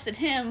Coke costed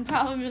him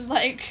probably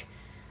like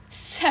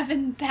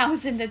 $7,000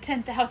 to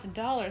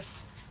 $10,000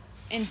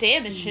 in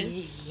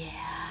damages. Yeah.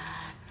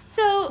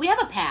 So We have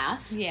a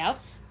path yep.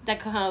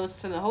 that goes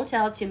from the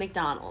hotel to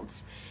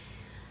McDonald's.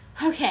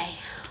 Okay.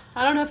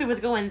 I don't know if it was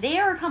going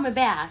there or coming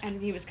back.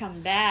 And he was coming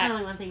I back. don't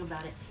even want to think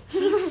about it.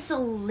 He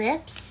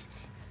slips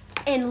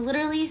and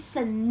literally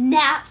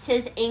snaps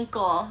his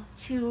ankle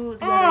to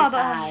the other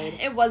side.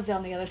 It was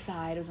on the other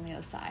side. It was on the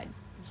other side.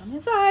 It was on the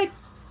other side.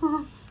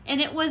 And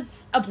it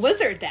was a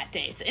blizzard that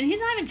day. And he's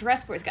not even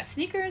dressed for it. He's got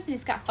sneakers and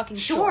he's got fucking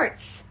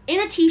shorts.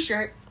 And a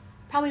t-shirt.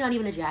 Probably not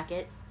even a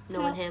jacket.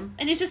 Knowing him.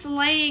 And he's just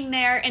laying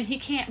there and he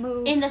can't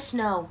move. In the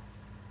snow.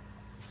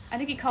 I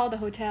think he called the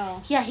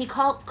hotel. Yeah, he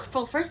called.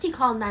 Well, first he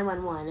called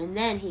 911, and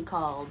then he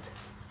called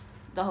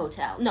the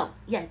hotel. No,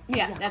 That's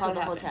called what the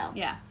happened. hotel.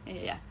 Yeah.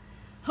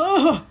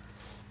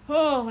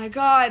 Oh my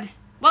god.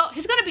 Well,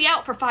 he's gonna be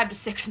out for 5 to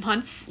 6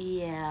 months.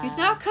 Yeah. He's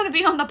not gonna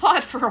be on the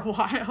pod for a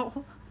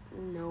while.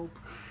 Nope.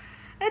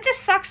 It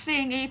just sucks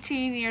being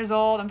 18 years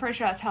old. I'm pretty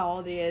sure that's how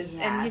old he is.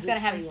 Yeah, And he's gonna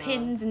have pretty young.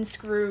 pins and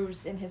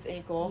screws in his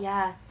ankle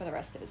Yeah. for the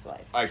rest of his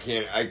life. I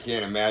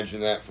can't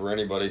imagine that for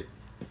anybody.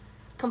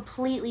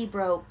 Completely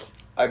broke.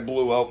 I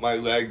blew out my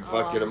leg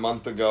fucking a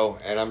month ago,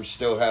 and I'm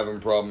still having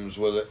problems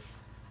with it.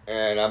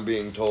 And I'm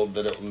being told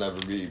that it will never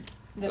be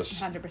This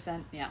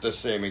 100%, yeah. the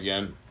same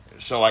again.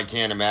 So I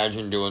can't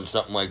imagine doing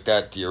something like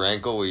that to your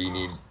ankle where you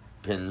need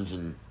pins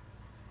and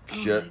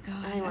shit. Oh my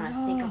god. I don't want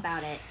to think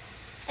about it.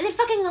 And then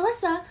fucking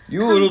Alyssa. You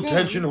comes little in.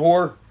 tension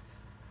whore.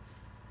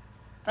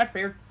 That's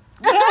weird.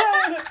 But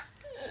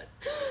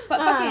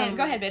fucking,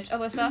 go ahead, bitch,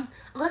 Alyssa.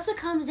 Alyssa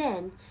comes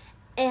in,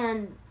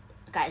 and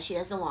guys, she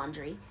does the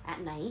laundry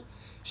at night.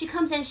 She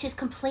comes in, she's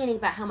complaining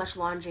about how much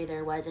laundry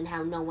there was and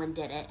how no one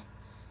did it.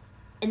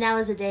 And that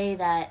was the day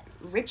that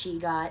Richie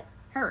got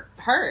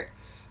hurt.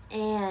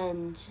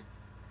 And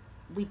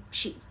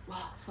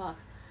oh fuck.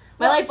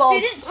 My light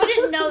bulb. She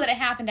didn't know that it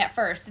happened at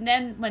first. And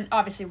then when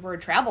obviously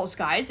word travels,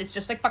 guys, it's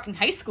just like fucking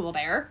high school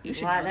there. You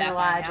should know that a by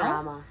lot of now.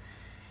 drama.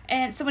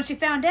 And so when she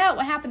found out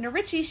what happened to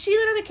Richie, she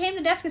literally came to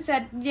the desk and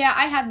said, "Yeah,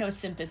 I have no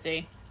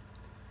sympathy.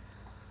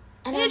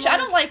 And Bitch, I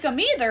don't like him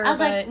either." I was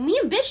but, like, me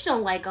and bitch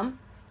don't like him.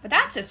 but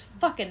that's just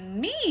fucking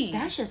mean.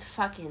 That's just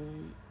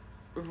fucking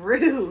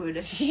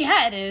rude.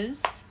 Yeah, it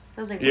is.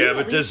 I was like, Yeah, yeah,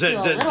 but but does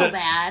feel it- a little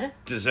bad.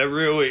 Does that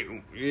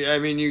really... I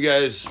mean, you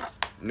guys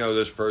know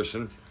this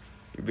person.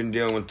 You've been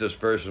dealing with this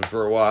person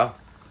for a while.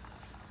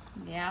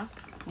 Yeah.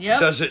 Yep.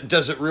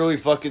 Does it really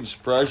fucking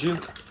surprise you?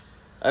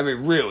 I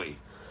mean, really?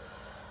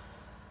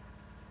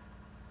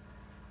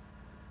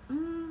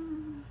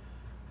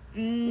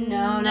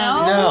 No.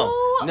 No.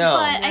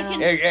 But I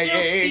can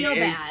still feel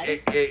bad.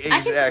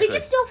 Exactly. We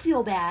can still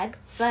feel bad,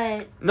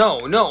 but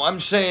No, I'm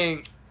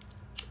saying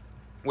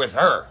with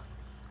her.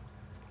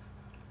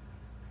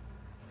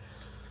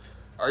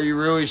 Are you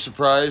really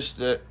surprised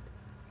that...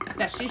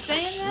 That she's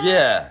saying that?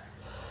 Yeah.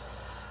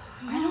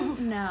 I don't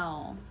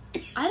know.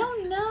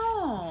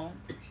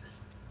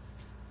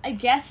 I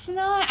guess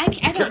not.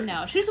 I don't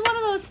know. She's one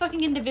of those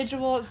fucking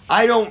individuals.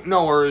 I don't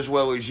know her as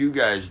well as you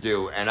guys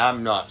do, and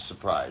I'm not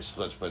surprised.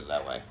 Let's put it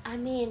that way. I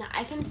mean,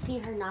 I can see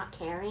her not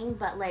caring,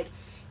 but like,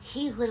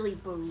 he literally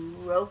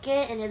broke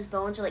it, and his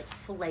bones are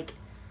like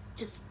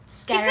just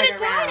scattered around. He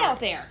could have died out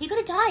there. He could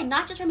have died,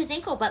 not just from his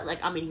ankle, but like,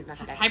 I mean, not just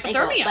from his ankle,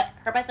 Hypothermia.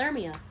 but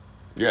hypothermia.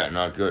 Yeah,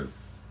 not good.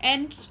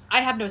 And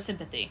I have no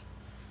sympathy.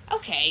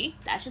 Okay.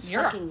 That's just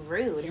You're fucking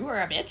rude. You were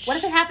a bitch. What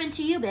if it happened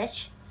to you,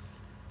 bitch?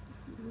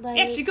 Like,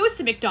 Yeah, she goes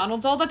to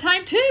McDonald's all the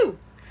time, too.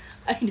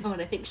 I know,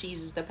 and I think she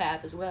uses the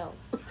path as well.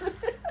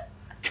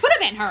 Could have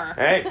been her.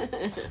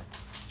 Hey,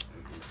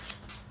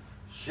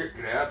 shit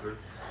can happen.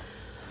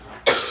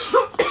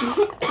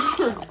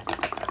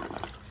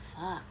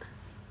 Fuck.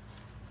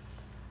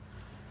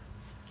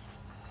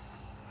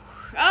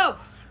 Oh,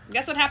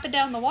 guess what happened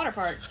down in the water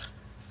park?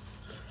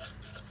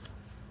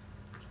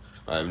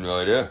 I have no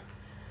idea.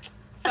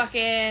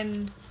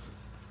 Fucking...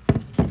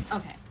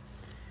 Okay.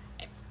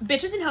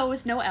 Bitches and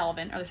hoes know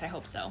Elvin, or at least I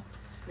hope so.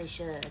 They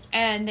should.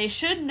 And they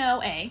should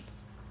know A.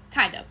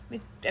 Kind of.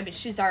 I mean,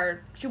 she was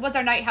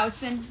our night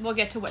houseman. We'll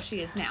get to what she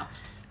is now.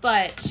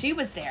 But she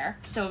was there.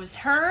 So it was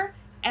her,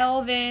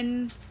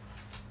 Elvin,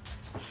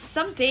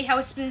 some day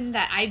houseman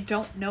that I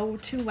don't know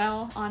too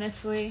well,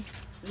 honestly.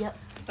 Yep.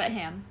 But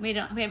him. I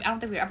don't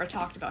think we ever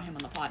talked about him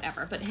on the pod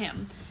ever, but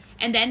him.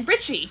 And then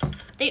Richie.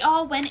 They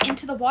all went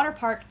into the water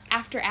park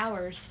after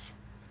hours.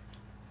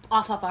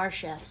 Off our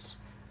shifts.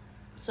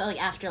 So,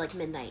 like, after, like,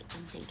 midnight,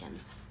 I'm thinking.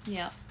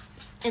 Yep.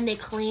 And they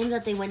claimed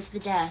that they went to the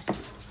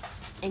desk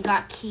and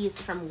got keys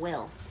from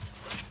Will.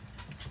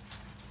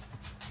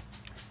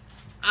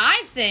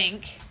 I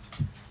think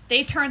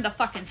they turned the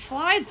fucking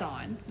slides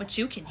on, which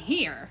you can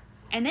hear,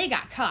 and they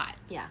got caught.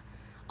 Yeah.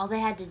 All they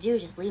had to do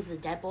is just leave the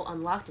deadbolt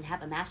unlocked and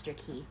have a master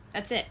key.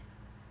 That's it.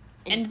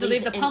 And And just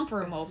leave the pump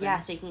room open. Yeah,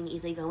 so you can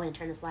easily go in and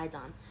turn the slides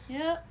on.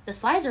 Yep. The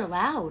slides are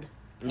loud.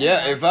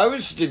 Yeah, if I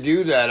was to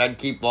do that, I'd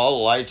keep all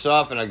the lights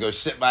off and I'd go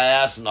sit my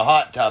ass in the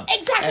hot tub.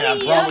 Exactly. And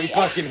I'd probably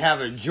fucking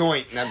have a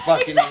joint, and I'd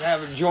fucking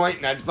have a joint,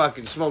 and I'd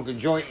fucking smoke a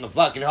joint in the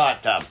fucking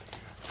hot tub.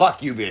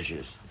 Fuck you,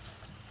 bitches.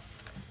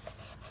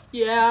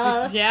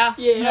 Yeah. Yeah.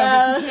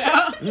 Yeah.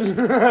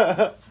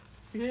 Yeah.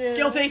 Yeah.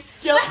 Guilty.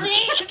 Guilty.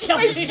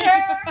 Guilty. For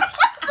sure.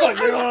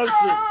 Fucking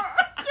awesome.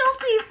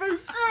 Guilty for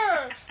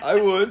sure. I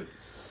would. And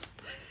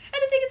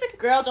the thing is, like,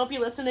 Girl, don't be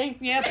listening.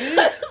 yeah, please.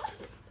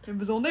 It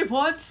was only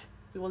once.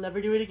 We will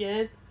never do it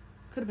again.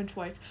 Could have been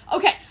twice.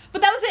 Okay,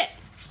 but that was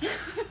it.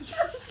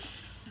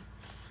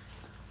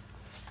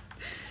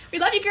 We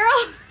love you,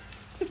 girl.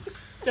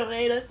 Don't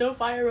hate us. No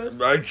fire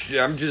roast.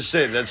 I'm just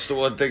saying, that's the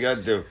one thing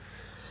I'd do.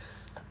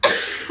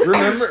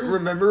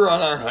 Remember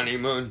on our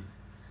honeymoon,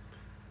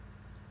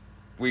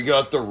 we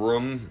got the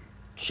room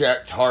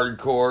checked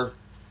hardcore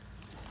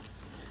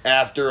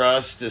after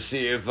us to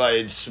see if I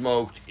had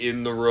smoked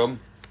in the room?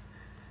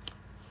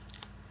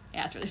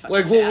 Yeah, it's really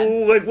fucking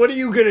sad. Like, what are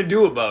you gonna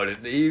do about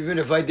it, even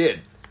if I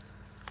did?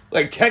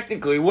 Like,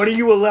 technically, what are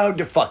you allowed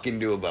to fucking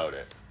do about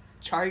it?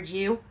 Charge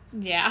you.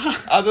 Yeah.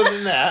 Other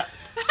than that,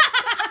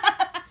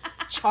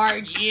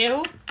 Charge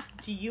you.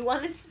 Do you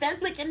want to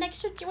spend like an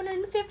extra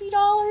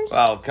 $250?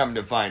 well, come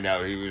to find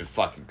out, he was a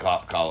fucking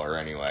cop collar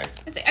anyway.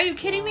 It's like, are you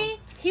kidding me?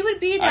 He would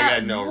be I that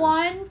got no-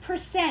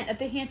 1% that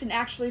the Hampton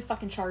actually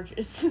fucking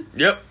charges.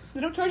 Yep.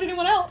 They don't charge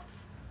anyone else.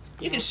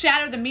 You can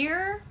shatter the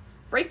mirror,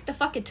 break the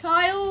fucking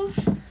tiles,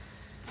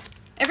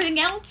 everything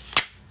else,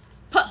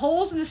 put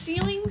holes in the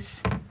ceilings.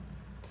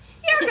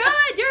 You're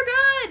good, you're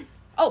good.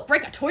 Oh,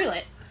 break a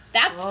toilet.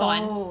 That's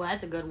fun. Oh,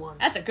 that's a good one.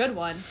 That's a good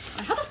one.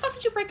 How the fuck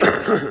did you break a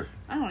toilet?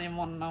 I don't even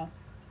want to know.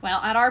 Well,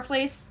 at our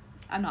place,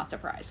 I'm not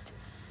surprised.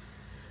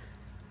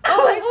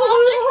 I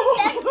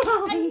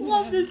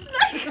love this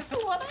next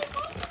one. I love this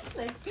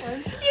next one.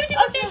 You do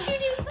it, bitch, you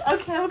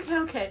do.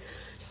 Okay.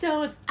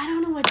 So, I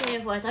don't know what day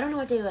it was.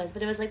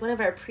 But it was like one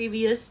of our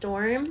previous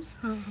storms.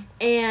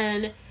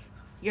 And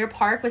your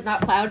park was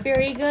not plowed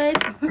very good.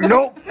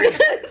 Nope.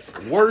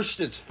 Worst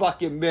it's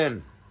fucking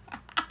been. And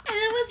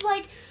it was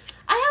like,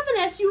 I have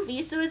an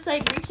SUV, so it's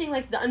like reaching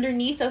like the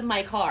underneath of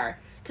my car.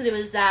 Because it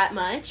was that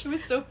much. It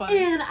was so fun.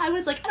 And I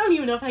was like, I don't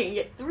even know if I can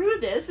get through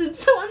this. And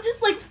so I'm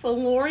just like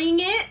flooring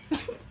it.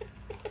 And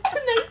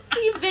I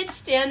see a bitch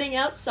standing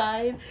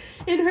outside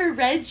in her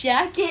red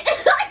jacket.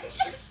 And I'm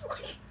just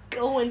like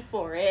going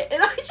for it.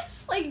 And I'm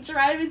just like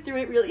driving through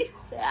it really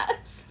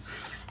fast.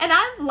 And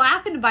I'm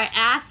laughing my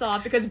ass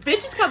off because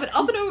bitch is coming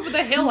up and over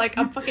the hill like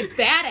I'm fucking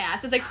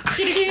badass. It's like,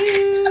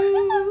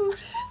 do-do-do,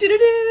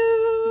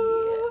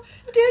 do-do-do,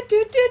 do,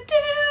 do, do, do.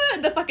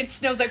 And the fucking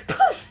snow's like,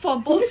 poof,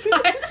 on both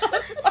sides.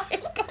 I'm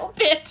like, go,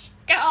 bitch,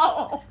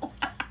 go.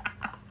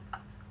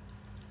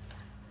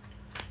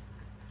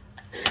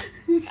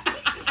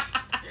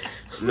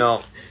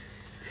 No.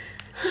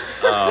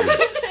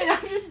 And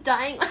I'm just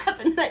dying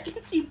laughing. I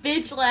can see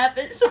bitch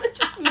laughing, so it's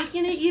just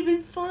making it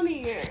even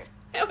funnier.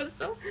 It was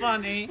so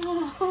funny.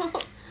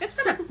 It's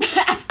been a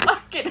bad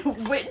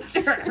fucking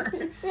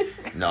winter.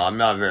 No, I'm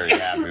not very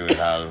happy with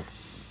how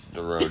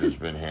the road has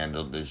been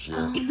handled this year.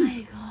 Oh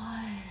my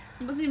god.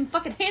 It wasn't even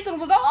fucking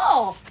handled at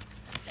all.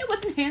 It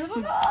wasn't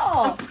handled at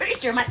all. I'm pretty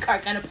sure my car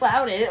kind of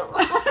plowed it.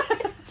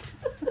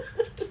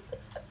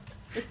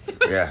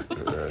 Yeah.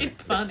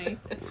 It's funny.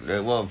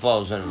 Well, it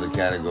falls under the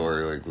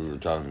category like we were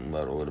talking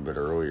about a little bit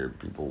earlier.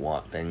 People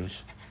want things,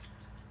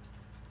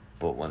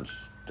 but once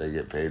they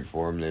get paid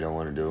for them, they don't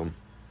want to do them.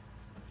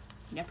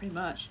 Yeah, pretty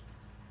much.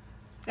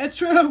 That's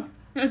true.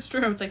 That's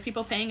true. It's like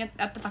people paying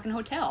at the fucking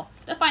hotel.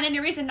 They'll find any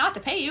reason not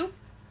to pay you.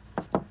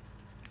 What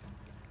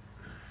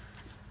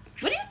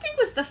do you think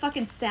was the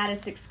fucking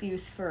saddest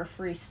excuse for a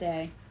free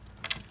stay?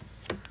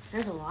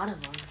 There's a lot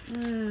of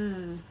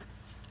them.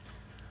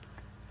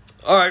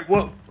 All right,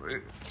 well,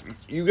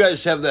 you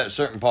guys have that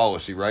certain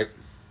policy, right?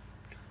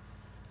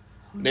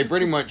 They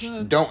pretty much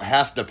 100%. don't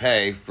have to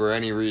pay for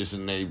any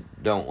reason they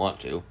don't want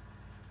to.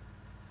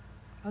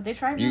 Oh, they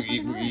tried.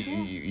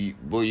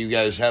 Well, you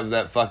guys have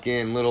that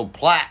fucking little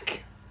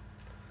plaque.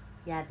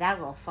 Yeah, that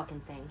little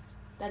fucking thing.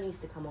 That needs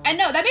to come on. I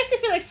know, that makes me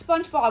feel like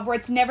SpongeBob, where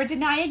it's never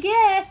deny a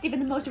guest, even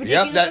the most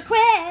ridiculous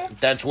request.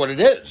 That's what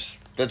it is.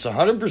 That's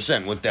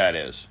 100% what that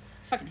is.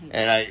 Fucking hate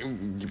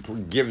And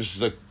it gives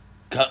the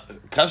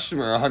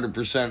customer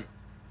 100%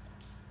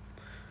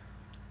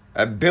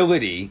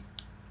 ability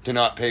to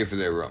not pay for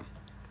their room.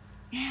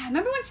 Yeah,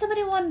 remember when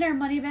somebody wanted their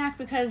money back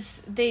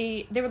because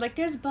they were like,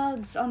 there's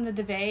bugs on the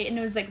duvet, and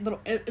it was like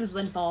it was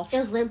lint balls. It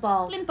was lint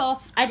balls. Lint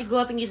balls. I had to go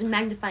up and use a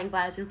magnifying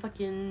glass and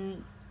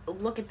fucking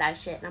look at that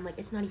shit, and I'm like,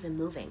 it's not even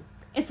moving.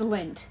 It's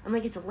lint. I'm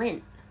like, it's a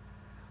lint.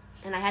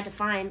 And I had to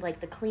find, like,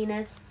 the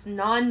cleanest,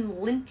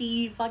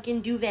 non-linty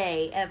fucking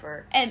duvet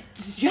ever. And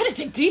you had to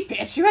dig deep,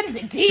 bitch. You had to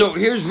dig deep. So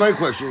here's my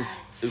question.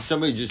 If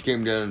somebody just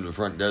came down to the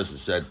front desk and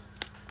said,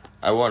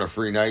 I want a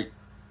free night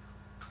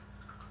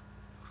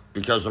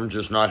because I'm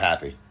just not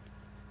happy.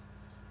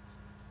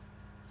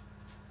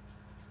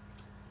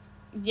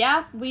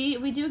 Yeah,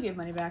 we do give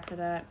money back for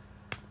that.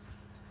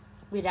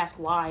 We'd ask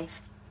why.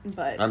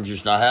 But I'm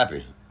just not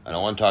happy. I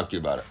don't want to talk to you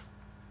about it.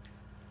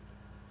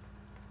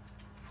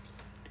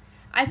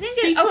 I think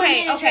Speak to a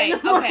manager okay. in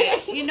the morning.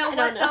 You know I what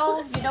don't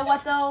know. though? You know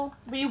what though?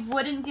 We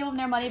wouldn't give them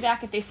their money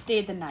back if they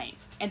stayed the night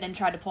and then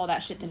tried to pull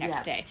that shit the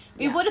next day.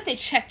 We would if they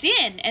checked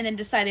in and then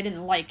decided they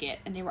didn't like it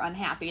and they were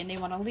unhappy and they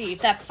want to leave.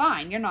 That's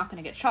fine. You're not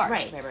going to get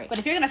charged. Right. But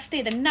if you're going to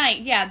stay the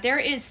night, yeah, there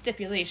is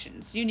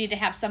stipulations. You need to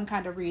have some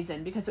kind of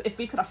reason because if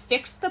we could have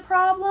fixed the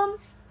problem.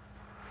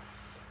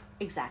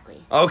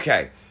 Exactly.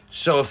 Okay,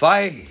 so if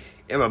I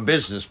am a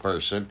business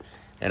person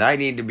and I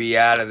need to be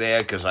out of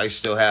there because I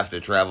still have to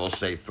travel,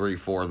 say, 3,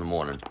 4 in the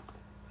morning,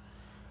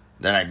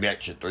 then I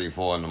bitch at 3,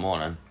 4 in the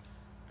morning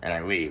and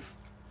I leave.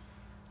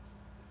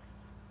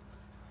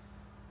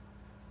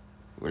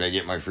 Would I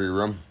get my free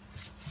room?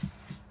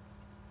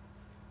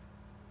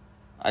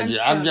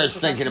 I'm just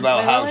thinking about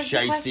Wait, how what was the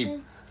shiesty.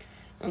 question?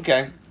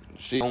 Okay,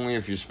 see, only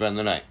if you spend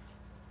the night.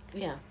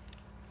 Yeah.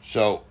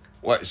 So,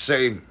 what?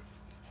 Say,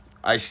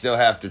 I still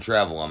have to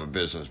travel. I'm a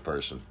business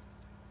person,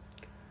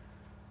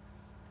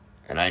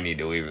 and I need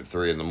to leave at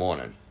 3 in the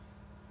morning.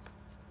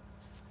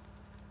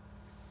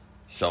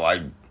 So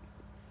I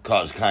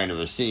cause kind of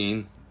a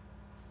scene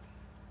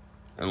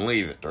and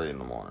leave at 3 in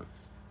the morning.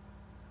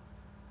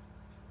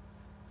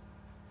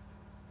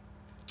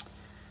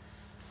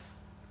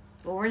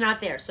 Well, we're not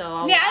there, so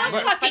I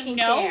don't fucking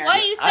know. care. Why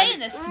are you saying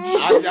this to me?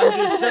 I'm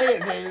just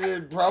saying, there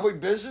are probably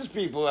business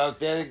people out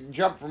there that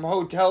jump from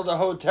hotel to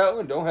hotel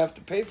and don't have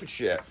to pay for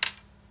shit.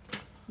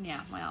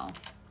 Yeah, well.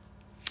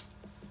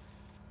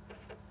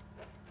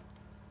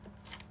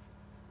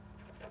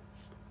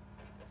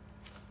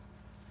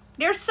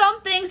 There's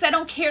some things I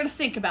don't care to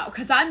think about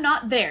because I'm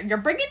not there. You're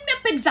bringing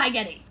up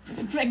anxiety.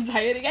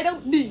 Anxiety I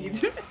don't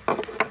need. You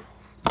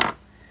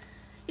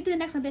do the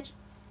next one, bitch.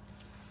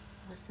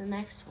 What's the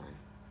next one?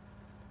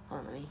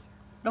 Hold on, let me.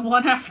 The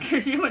one after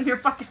you and your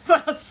fucking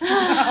foot of snow.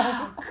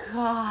 Oh,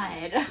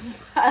 God.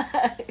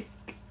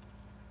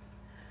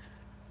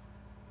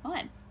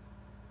 What?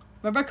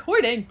 We're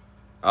recording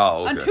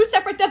Oh, on okay. 2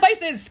 separate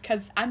devices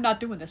because I'm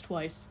not doing this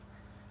twice.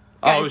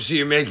 Oh, Guys. so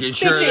you're making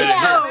sure Bitches.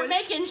 that... Yeah, we're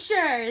making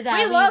sure that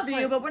We love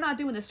you, but we're not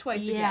doing this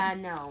twice Yeah,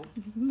 again. no.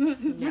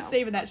 We're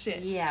saving that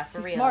shit. Yeah, for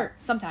You're real. smart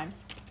sometimes.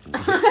 No,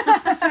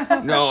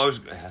 I was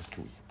going to ask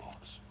you, boss.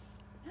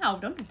 No,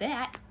 don't do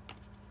that.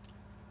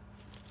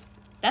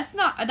 That's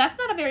not a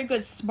very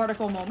good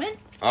smarticle moment.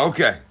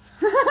 Okay.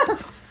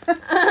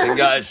 And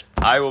guys,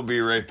 I will be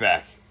right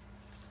back.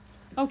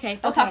 Okay,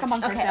 we'll talk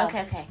amongst okay,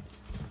 ourselves. Okay.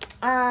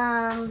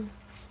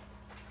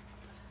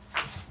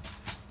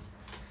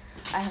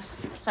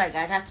 Sorry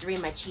guys, I have to read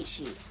my cheat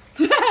sheet.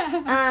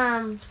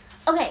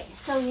 Okay,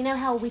 so you know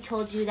how we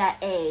told you that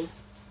A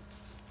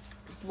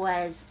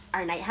was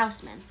our night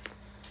houseman.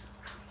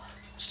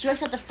 She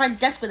works at the front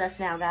desk with us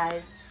now,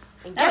 guys.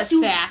 And That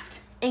was fast.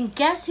 And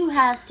guess who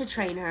has to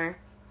train her?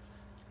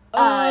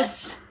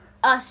 Us.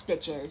 Us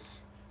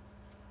bitches.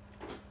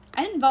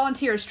 I didn't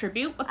volunteer as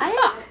tribute. What the I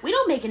fuck? don't, we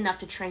don't make enough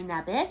to train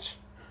that bitch.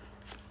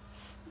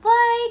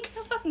 Like,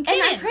 No fucking and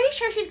kidding. I'm pretty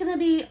sure she's gonna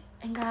be.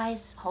 And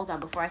guys, hold on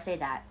before I say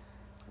that.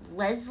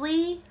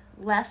 Leslie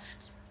left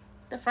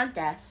the front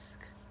desk.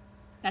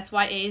 That's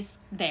why A's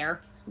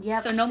there.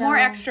 Yep. So no more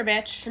extra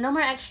bitch. So no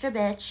more extra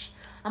bitch.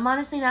 I'm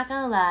honestly not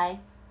gonna lie.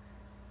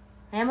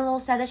 I am a little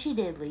sad that she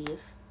did leave.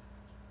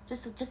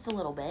 Just a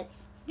little bit.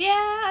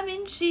 Yeah, I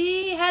mean,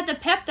 she had the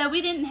pep that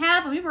we didn't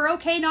have, and we were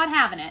okay not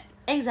having it.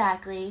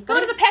 Exactly. Go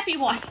to the peppy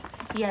one.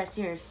 Yes,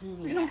 seriously.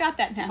 We don't got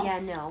that now. Yeah,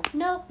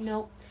 no.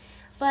 Nope.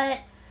 But,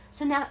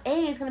 so now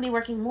A is going to be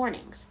working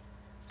mornings.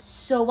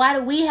 So why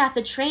do we have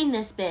to train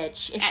this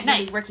bitch if she's going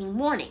to be working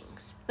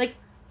mornings? Like,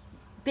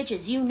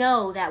 bitches, you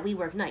know that we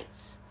work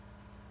nights.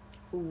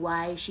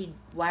 Why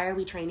are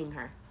we training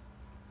her?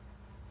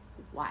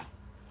 Why?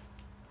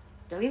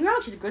 Don't get me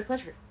wrong, she's a good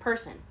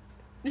person.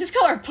 Just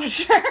call her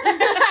Pusher.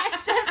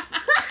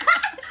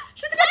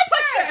 She's a good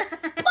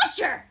pusher.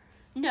 Pusher!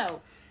 No,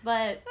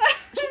 but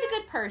she's a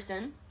good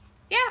person.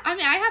 Yeah, I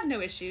mean, I have no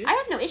issues. I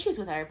have no issues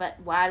with her, but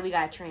why do we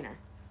gotta train her?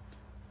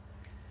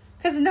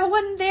 Because no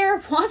one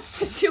there wants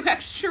to do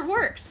extra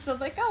work. So they're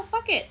like, oh,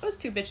 fuck it. Those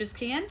two bitches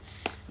can.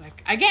 I'm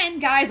like, again,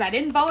 guys, I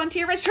didn't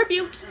volunteer as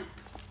tribute.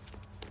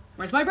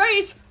 Where's my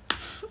brace?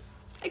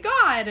 My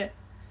God. I'm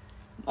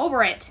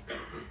over it.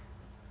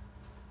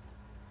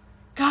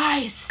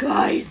 Guys.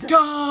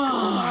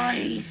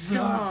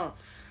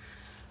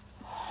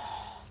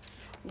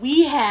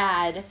 We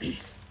had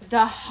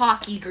the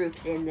hockey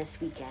groups in this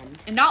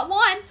weekend. And not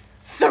one.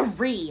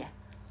 3.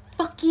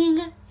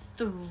 Fucking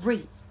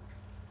 3.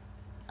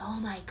 Oh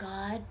my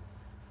God.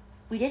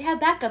 We did have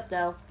backup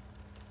though.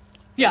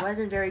 Yeah. It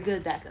wasn't very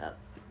good backup.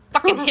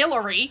 Fucking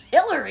Hillary.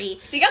 Hillary.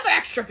 The other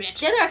extra bitch.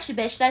 The other extra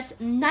bitch that's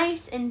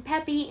nice and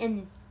peppy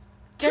and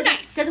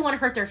doesn't want to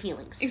hurt their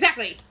feelings.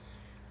 Exactly.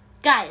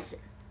 Guys.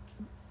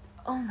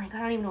 Oh my God, I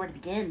don't even know where to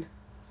begin.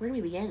 Where do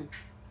we begin?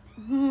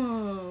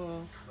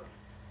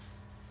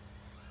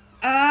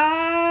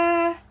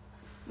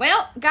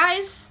 Well,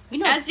 guys, You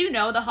know- as you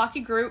know, the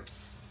hockey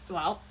groups,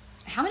 well,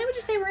 how many would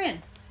you say we're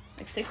in?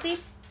 Like 60?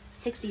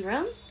 60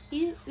 rooms?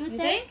 You would You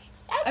say? think?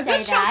 I'd A say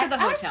good chunk that. of the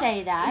hotel. I'd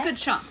say that. A good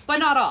chunk, but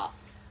not all.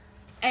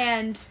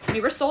 And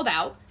we were sold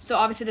out, so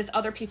obviously there's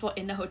other people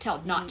in the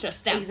hotel, not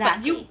just them.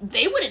 Exactly. But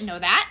they wouldn't know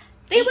that.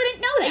 They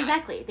wouldn't know that.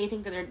 Exactly. They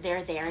think that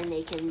they're there and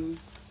they can...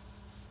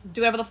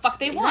 Do whatever the fuck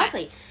they want.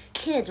 Exactly.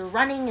 Kids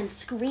running and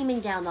screaming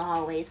down the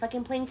hallways,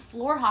 fucking playing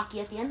floor hockey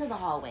at the end of the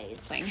hallways.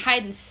 Playing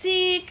hide and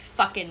seek,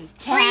 fucking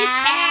freeze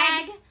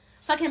tag.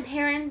 Fucking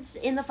parents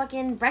in the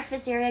fucking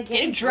breakfast area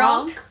Getting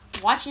drunk.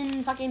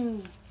 watching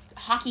fucking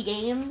hockey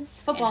games,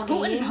 football And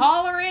hooting games. and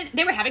hollering.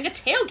 They were having a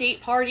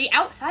tailgate party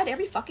outside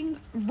every fucking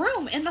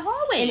room in the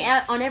hallways.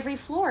 And on every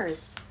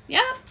floors.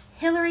 Yep.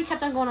 Hillary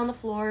kept on going on the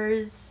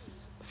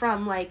floors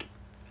from like...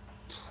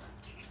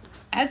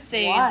 I'd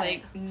say Why?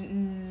 like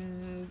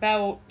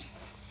about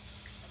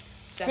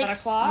 7 6,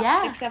 o'clock.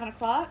 yeah. 6, 7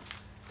 o'clock.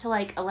 to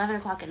like 11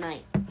 o'clock at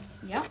night.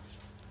 Yep.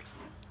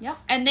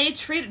 And they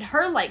treated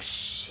her like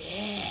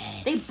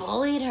shit. They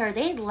bullied her.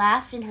 They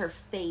laughed in her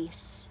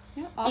face.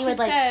 Yep. All They she would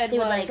like said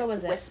what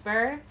was it?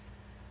 whisper.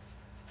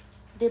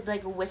 They'd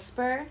like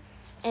whisper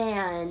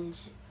and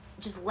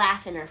just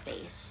laugh in her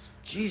face.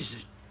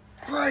 Jesus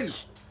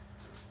Christ.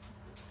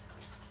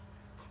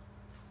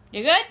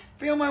 You good?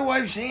 Feel my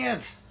wife's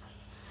hands.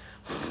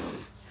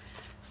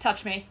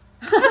 Touch me.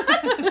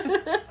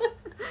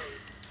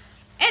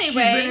 She's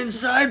been Anyway,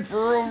 inside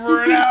for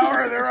over an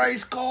hour. They're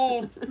ice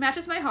cold.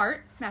 matches my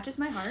heart.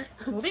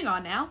 Moving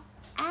on now.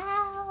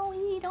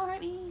 Owie, don't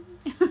hurt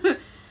me.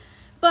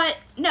 But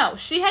no,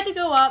 she had to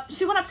go up.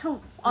 She went up to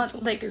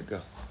like, Here you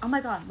go. oh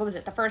my God, what was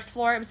it? The first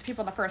floor. It was the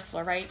people on the first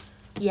floor, right?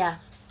 Yeah.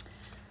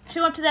 She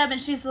went up to them and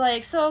she's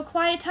like, so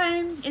quiet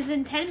time is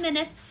in 10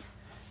 minutes.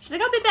 She's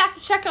like, I'll be back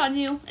to check on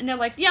you. And they're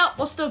like, yep,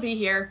 we'll still be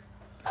here.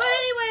 But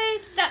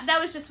anyway, that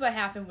was just what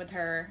happened with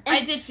her.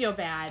 I did feel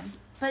bad.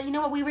 But you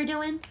know what we were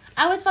doing?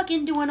 I was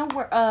fucking doing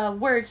a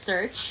word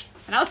search.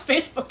 And I was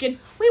Facebooking.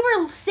 We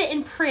were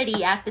sitting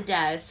pretty at the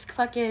desk.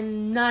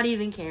 Fucking not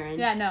even caring.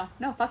 Yeah,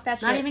 no, fuck that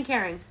shit. Not even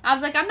caring. I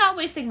was like, I'm not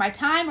wasting my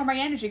time or my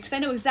energy because I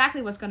know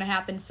exactly what's going to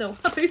happen. So,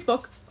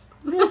 Facebook.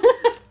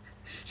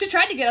 She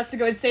tried to get us to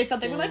go and say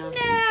something. We're like,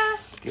 nah,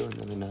 Do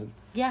another nug.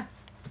 Yeah.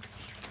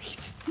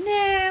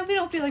 nah, we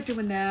don't feel like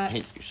doing I that.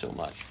 hate you so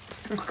much.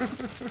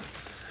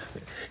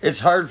 It's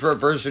hard for a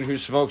person who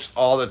smokes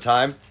all the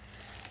time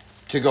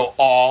to go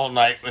all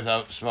night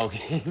without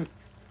smoking.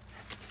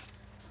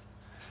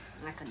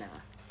 I could never.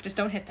 Just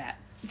don't hit that.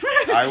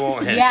 I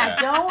won't hit Yeah, that.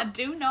 don't.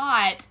 Do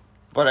not.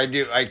 But I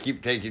do. I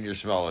keep taking your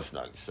smallest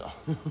nugs, so.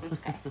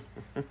 Okay.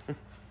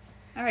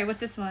 All right, what's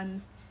this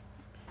one?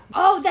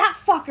 Oh, that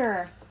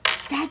fucker.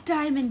 That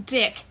Diamond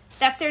Dick.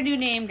 That's their new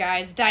name,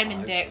 guys.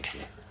 Diamond Dicks.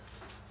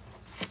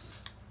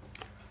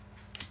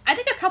 I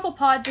think a couple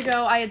pods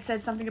ago I had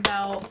said something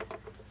about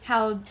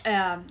how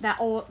the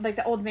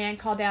old man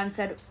called down and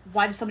said,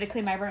 "Why did somebody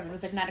clean my room?" It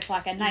was like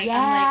 9:00 at night. Yeah.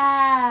 I'm like,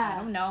 I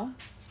don't know.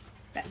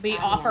 We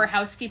offer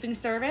housekeeping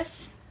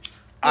service.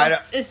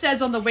 It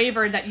says on the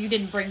waiver that you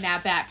didn't bring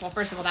that back. Well,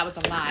 first of all, that was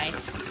a lie.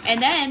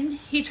 And then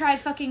he tried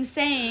fucking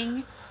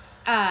saying,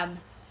 I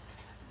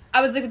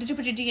was like, "Did you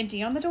put your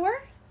D&D on the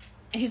door?"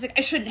 And he's like,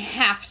 "I shouldn't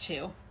have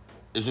to."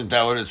 Isn't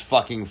that what it's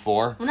fucking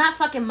for? We're not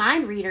fucking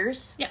mind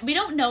readers. Yeah, we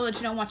don't know that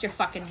you don't want your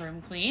fucking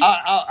room clean.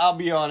 I'll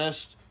be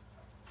honest.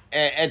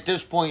 At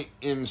this point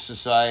in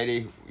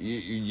society,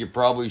 you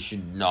probably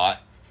should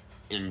not,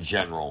 in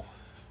general,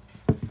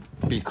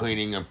 be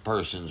cleaning a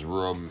person's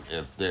room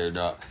if they're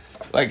not.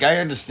 Like, I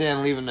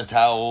understand leaving the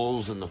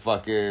towels and the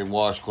fucking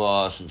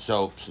washcloths and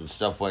soaps and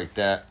stuff like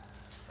that.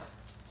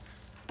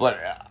 But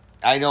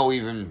I know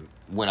even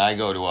when I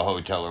go to a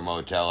hotel or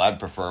motel, I'd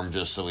prefer them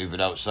just to leave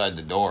it outside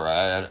the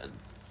door.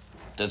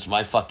 That's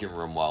my fucking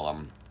room while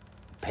I'm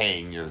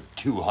paying your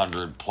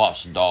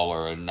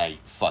 $200+ a night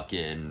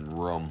fucking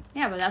room.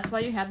 Yeah, but that's why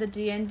you have the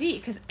D&D,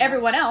 because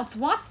everyone else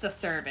wants the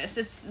service.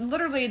 It's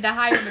literally the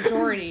higher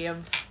majority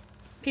of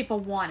people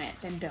want it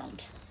than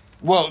don't.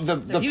 Well,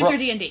 use your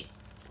D&D.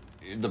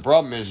 The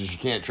problem is you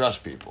can't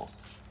trust people.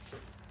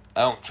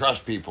 I don't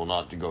trust people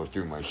not to go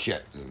through my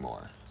shit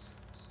anymore.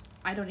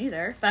 I don't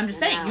either, but I'm just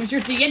saying, use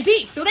your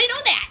D&D, so they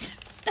know that.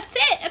 That's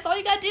it. That's all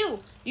you gotta do.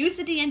 Use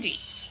the D&D.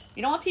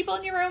 You don't want people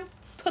in your room?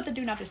 Put the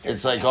do not disturb.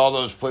 It's like all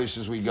those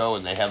places we go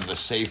and they have the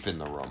safe in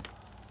the room.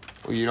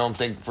 Well, you don't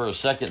think for a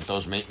second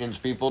those maintenance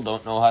people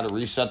don't know how to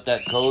reset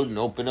that code and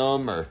open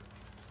them, or...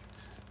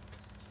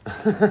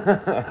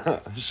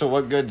 So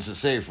what good's the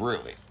safe,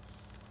 really?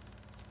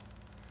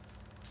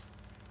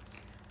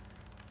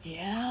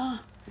 Yeah.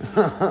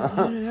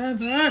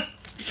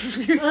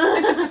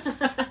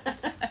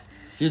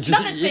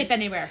 Nothing's safe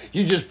anywhere.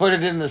 You just put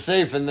it in the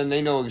safe and then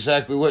they know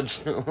exactly where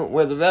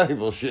the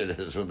valuable shit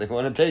is when they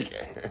want to take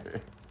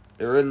it.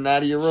 They're in and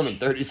out of your room in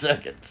 30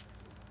 seconds.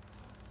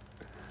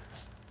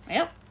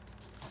 Yep.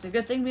 It's a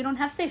good thing we don't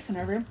have safes in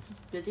our room.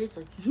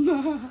 Seriously.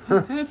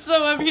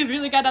 So, I mean,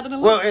 really got out of the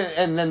loop. Well,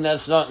 and then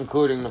that's not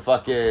including the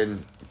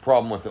fucking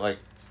problem with, like,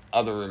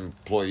 other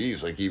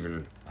employees, like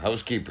even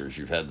housekeepers.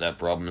 You've had that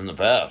problem in the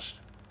past.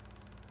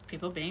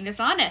 People being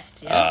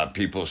dishonest, yeah.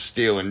 People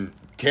stealing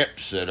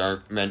tips that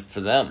aren't meant for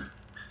them.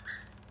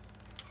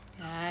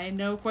 I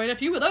know quite a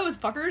few of those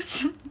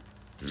fuckers.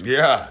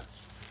 Yeah.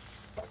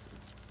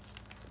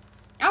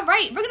 All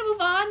right, we're gonna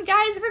move on,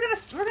 guys. We're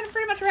gonna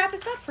pretty much wrap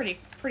this up pretty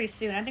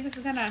soon. I think this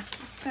is gonna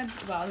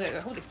well,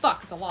 holy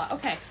fuck, it's a lot.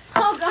 Okay.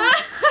 Oh god.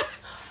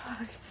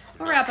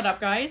 We'll wrap it up,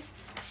 guys.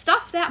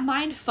 Stuff that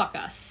mind fuck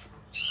us.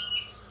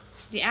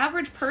 The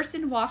average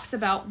person walks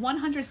about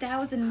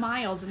 100,000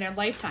 miles in their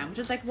lifetime, which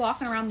is like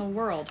walking around the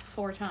world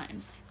 4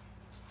 times.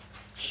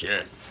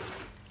 Shit.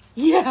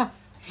 Yeah.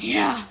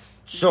 Yeah.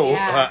 So,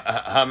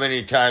 Yeah. how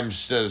many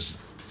times does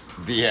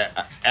the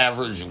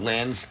average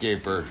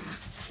landscaper...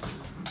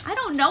 I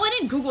don't know. I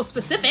didn't Google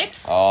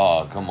specifics.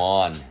 Oh, come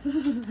on.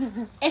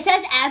 It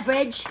says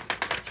average.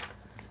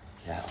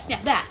 Yeah.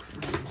 That.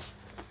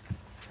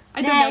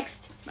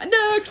 Next.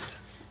 Next.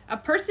 A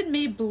person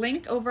may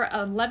blink over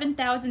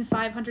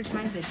 11,500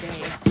 times a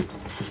day.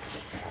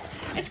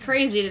 It's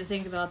crazy to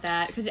think about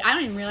that because I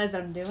don't even realize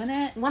that I'm doing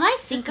it. When I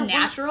think It's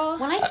natural.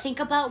 When I think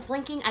about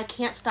blinking, I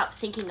can't stop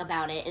thinking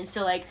about it, and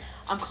so like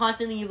I'm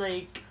constantly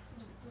like,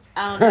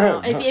 I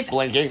don't know if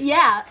Blinking?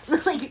 Yeah,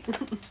 like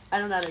I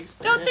don't know how to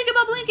explain Don't think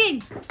about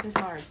blinking. It's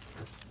hard.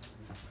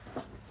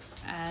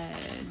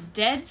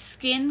 Dead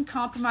skin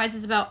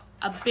compromises about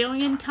 1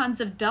 billion tons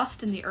of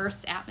dust in the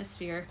Earth's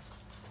atmosphere.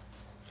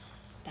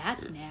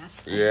 That's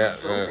nasty. Yeah.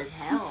 Gross as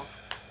hell.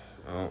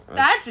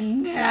 That's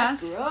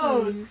nasty.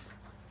 Gross.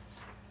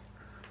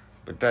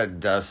 But that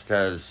dust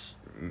has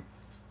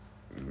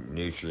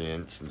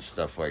nutrients and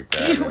stuff like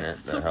that in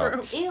it that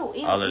helps Ew,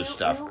 other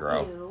stuff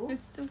grow. Ew.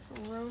 It's still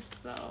gross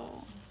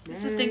though.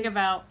 Just to think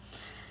about.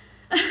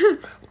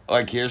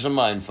 Like, here's a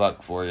mind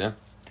fuck for you.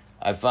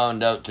 I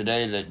found out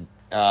today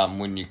that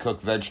when you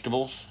cook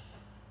vegetables,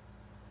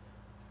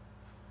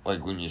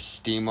 like when you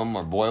steam them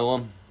or boil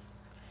them,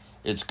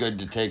 it's good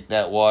to take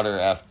that water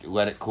after,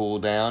 let it cool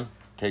down,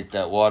 take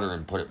that water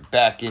and put it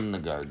back in the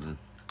garden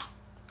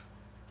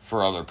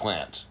for other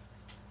plants.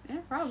 Yeah,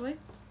 probably.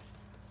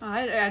 Oh,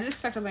 I didn't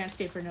expect a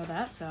landscaper to know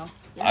that, so.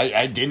 Yeah.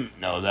 I didn't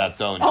know that,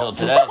 though, until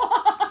today.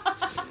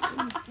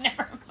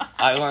 Never mind.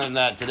 I learned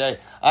that today.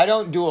 I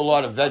don't do a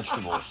lot of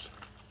vegetables.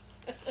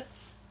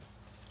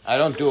 I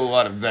do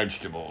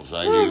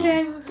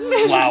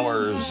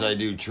flowers, I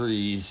do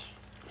trees.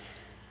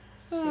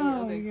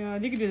 Oh my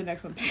god, you can do the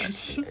next one,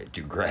 Paige. I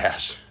do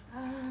grass.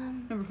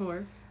 Number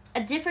 4.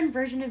 A different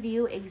version of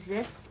you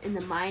exists in the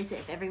minds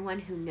of everyone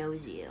who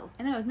knows you.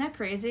 I know, isn't that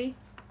crazy?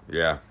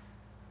 Yeah.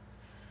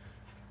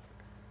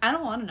 I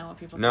don't want to know what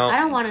people No. I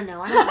don't want to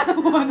know. I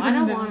don't want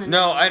to know.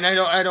 No, and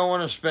I don't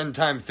want to spend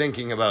time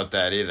thinking about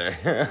that either.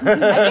 That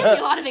gives me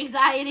a lot of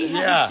anxiety,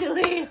 Yeah.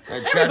 actually.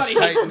 My chest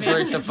tightens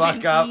right the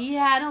fuck up.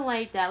 Yeah, I don't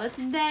like that. What's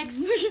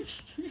next?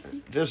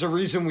 There's a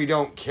reason we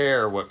don't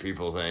care what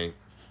people think.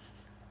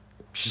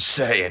 Just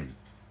saying.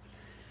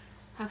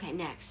 Okay,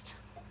 next.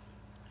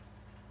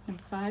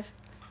 Number 5.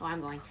 Oh, I'm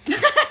going.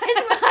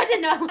 I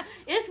didn't know.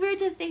 It's weird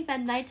to think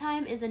that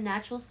nighttime is the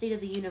natural state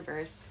of the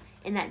universe,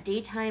 and that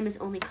daytime is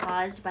only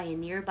caused by a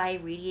nearby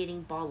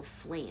radiating ball of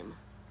flame.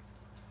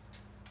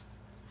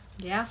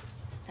 Yeah.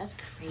 That's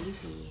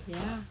crazy.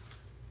 Yeah.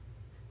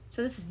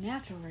 So this is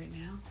natural right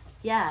now.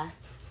 Yeah.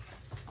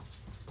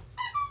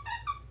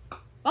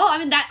 Well, I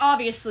mean, that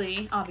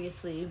obviously,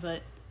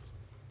 but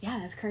yeah,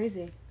 that's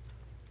crazy.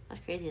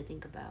 That's crazy to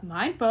think about.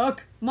 Mindfuck.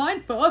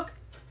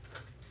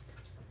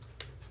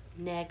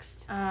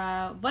 Next.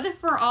 What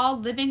if we're all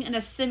living in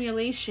a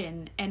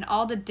simulation and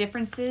all the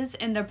differences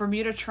in the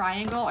Bermuda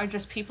Triangle are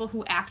just people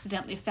who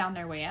accidentally found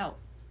their way out?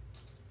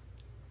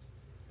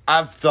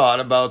 I've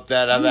thought about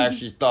that. I've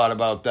actually thought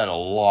about that a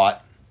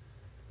lot.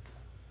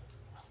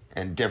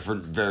 And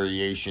different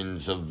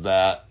variations of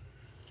that.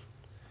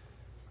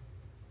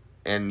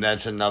 And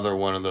that's another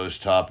one of those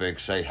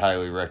topics I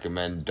highly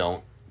recommend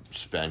don't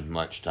spend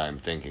much time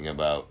thinking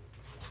about.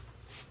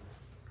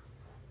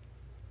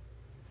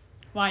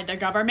 Why, the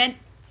government?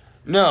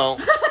 No.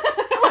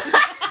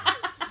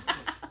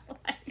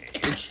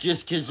 It's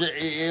just because What's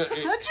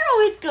your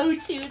always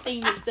go-to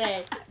thing to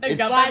say? The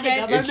It's-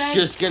 government? it's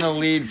just going to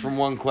lead from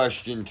one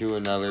question to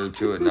another,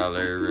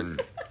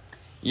 and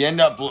you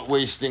end up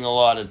wasting a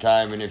lot of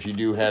time, and if you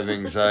do have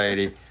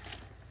anxiety...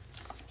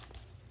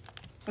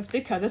 That's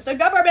because it's the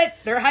government.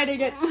 They're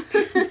hiding it.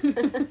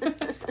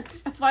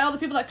 That's why all the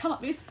people that come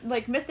up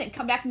missing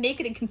come back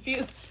naked and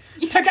confused.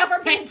 The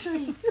government.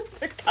 Seriously.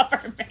 The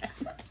government.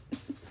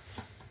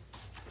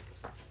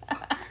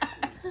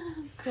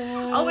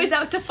 God. Always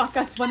out to fuck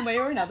us one way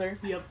or another.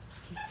 Yep.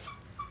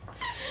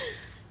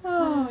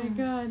 Oh my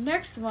god.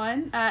 Next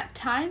one.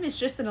 Time is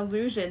just an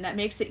illusion that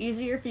makes it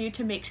easier for you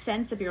to make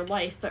sense of your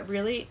life, but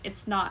really,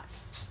 it's not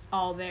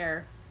all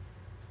there.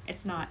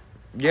 It's not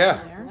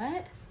Yeah, there.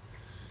 What?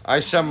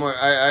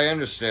 I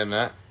understand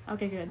that.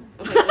 Okay, good.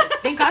 Okay, good.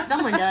 Thank God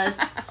someone does.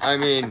 I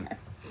mean,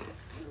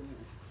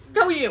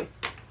 Go you.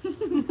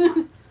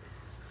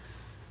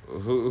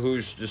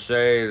 who's to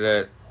say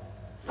that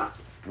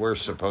we're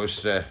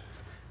supposed to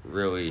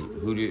really...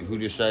 Who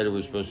decided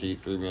we're supposed to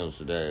eat 3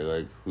 meals a day?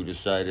 Like, who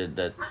decided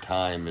that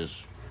time is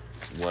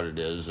what it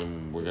is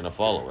and we're going to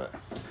follow it?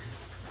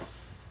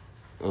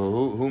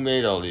 Who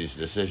made all these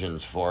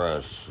decisions for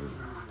us?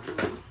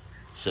 And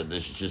said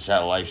this is just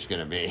how life's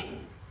going to be.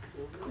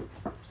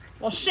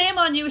 Well, shame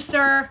on you,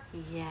 sir.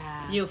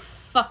 Yeah. You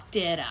fucked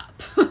it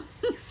up.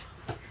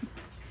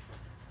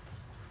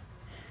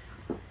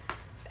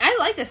 I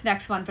like this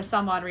next one for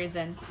some odd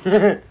reason.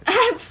 I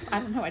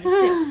don't know, I just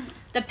do.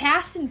 The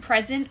past and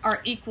present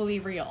are equally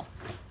real.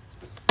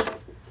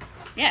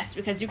 Yes,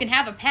 because you can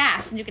have a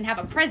past and you can have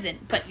a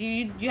present, but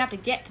you have to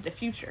get to the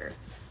future.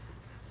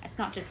 It's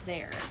not just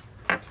there.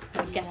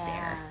 You get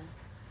there.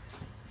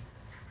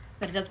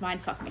 But it does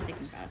mind fuck me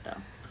thinking about it,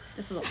 though.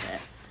 Just a little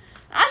bit.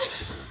 I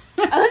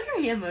like her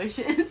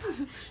emotions.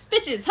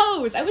 Bitches,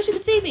 hoes, I wish you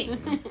could see me.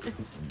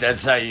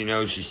 That's how you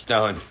know she's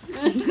stoned.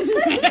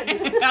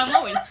 I'm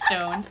always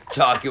stoned.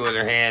 Talking with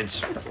her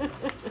hands.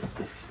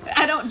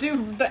 I don't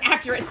do the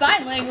accurate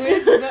sign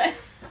language, but...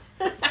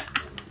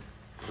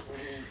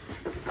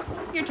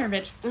 Your turn,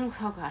 bitch. Oh,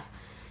 God.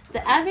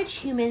 The average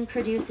human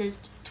produces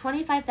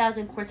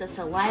 25,000 quarts of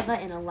saliva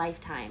in a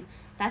lifetime.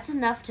 That's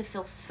enough to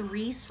fill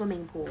 3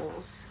 swimming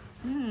pools.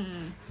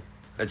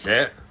 That's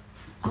it?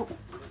 Oh.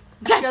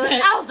 That's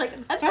it. I was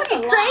like, that's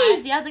fucking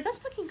crazy. I was like, that's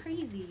fucking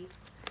crazy.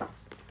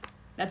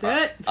 That's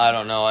it. I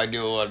don't know. I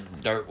do a lot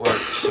of dirt work,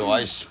 so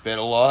I spit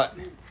a lot.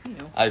 Ew.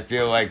 I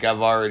feel like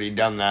I've already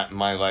done that in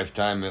my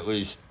lifetime, at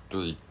least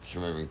 3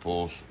 swimming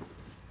pools.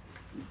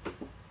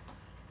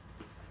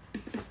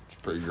 It's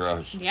pretty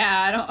gross.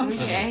 Yeah, I don't...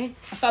 Okay.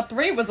 I thought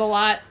 3 was a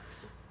lot.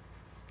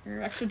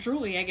 You're extra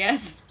drooly, I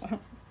guess.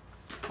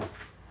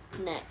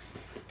 Next.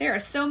 There are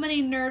so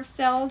many nerve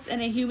cells in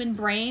a human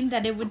brain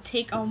that it would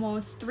take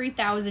almost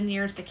 3,000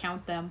 years to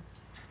count them.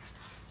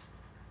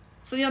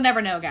 So you'll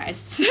never know,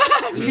 guys.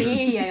 Yeah, you'll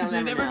You're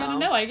never never know. gonna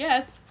know, I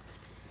guess.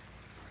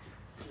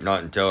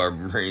 Not until our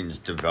brains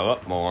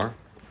develop more.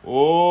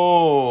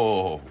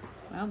 Oh!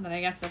 Well, then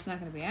I guess that's not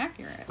gonna be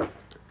accurate.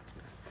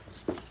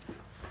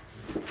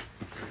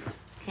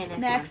 Okay, next.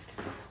 Next.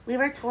 One. We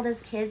were told as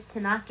kids to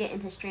not get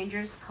into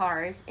strangers'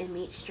 cars and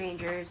meet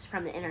strangers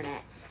from the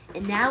internet.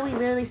 And now we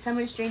literally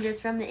summon strangers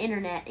from the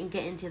internet and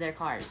get into their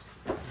cars.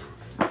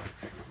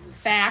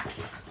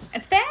 Facts.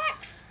 It's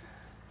facts.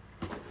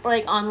 Or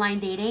like online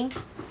dating.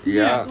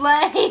 Yeah.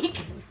 Like.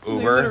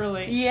 Uber.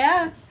 Literally.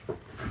 Yeah.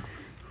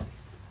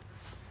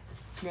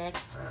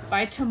 Next.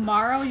 By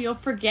tomorrow, you'll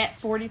forget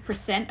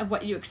 40% of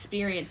what you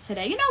experienced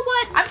today. You know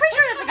what? I'm pretty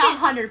sure that's like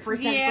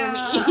 100%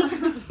 Yeah.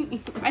 for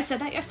me. I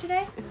said that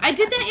yesterday. I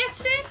did that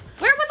yesterday.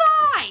 Where was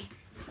I?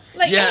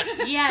 Like, Yeah.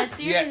 Yeah,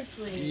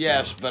 seriously.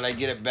 Yes, but I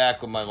get it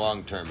back with my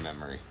long-term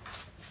memory.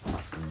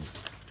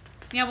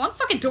 Yeah, well, I'm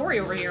fucking Dory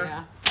over here.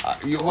 Yeah.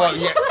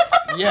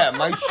 Yeah,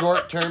 my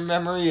short-term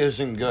memory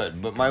isn't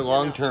good, but my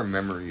long-term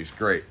memory is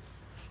great.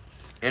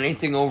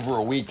 Anything over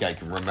a week I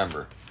can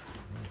remember.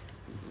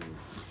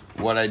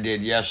 What I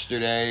did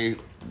yesterday,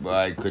 But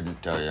I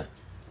couldn't tell you.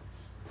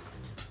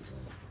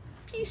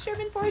 P.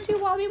 Sherman 42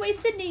 Wallaby Way,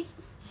 Sydney.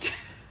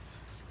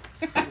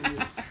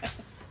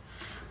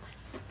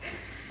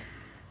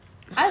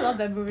 I love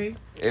that movie.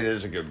 It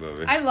is a good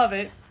movie. I love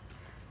it.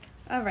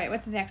 All right,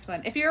 what's the next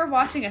one? If you're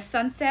watching a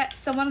sunset,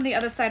 someone on the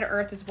other side of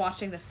Earth is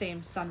watching the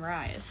same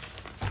sunrise.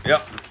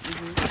 Yep.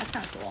 That's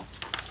kind of cool.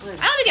 I don't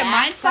think it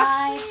mind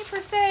fucks me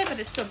per se, but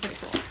it's still pretty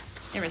cool.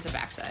 There is a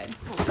backside.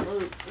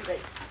 Oh, okay.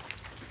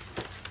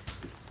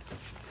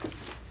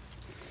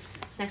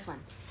 Next one.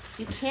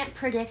 You can't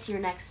predict your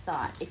next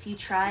thought. If you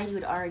tried, you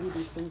would already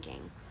be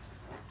thinking.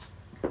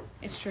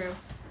 It's true.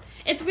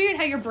 It's weird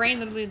how your brain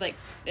literally, like,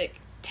 it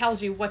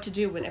tells you what to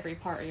do with every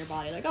part of your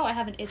body. Like, oh, I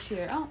have an itch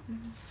here. Oh,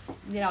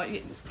 you know,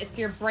 it's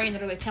your brain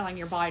literally telling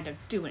your body to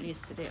do what it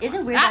needs to do. Is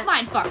it weird that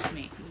mind fucks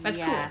me. That's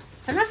cool.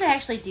 Sometimes I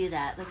actually do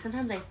that. Like,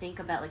 sometimes I think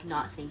about, like,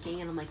 not thinking,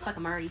 and I'm like, fuck,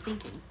 I'm already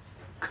thinking.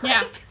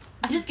 Yeah.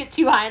 I just get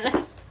too high on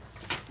this.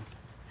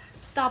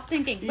 Stop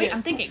thinking. Wait, Yeah.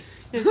 I'm thinking.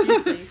 No,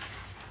 seriously.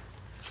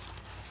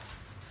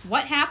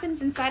 What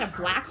happens inside a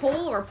black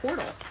hole or a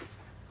portal?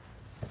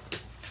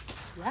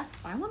 Yeah.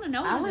 I want to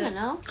know. I want to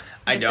know.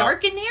 I Is it don't.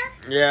 dark in there?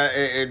 Yeah,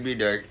 it'd be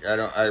dark.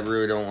 I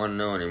really don't want to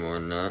know any more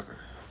than that.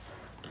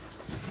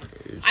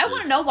 I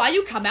want to know why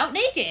you come out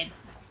naked.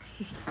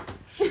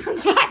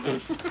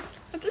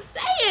 I'm just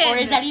saying. Or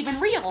is that even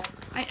real?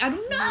 I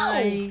don't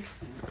know.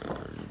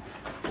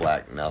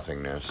 Black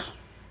nothingness.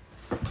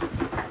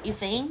 You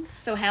think?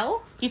 So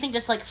hell? You think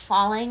just, like,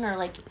 falling or,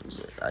 like...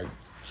 I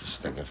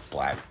just think it's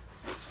black.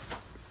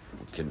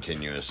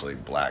 Continuously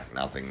black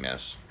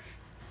nothingness.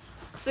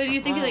 So do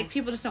you think like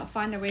people just don't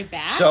find their way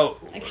back? So,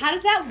 like how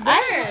does that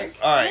work?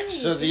 alright,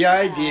 so the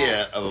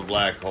idea of a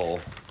black hole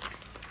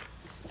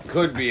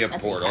could be a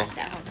portal.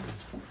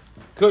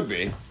 Could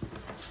be.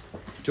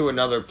 To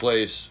another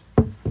place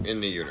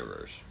in the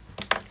universe.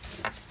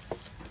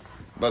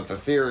 But the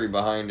theory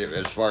behind it,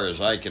 as far as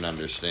I can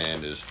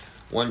understand, is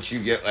once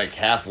you get like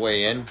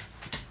halfway in,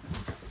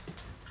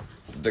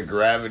 the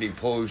gravity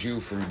pulls you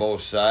from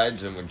both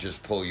sides and would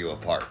just pull you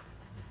apart.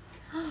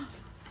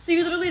 So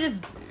you literally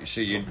just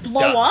So you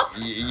blow up?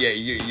 Yeah,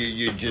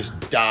 you just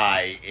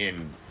die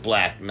in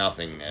black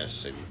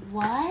nothingness.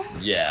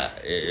 What? Yeah,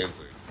 is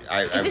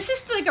this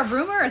just like a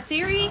rumor, a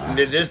theory?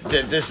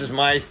 This is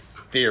my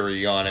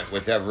theory on it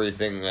with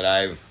everything that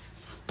I've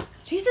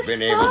Jesus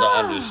been able to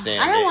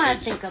understand. I don't want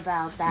to think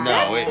about that.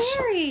 No, That's it's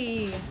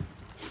scary.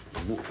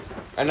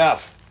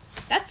 enough.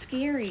 That's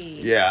scary.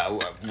 Yeah,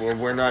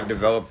 we're not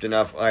developed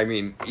enough. I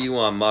mean,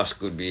 Elon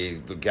Musk would be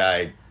the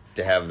guy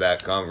to have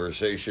that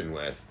conversation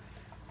with,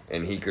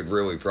 and he could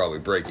really probably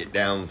break it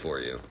down for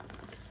you.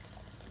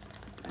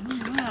 I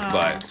don't know.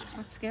 But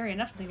that's scary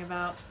enough to think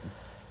about.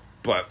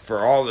 But for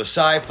all the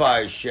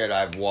sci-fi shit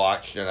I've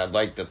watched, and I'd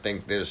like to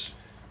think there's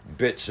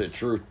bits of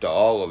truth to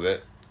all of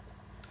it.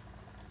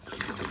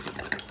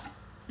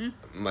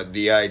 But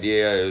the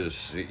idea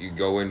is that you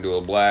go into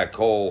a black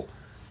hole,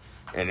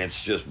 and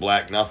it's just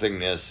black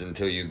nothingness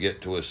until you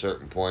get to a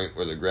certain point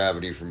where the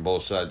gravity from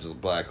both sides of the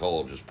black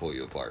hole just pull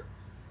you apart.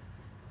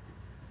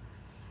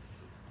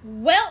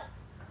 Well,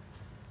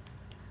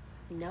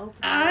 nope.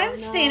 I'm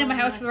staying in my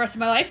house for the rest of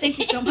my life. Thank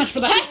you so much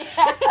for that.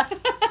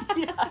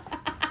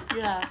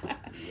 Yeah.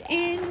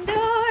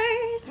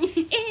 Indoors,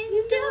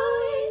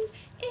 indoors,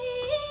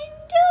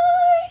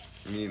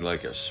 indoors. You need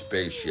like a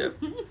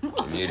spaceship.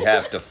 And you'd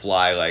have to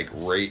fly like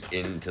right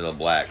into the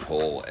black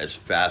hole as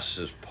fast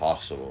as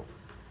possible.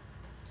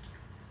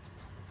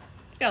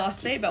 Got a lot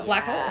to say about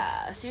black holes.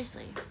 Yeah,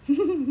 seriously.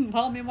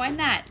 Well, I mean, why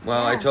not?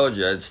 Well, I Yeah. told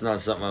you, it's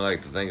not something I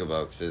like to think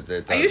about.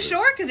 Are you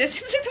sure? Because it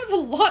seems like there was a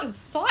lot of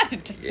thought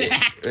into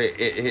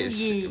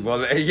that.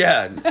 Well,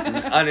 yeah,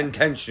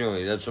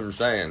 unintentionally. That's what I'm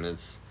saying.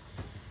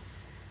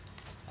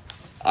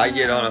 I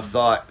get on a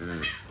thought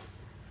and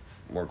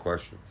more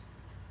questions.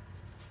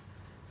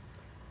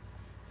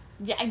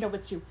 Yeah, I know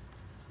it's you.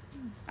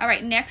 All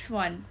right, next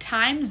one.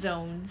 Time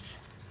zones.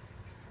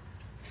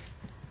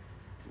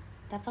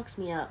 That fucks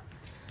me up.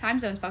 Time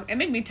zones, it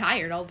make me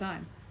tired all the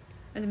time.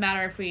 Doesn't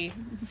matter if we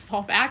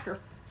fall back or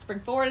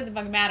spring forward. Doesn't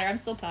fucking matter. I'm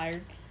still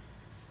tired.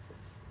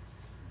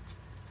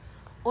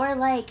 Or,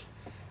 like,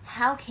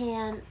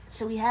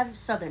 so we have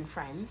Southern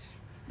friends.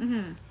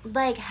 Mm-hmm.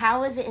 Like,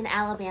 how is it in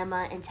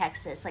Alabama and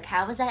Texas? Like,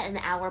 how is that an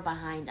hour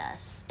behind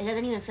us? It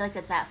doesn't even feel like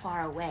it's that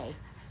far away.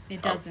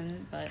 It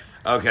doesn't, but...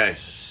 Okay,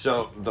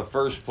 so the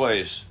first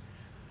place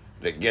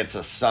that gets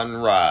a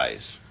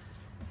sunrise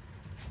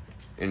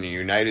in the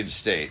United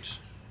States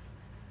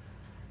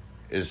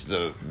is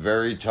the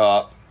very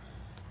top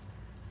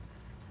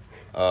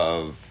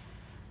of...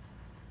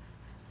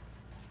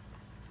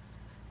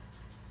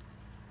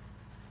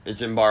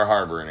 It's in Bar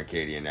Harbor in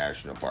Acadia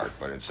National Park,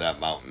 but it's that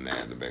mountain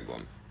there, the big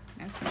one.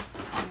 Okay.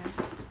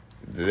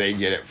 They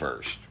get it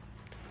first.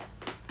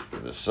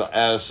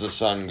 As the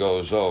sun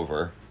goes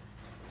over,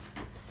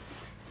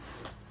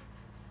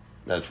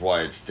 that's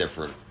why it's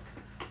different.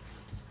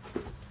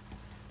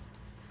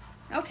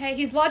 Okay,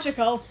 he's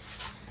logical.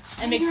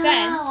 It makes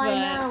sense, but...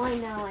 I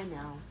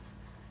know.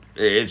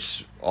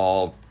 It's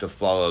all to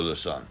follow the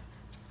sun.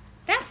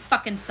 That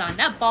fucking sun.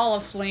 That ball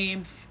of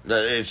flames.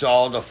 It's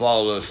all to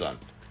follow the sun.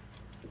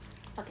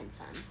 Fucking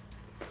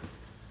son.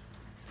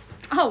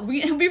 Oh,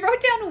 we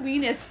wrote down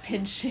weenus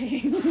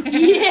pinching.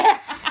 Yeah.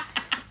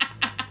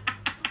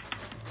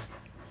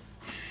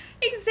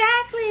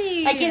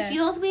 Exactly. Like, it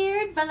feels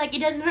weird, but, like, it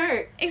doesn't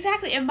hurt.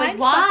 Exactly. And Like, mine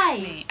why?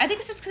 fucks me. I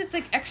think it's just because it's,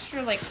 like,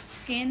 extra, like,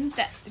 skin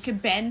that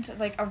could bend,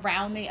 like,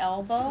 around the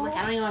elbow. Like,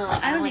 I don't even want to,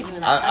 like, I don't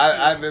even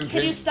I've been.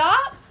 Can you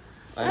stop?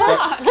 I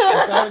Fuck.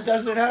 thought it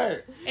doesn't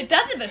hurt. It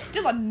doesn't, but it's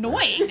still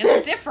annoying.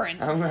 There's a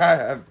difference.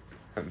 I'm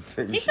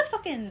Take the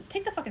fucking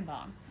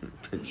bomb.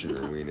 pinching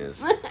her weenus.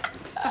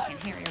 Fucking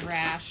hairy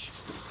rash.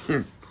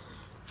 Ooh.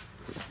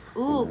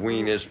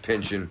 Weenus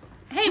pinching.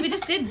 Hey, we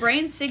just did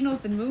brain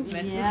signals and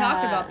movement. We Yeah.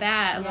 talked about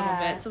that a little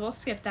Yeah. bit, so we'll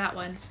skip that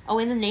one. Oh,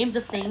 and the names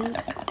of things.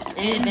 And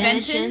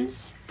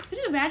Inventions. Could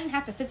you imagine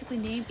have to physically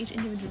name each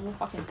individual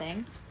fucking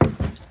thing?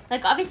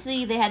 Like,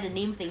 obviously, they had to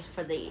name things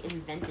for the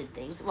invented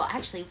things. Well,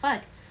 actually,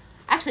 fuck.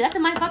 Actually, that's a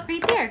mindfuck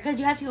right there, because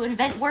you have to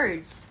invent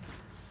words.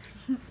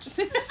 Oh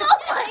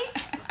my...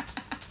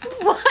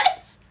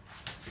 What?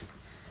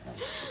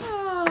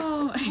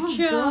 Oh my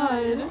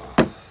god.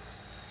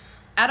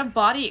 Out of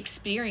body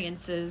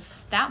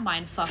experiences. That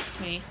mind fucks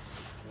me.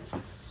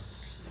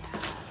 Yeah.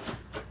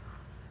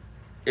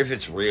 If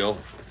it's real.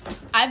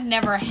 I've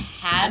never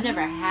had I've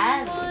never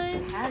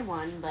one. had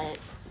one, but...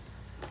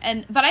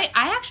 But I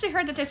actually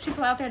heard that there's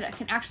people out there that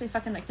can actually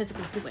fucking like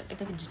physically do it. Like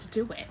they can just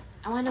do it.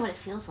 I want to know what it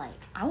feels like.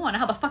 I want to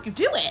know how the fuck you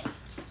do it.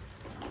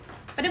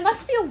 But it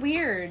must feel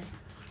weird.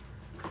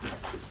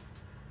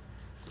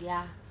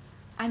 Yeah.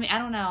 I mean, I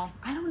don't know.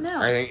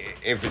 I think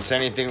if it's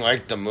anything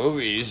like the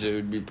movies, it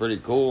would be pretty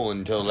cool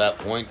until that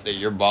point that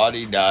your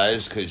body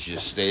dies because you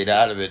stayed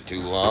out of it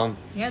too long.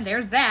 Yeah,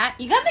 there's that.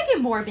 You gotta make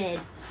it morbid.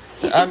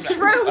 I'm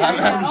true.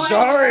 I'm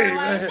sorry.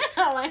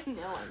 I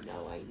know.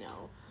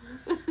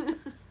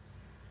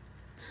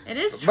 It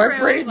is true. My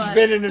brain's but...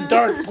 been in a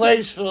dark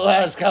place for the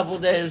last couple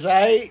days,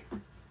 right?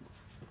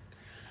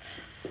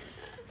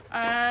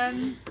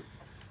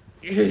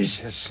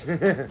 Jesus.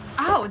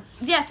 Oh,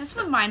 yes, this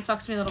one mind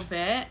fucks me a little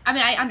bit. I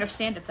mean, I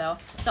understand it, though.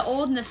 The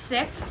old and the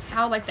sick,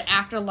 how, like, the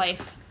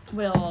afterlife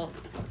will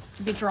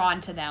be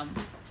drawn to them.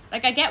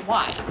 Like, I get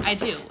why. I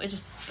do. It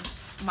just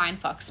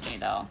mind fucks me,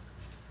 though.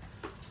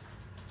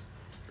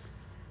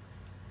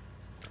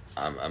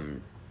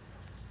 I'm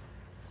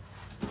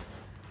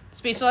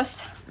Speechless?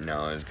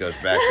 no, it goes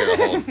back to the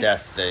whole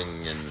death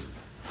thing and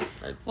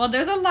Well,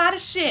 there's a lot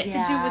of shit to do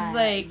Yeah, with,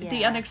 like, the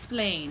yeah.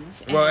 unexplained.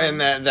 well, and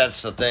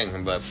that's the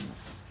thing, but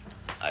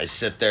I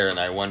sit there and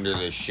I wonder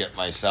this shit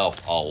myself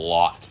a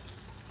lot.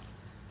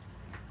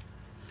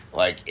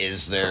 Like,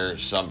 is there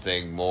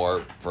something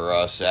more for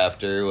us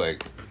after,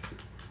 like,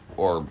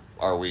 or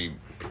are we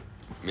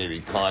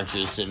maybe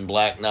conscious in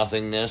black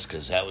nothingness?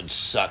 Because that would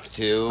suck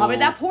too. Probably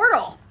that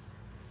portal.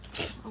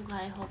 Oh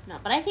god, I hope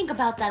not. But I think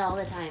about that all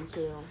the time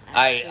too.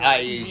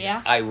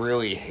 Yeah. I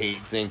really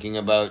hate thinking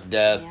about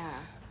death.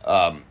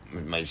 Yeah.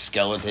 My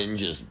skeleton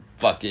just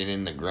fucking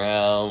in the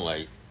ground,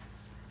 like,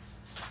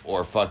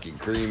 or fucking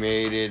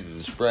cremated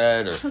and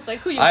spread, or It's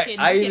like, who you kidding?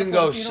 I You even can't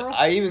afford go a funeral?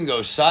 I even go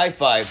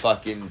sci-fi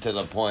fucking to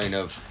the point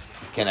of,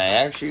 can I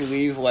actually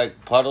leave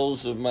like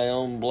puddles of my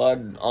own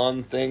blood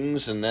on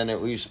things and then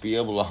at least be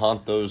able to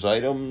haunt those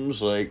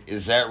items? Like,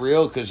 is that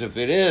real? Because if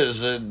it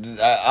is,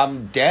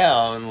 I'm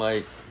down.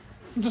 Like,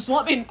 Just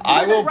let me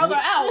I will brother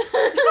out.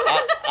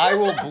 I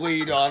will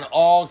bleed on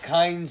all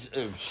kinds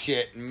of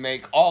shit and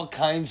make all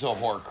kinds of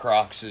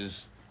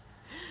Horcruxes.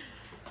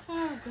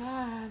 Oh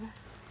god.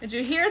 Did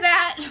you hear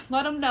that?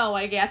 Let them know,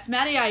 I guess.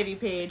 Maddie Ivy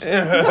page. The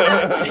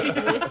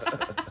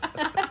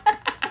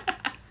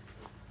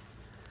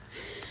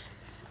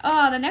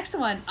next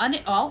one.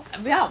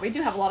 Yeah, we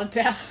do have a lot of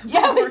death.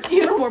 Yeah, we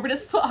do. We're morbid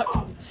as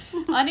fuck.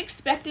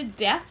 Unexpected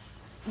deaths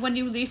when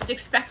you least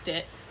expect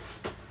it.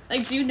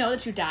 Like, do you know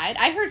that you died?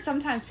 I heard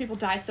sometimes people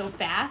die so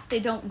fast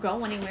they don't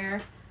go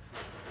anywhere.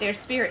 Their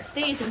spirit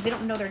stays because they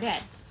don't know they're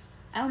dead.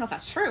 I don't know if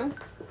that's true,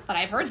 but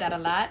I've heard that a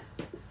lot.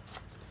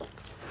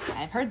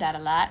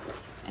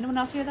 Anyone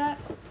else hear that?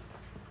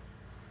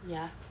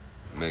 Yeah.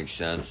 Makes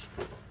sense.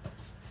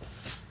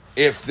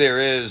 If there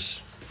is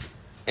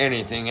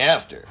anything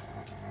after.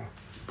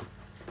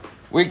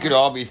 We could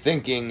all be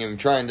thinking and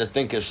trying to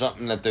think of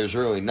something that there's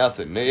really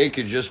nothing. It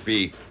could just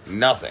be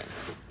nothing.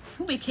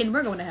 Who we kidding?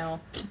 We're going to hell.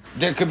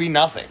 There could be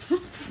nothing.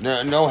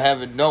 No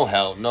heaven, no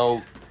hell,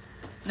 no...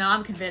 No,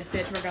 I'm convinced,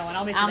 bitch. We're going.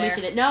 I'll meet you I'll there. meet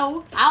you there.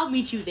 No, I'll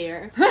meet you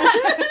there.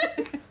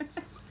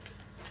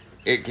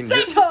 It can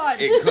Same time.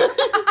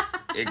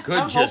 It could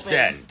I'm just hoping.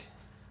 end.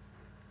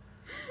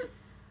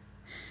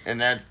 And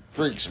that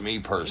freaks me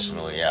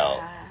personally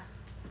out.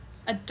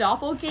 A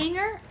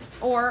doppelganger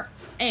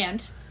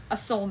and a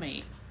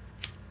soulmate.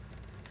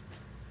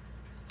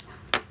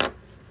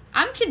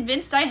 I'm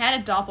convinced I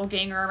had a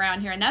doppelganger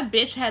around here, and that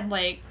bitch had,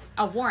 like,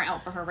 a warrant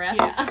out for her arrest.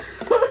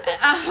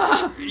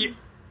 Yeah.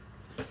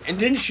 And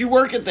didn't she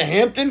work at the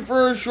Hampton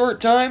for a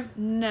short time?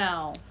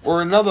 No.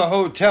 Or another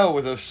hotel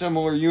with a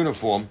similar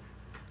uniform?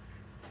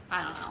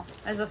 I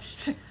don't know.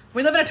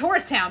 We live in a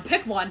tourist town.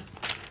 Pick one.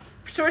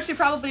 sure she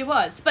probably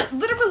was. But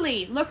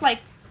literally looked like,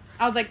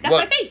 I was like, that's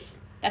What? my face.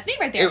 That's me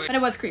right there. It- But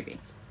it was creepy.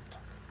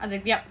 I was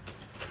like, yep.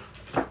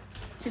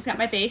 She's got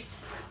my face.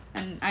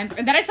 And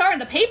then I saw her in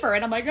the paper,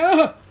 and I'm like,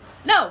 oh.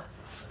 No.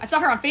 I saw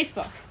her on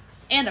Facebook.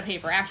 And the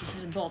paper, actually. She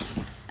was in both.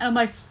 And I'm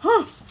like,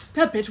 huh,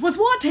 that bitch was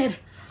wanted.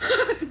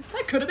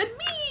 That could have been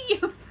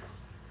me.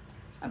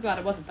 I'm glad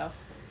it wasn't, though.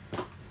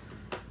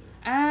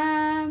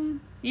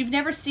 You've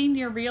never seen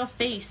your real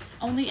face,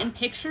 only in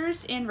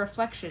pictures and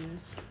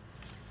reflections.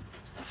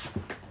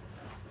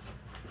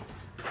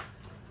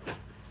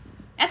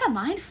 That's a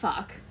mind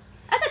fuck.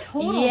 That's a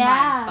total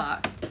mind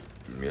fuck.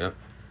 Yep.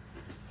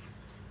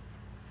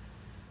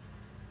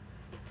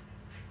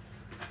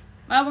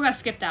 Well, we're gonna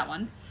skip that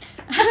one.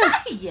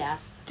 Yeah.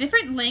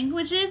 Different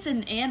languages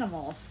and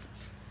animals.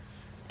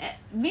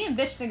 Me and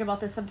Bitch think about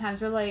this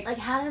sometimes. We're like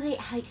How do they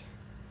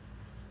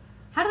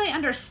how do they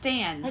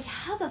understand?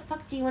 how the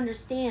fuck do you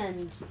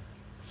understand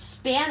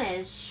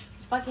Spanish,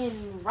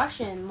 fucking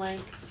Russian,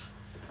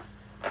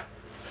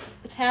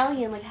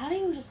 Italian? How do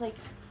you just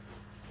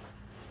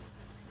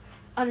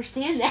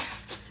understand that?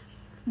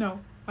 No,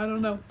 I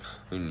don't know.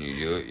 Couldn't you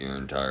do it your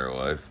entire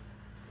life?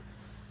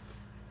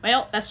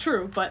 Well, that's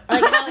true, but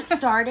How it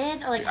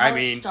started, I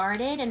mean- it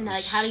started, and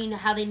how do you know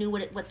how they knew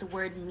what the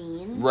word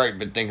means? Right,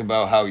 but think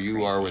about how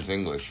you are crazy. with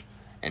English.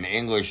 And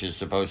English is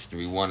supposed to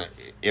be one,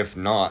 if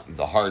not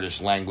the hardest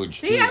language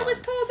to see, I learn.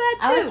 was told that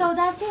too. I was told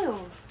that too.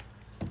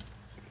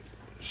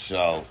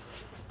 So,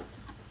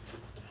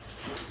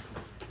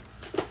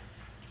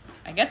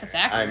 I guess it's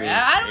accurate. I mean,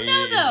 I don't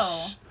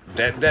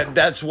know though.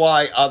 That's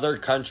why other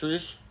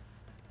countries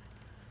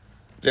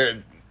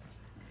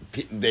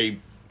they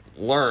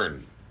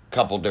learn a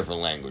couple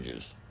different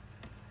languages,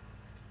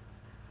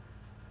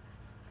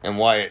 and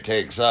why it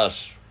takes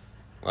us,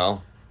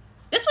 well,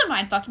 This one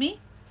mind fucked me.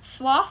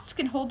 Sloths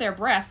can hold their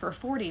breath for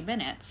 40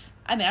 minutes.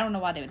 I mean, I don't know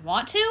why they would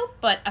want to,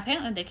 but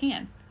apparently they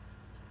can.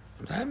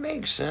 that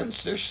makes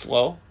sense. They're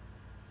slow.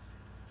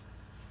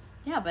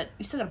 Yeah, but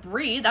you still gotta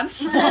breathe. I'm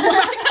slow.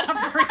 I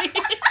gotta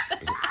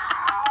breathe.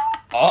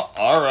 Oh,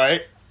 all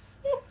right.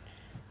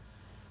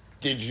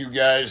 Did you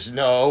guys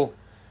know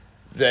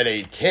that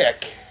a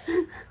tick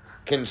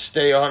can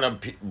stay on a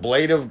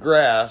blade of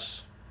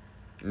grass,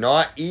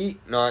 not eat,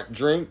 not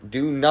drink,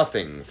 do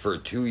nothing for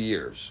 2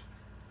 years,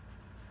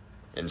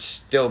 and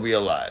still be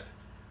alive?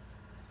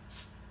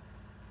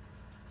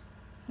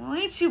 Well,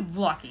 ain't you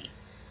lucky?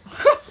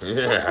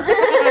 Yeah.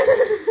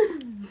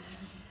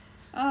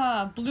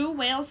 Blue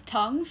whales'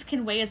 tongues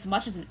can weigh as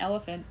much as an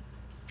elephant.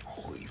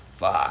 Holy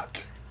fuck.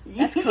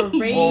 That's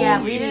crazy.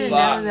 Yeah, we didn't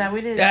Fuck. know that.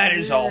 We didn't. That know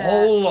is a that.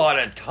 whole lot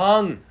of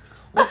tongue.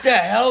 What the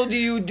hell do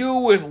you do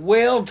with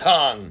whale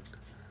tongue?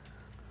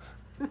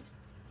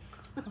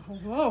 Oh,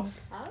 whoa.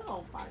 I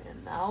don't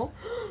fucking know.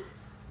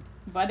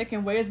 But it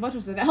can weigh as much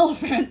as an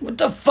elephant. What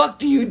the fuck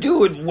do you do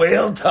with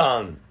whale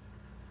tongue?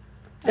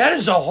 That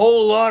is a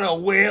whole lot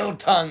of whale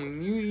tongue.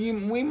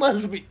 We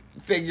must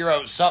figure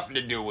out something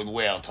to do with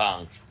whale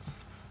tongue.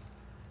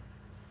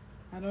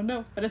 I don't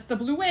know, but it's the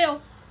blue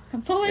whale.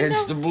 That's all I know.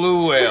 It's the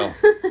blue whale.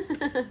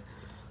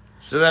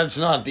 So that's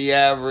not the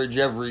average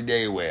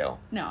everyday whale.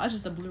 No, it's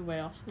just a blue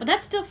whale. But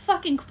that's still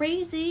fucking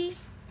crazy.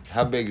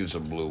 How big is a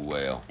blue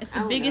whale? It's I the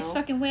don't biggest know.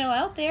 fucking whale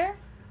out there.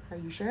 Are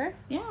you sure?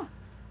 Yeah.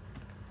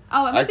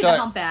 Oh, it might be the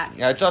humpback.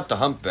 Yeah, I thought the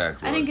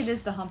humpback was. I think it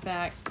is the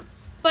humpback.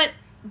 But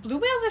blue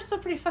whales are still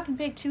pretty fucking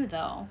big too,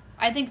 though.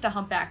 I think the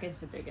humpback is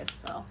the biggest,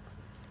 though.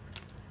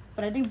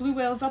 But I think blue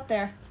whale's up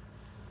there.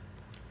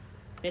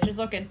 Bitch is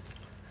looking.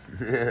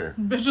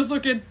 Bitch is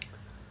looking.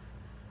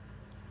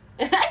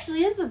 It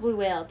actually is the blue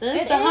whale. This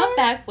It is the is?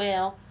 humpback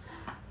whale.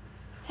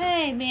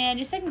 Hey, man,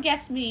 you second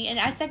guessed me, and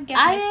I second guessed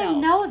I myself.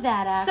 didn't know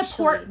that, actually.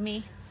 Support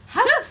me.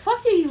 How the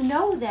fuck do you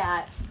know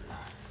that?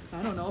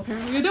 I don't know.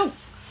 Apparently I don't.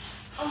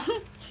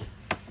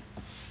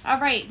 All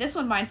right, this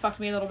one mind fucked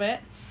me a little bit.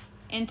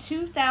 In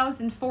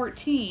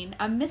 2014,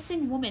 a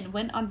missing woman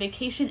went on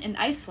vacation in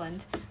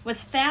Iceland,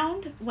 was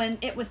found when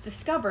it was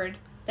discovered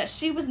that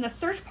she was in a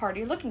search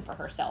party looking for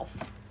herself.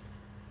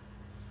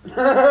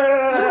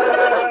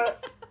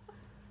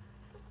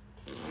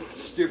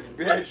 Stupid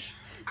bitch.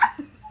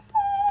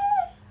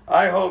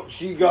 I hope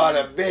she got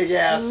a big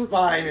ass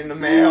fine in the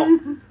mail.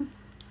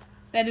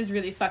 That is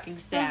really fucking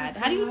sad.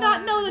 How do you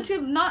not know that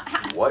you're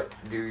not... What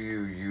do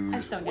you I use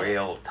just don't get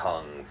whale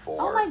tongue for?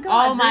 Oh my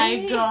god. Oh my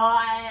really?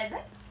 god.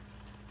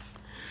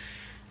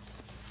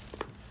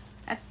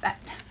 That.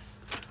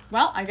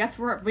 Well, I guess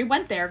we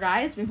went there,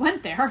 guys. We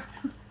went there.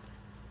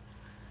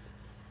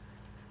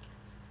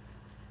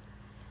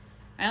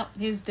 Well,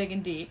 he's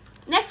digging deep.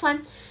 Next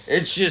one.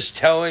 It's just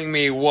telling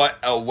me what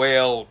a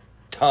whale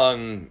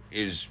tongue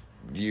is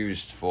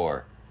used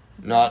for.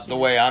 Not the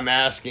way I'm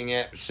asking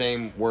it,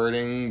 same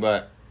wording,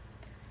 but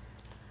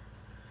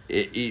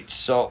it eats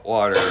salt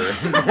water.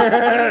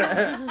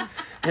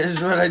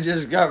 Is what I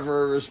just got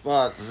for a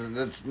response. And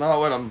that's not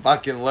what I'm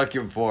fucking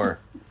looking for.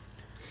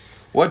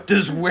 What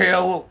does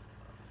whale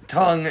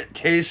tongue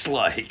taste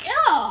like?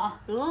 Oh,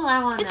 Ooh,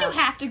 I want to did know. you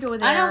have to go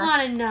there? I don't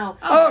want to know.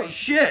 Oh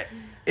shit!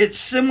 It's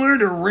similar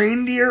to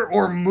reindeer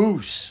or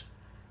moose.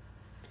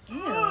 Ew.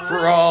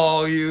 For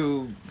all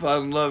you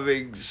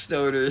fun-loving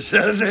stoners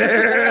out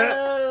there.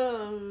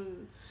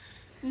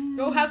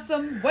 Go have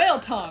some whale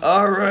tongue.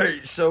 All right,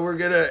 so we're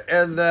gonna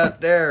end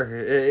that there.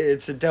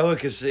 It's a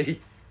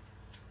delicacy.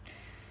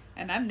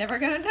 And I'm never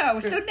gonna know.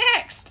 So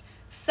next,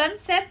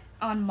 sunset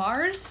on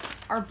Mars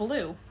are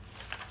blue.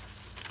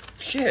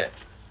 Shit.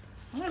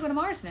 I want to go to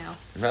Mars now.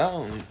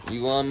 Well,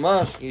 Elon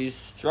Musk, he's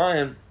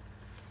trying.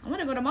 I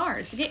want to go to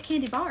Mars to get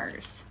candy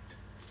bars.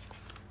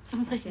 Oh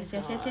my Yes.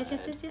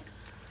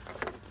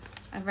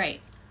 All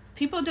right.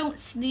 People don't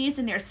sneeze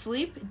in their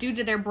sleep due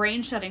to their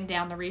brain shutting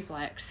down the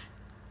reflex.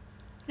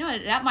 You know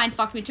what? That mind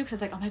fucked me too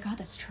because I was like, oh my god,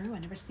 that's true. I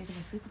never sneezed in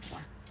my sleep before.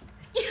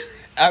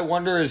 I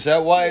wonder, is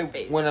that why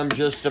when I'm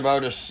just about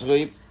to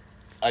sleep,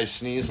 I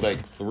sneeze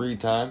like 3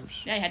 times?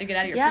 Yeah, you had to get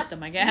out of your Yep.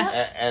 system, I guess.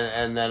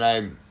 And then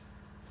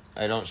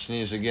I don't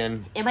sneeze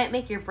again. It might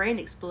make your brain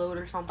explode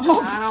or something.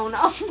 Oh. I don't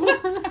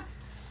know.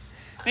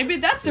 Maybe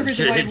that's the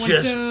reason why It everyone's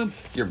just- dumb.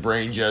 Your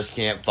brain just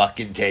can't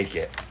fucking take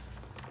it.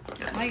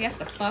 I guess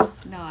the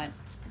fuck not.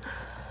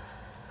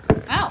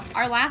 Oh,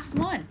 our last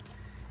one.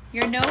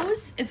 Your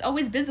nose is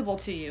always visible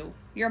to you.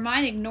 Your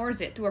mind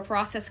ignores it through a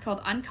process called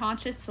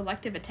unconscious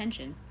selective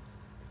attention.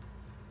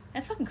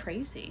 That's fucking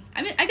crazy.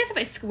 I mean, I guess if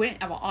I squint,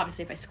 well,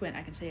 obviously if I squint,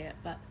 I can see it,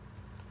 but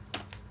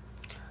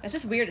that's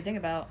just weird to think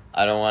about.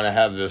 I don't want to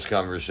have this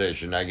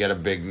conversation. I get a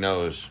big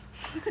nose.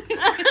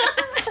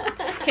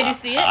 Can you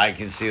see it? I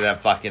can see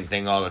that fucking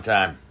thing all the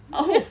time.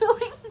 Oh, Oh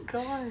my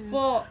god.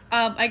 well,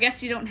 I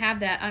guess you don't have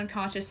that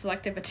unconscious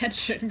selective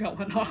attention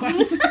going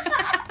on.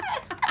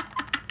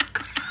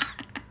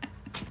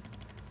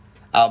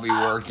 I'll be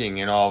working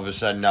and all of a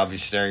sudden I'll be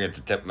staring at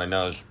the tip of my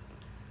nose.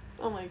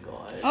 Oh my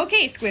god.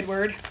 Okay,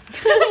 Squidward.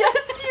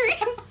 That's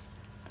serious.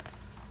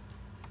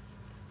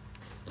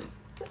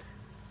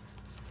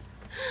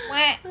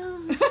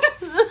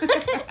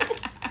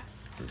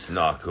 It's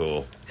not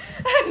cool.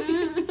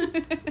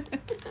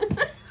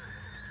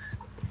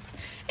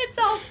 It's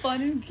all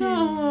fun and games.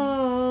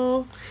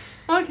 Oh.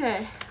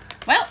 Okay.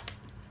 Well,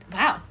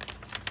 wow.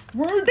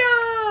 We're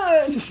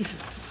done!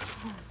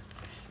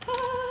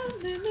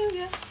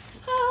 Hallelujah.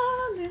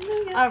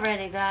 Hallelujah.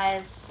 Alrighty,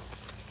 guys.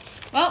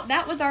 Well,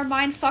 that was our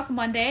Mindfuck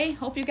Monday.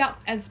 Hope you got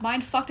as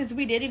mindfucked as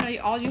we did. You know,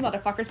 all you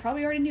motherfuckers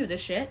probably already knew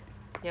this shit.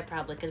 Yeah,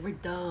 probably, because we're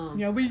dumb.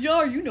 Yeah, we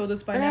are. You know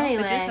this by But now.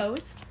 anyway. Bitches,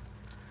 hoes.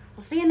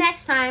 We'll see you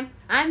next time.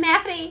 I'm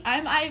Maddie.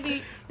 I'm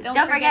Ivy. Don't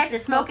forget to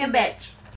smoke and bitch.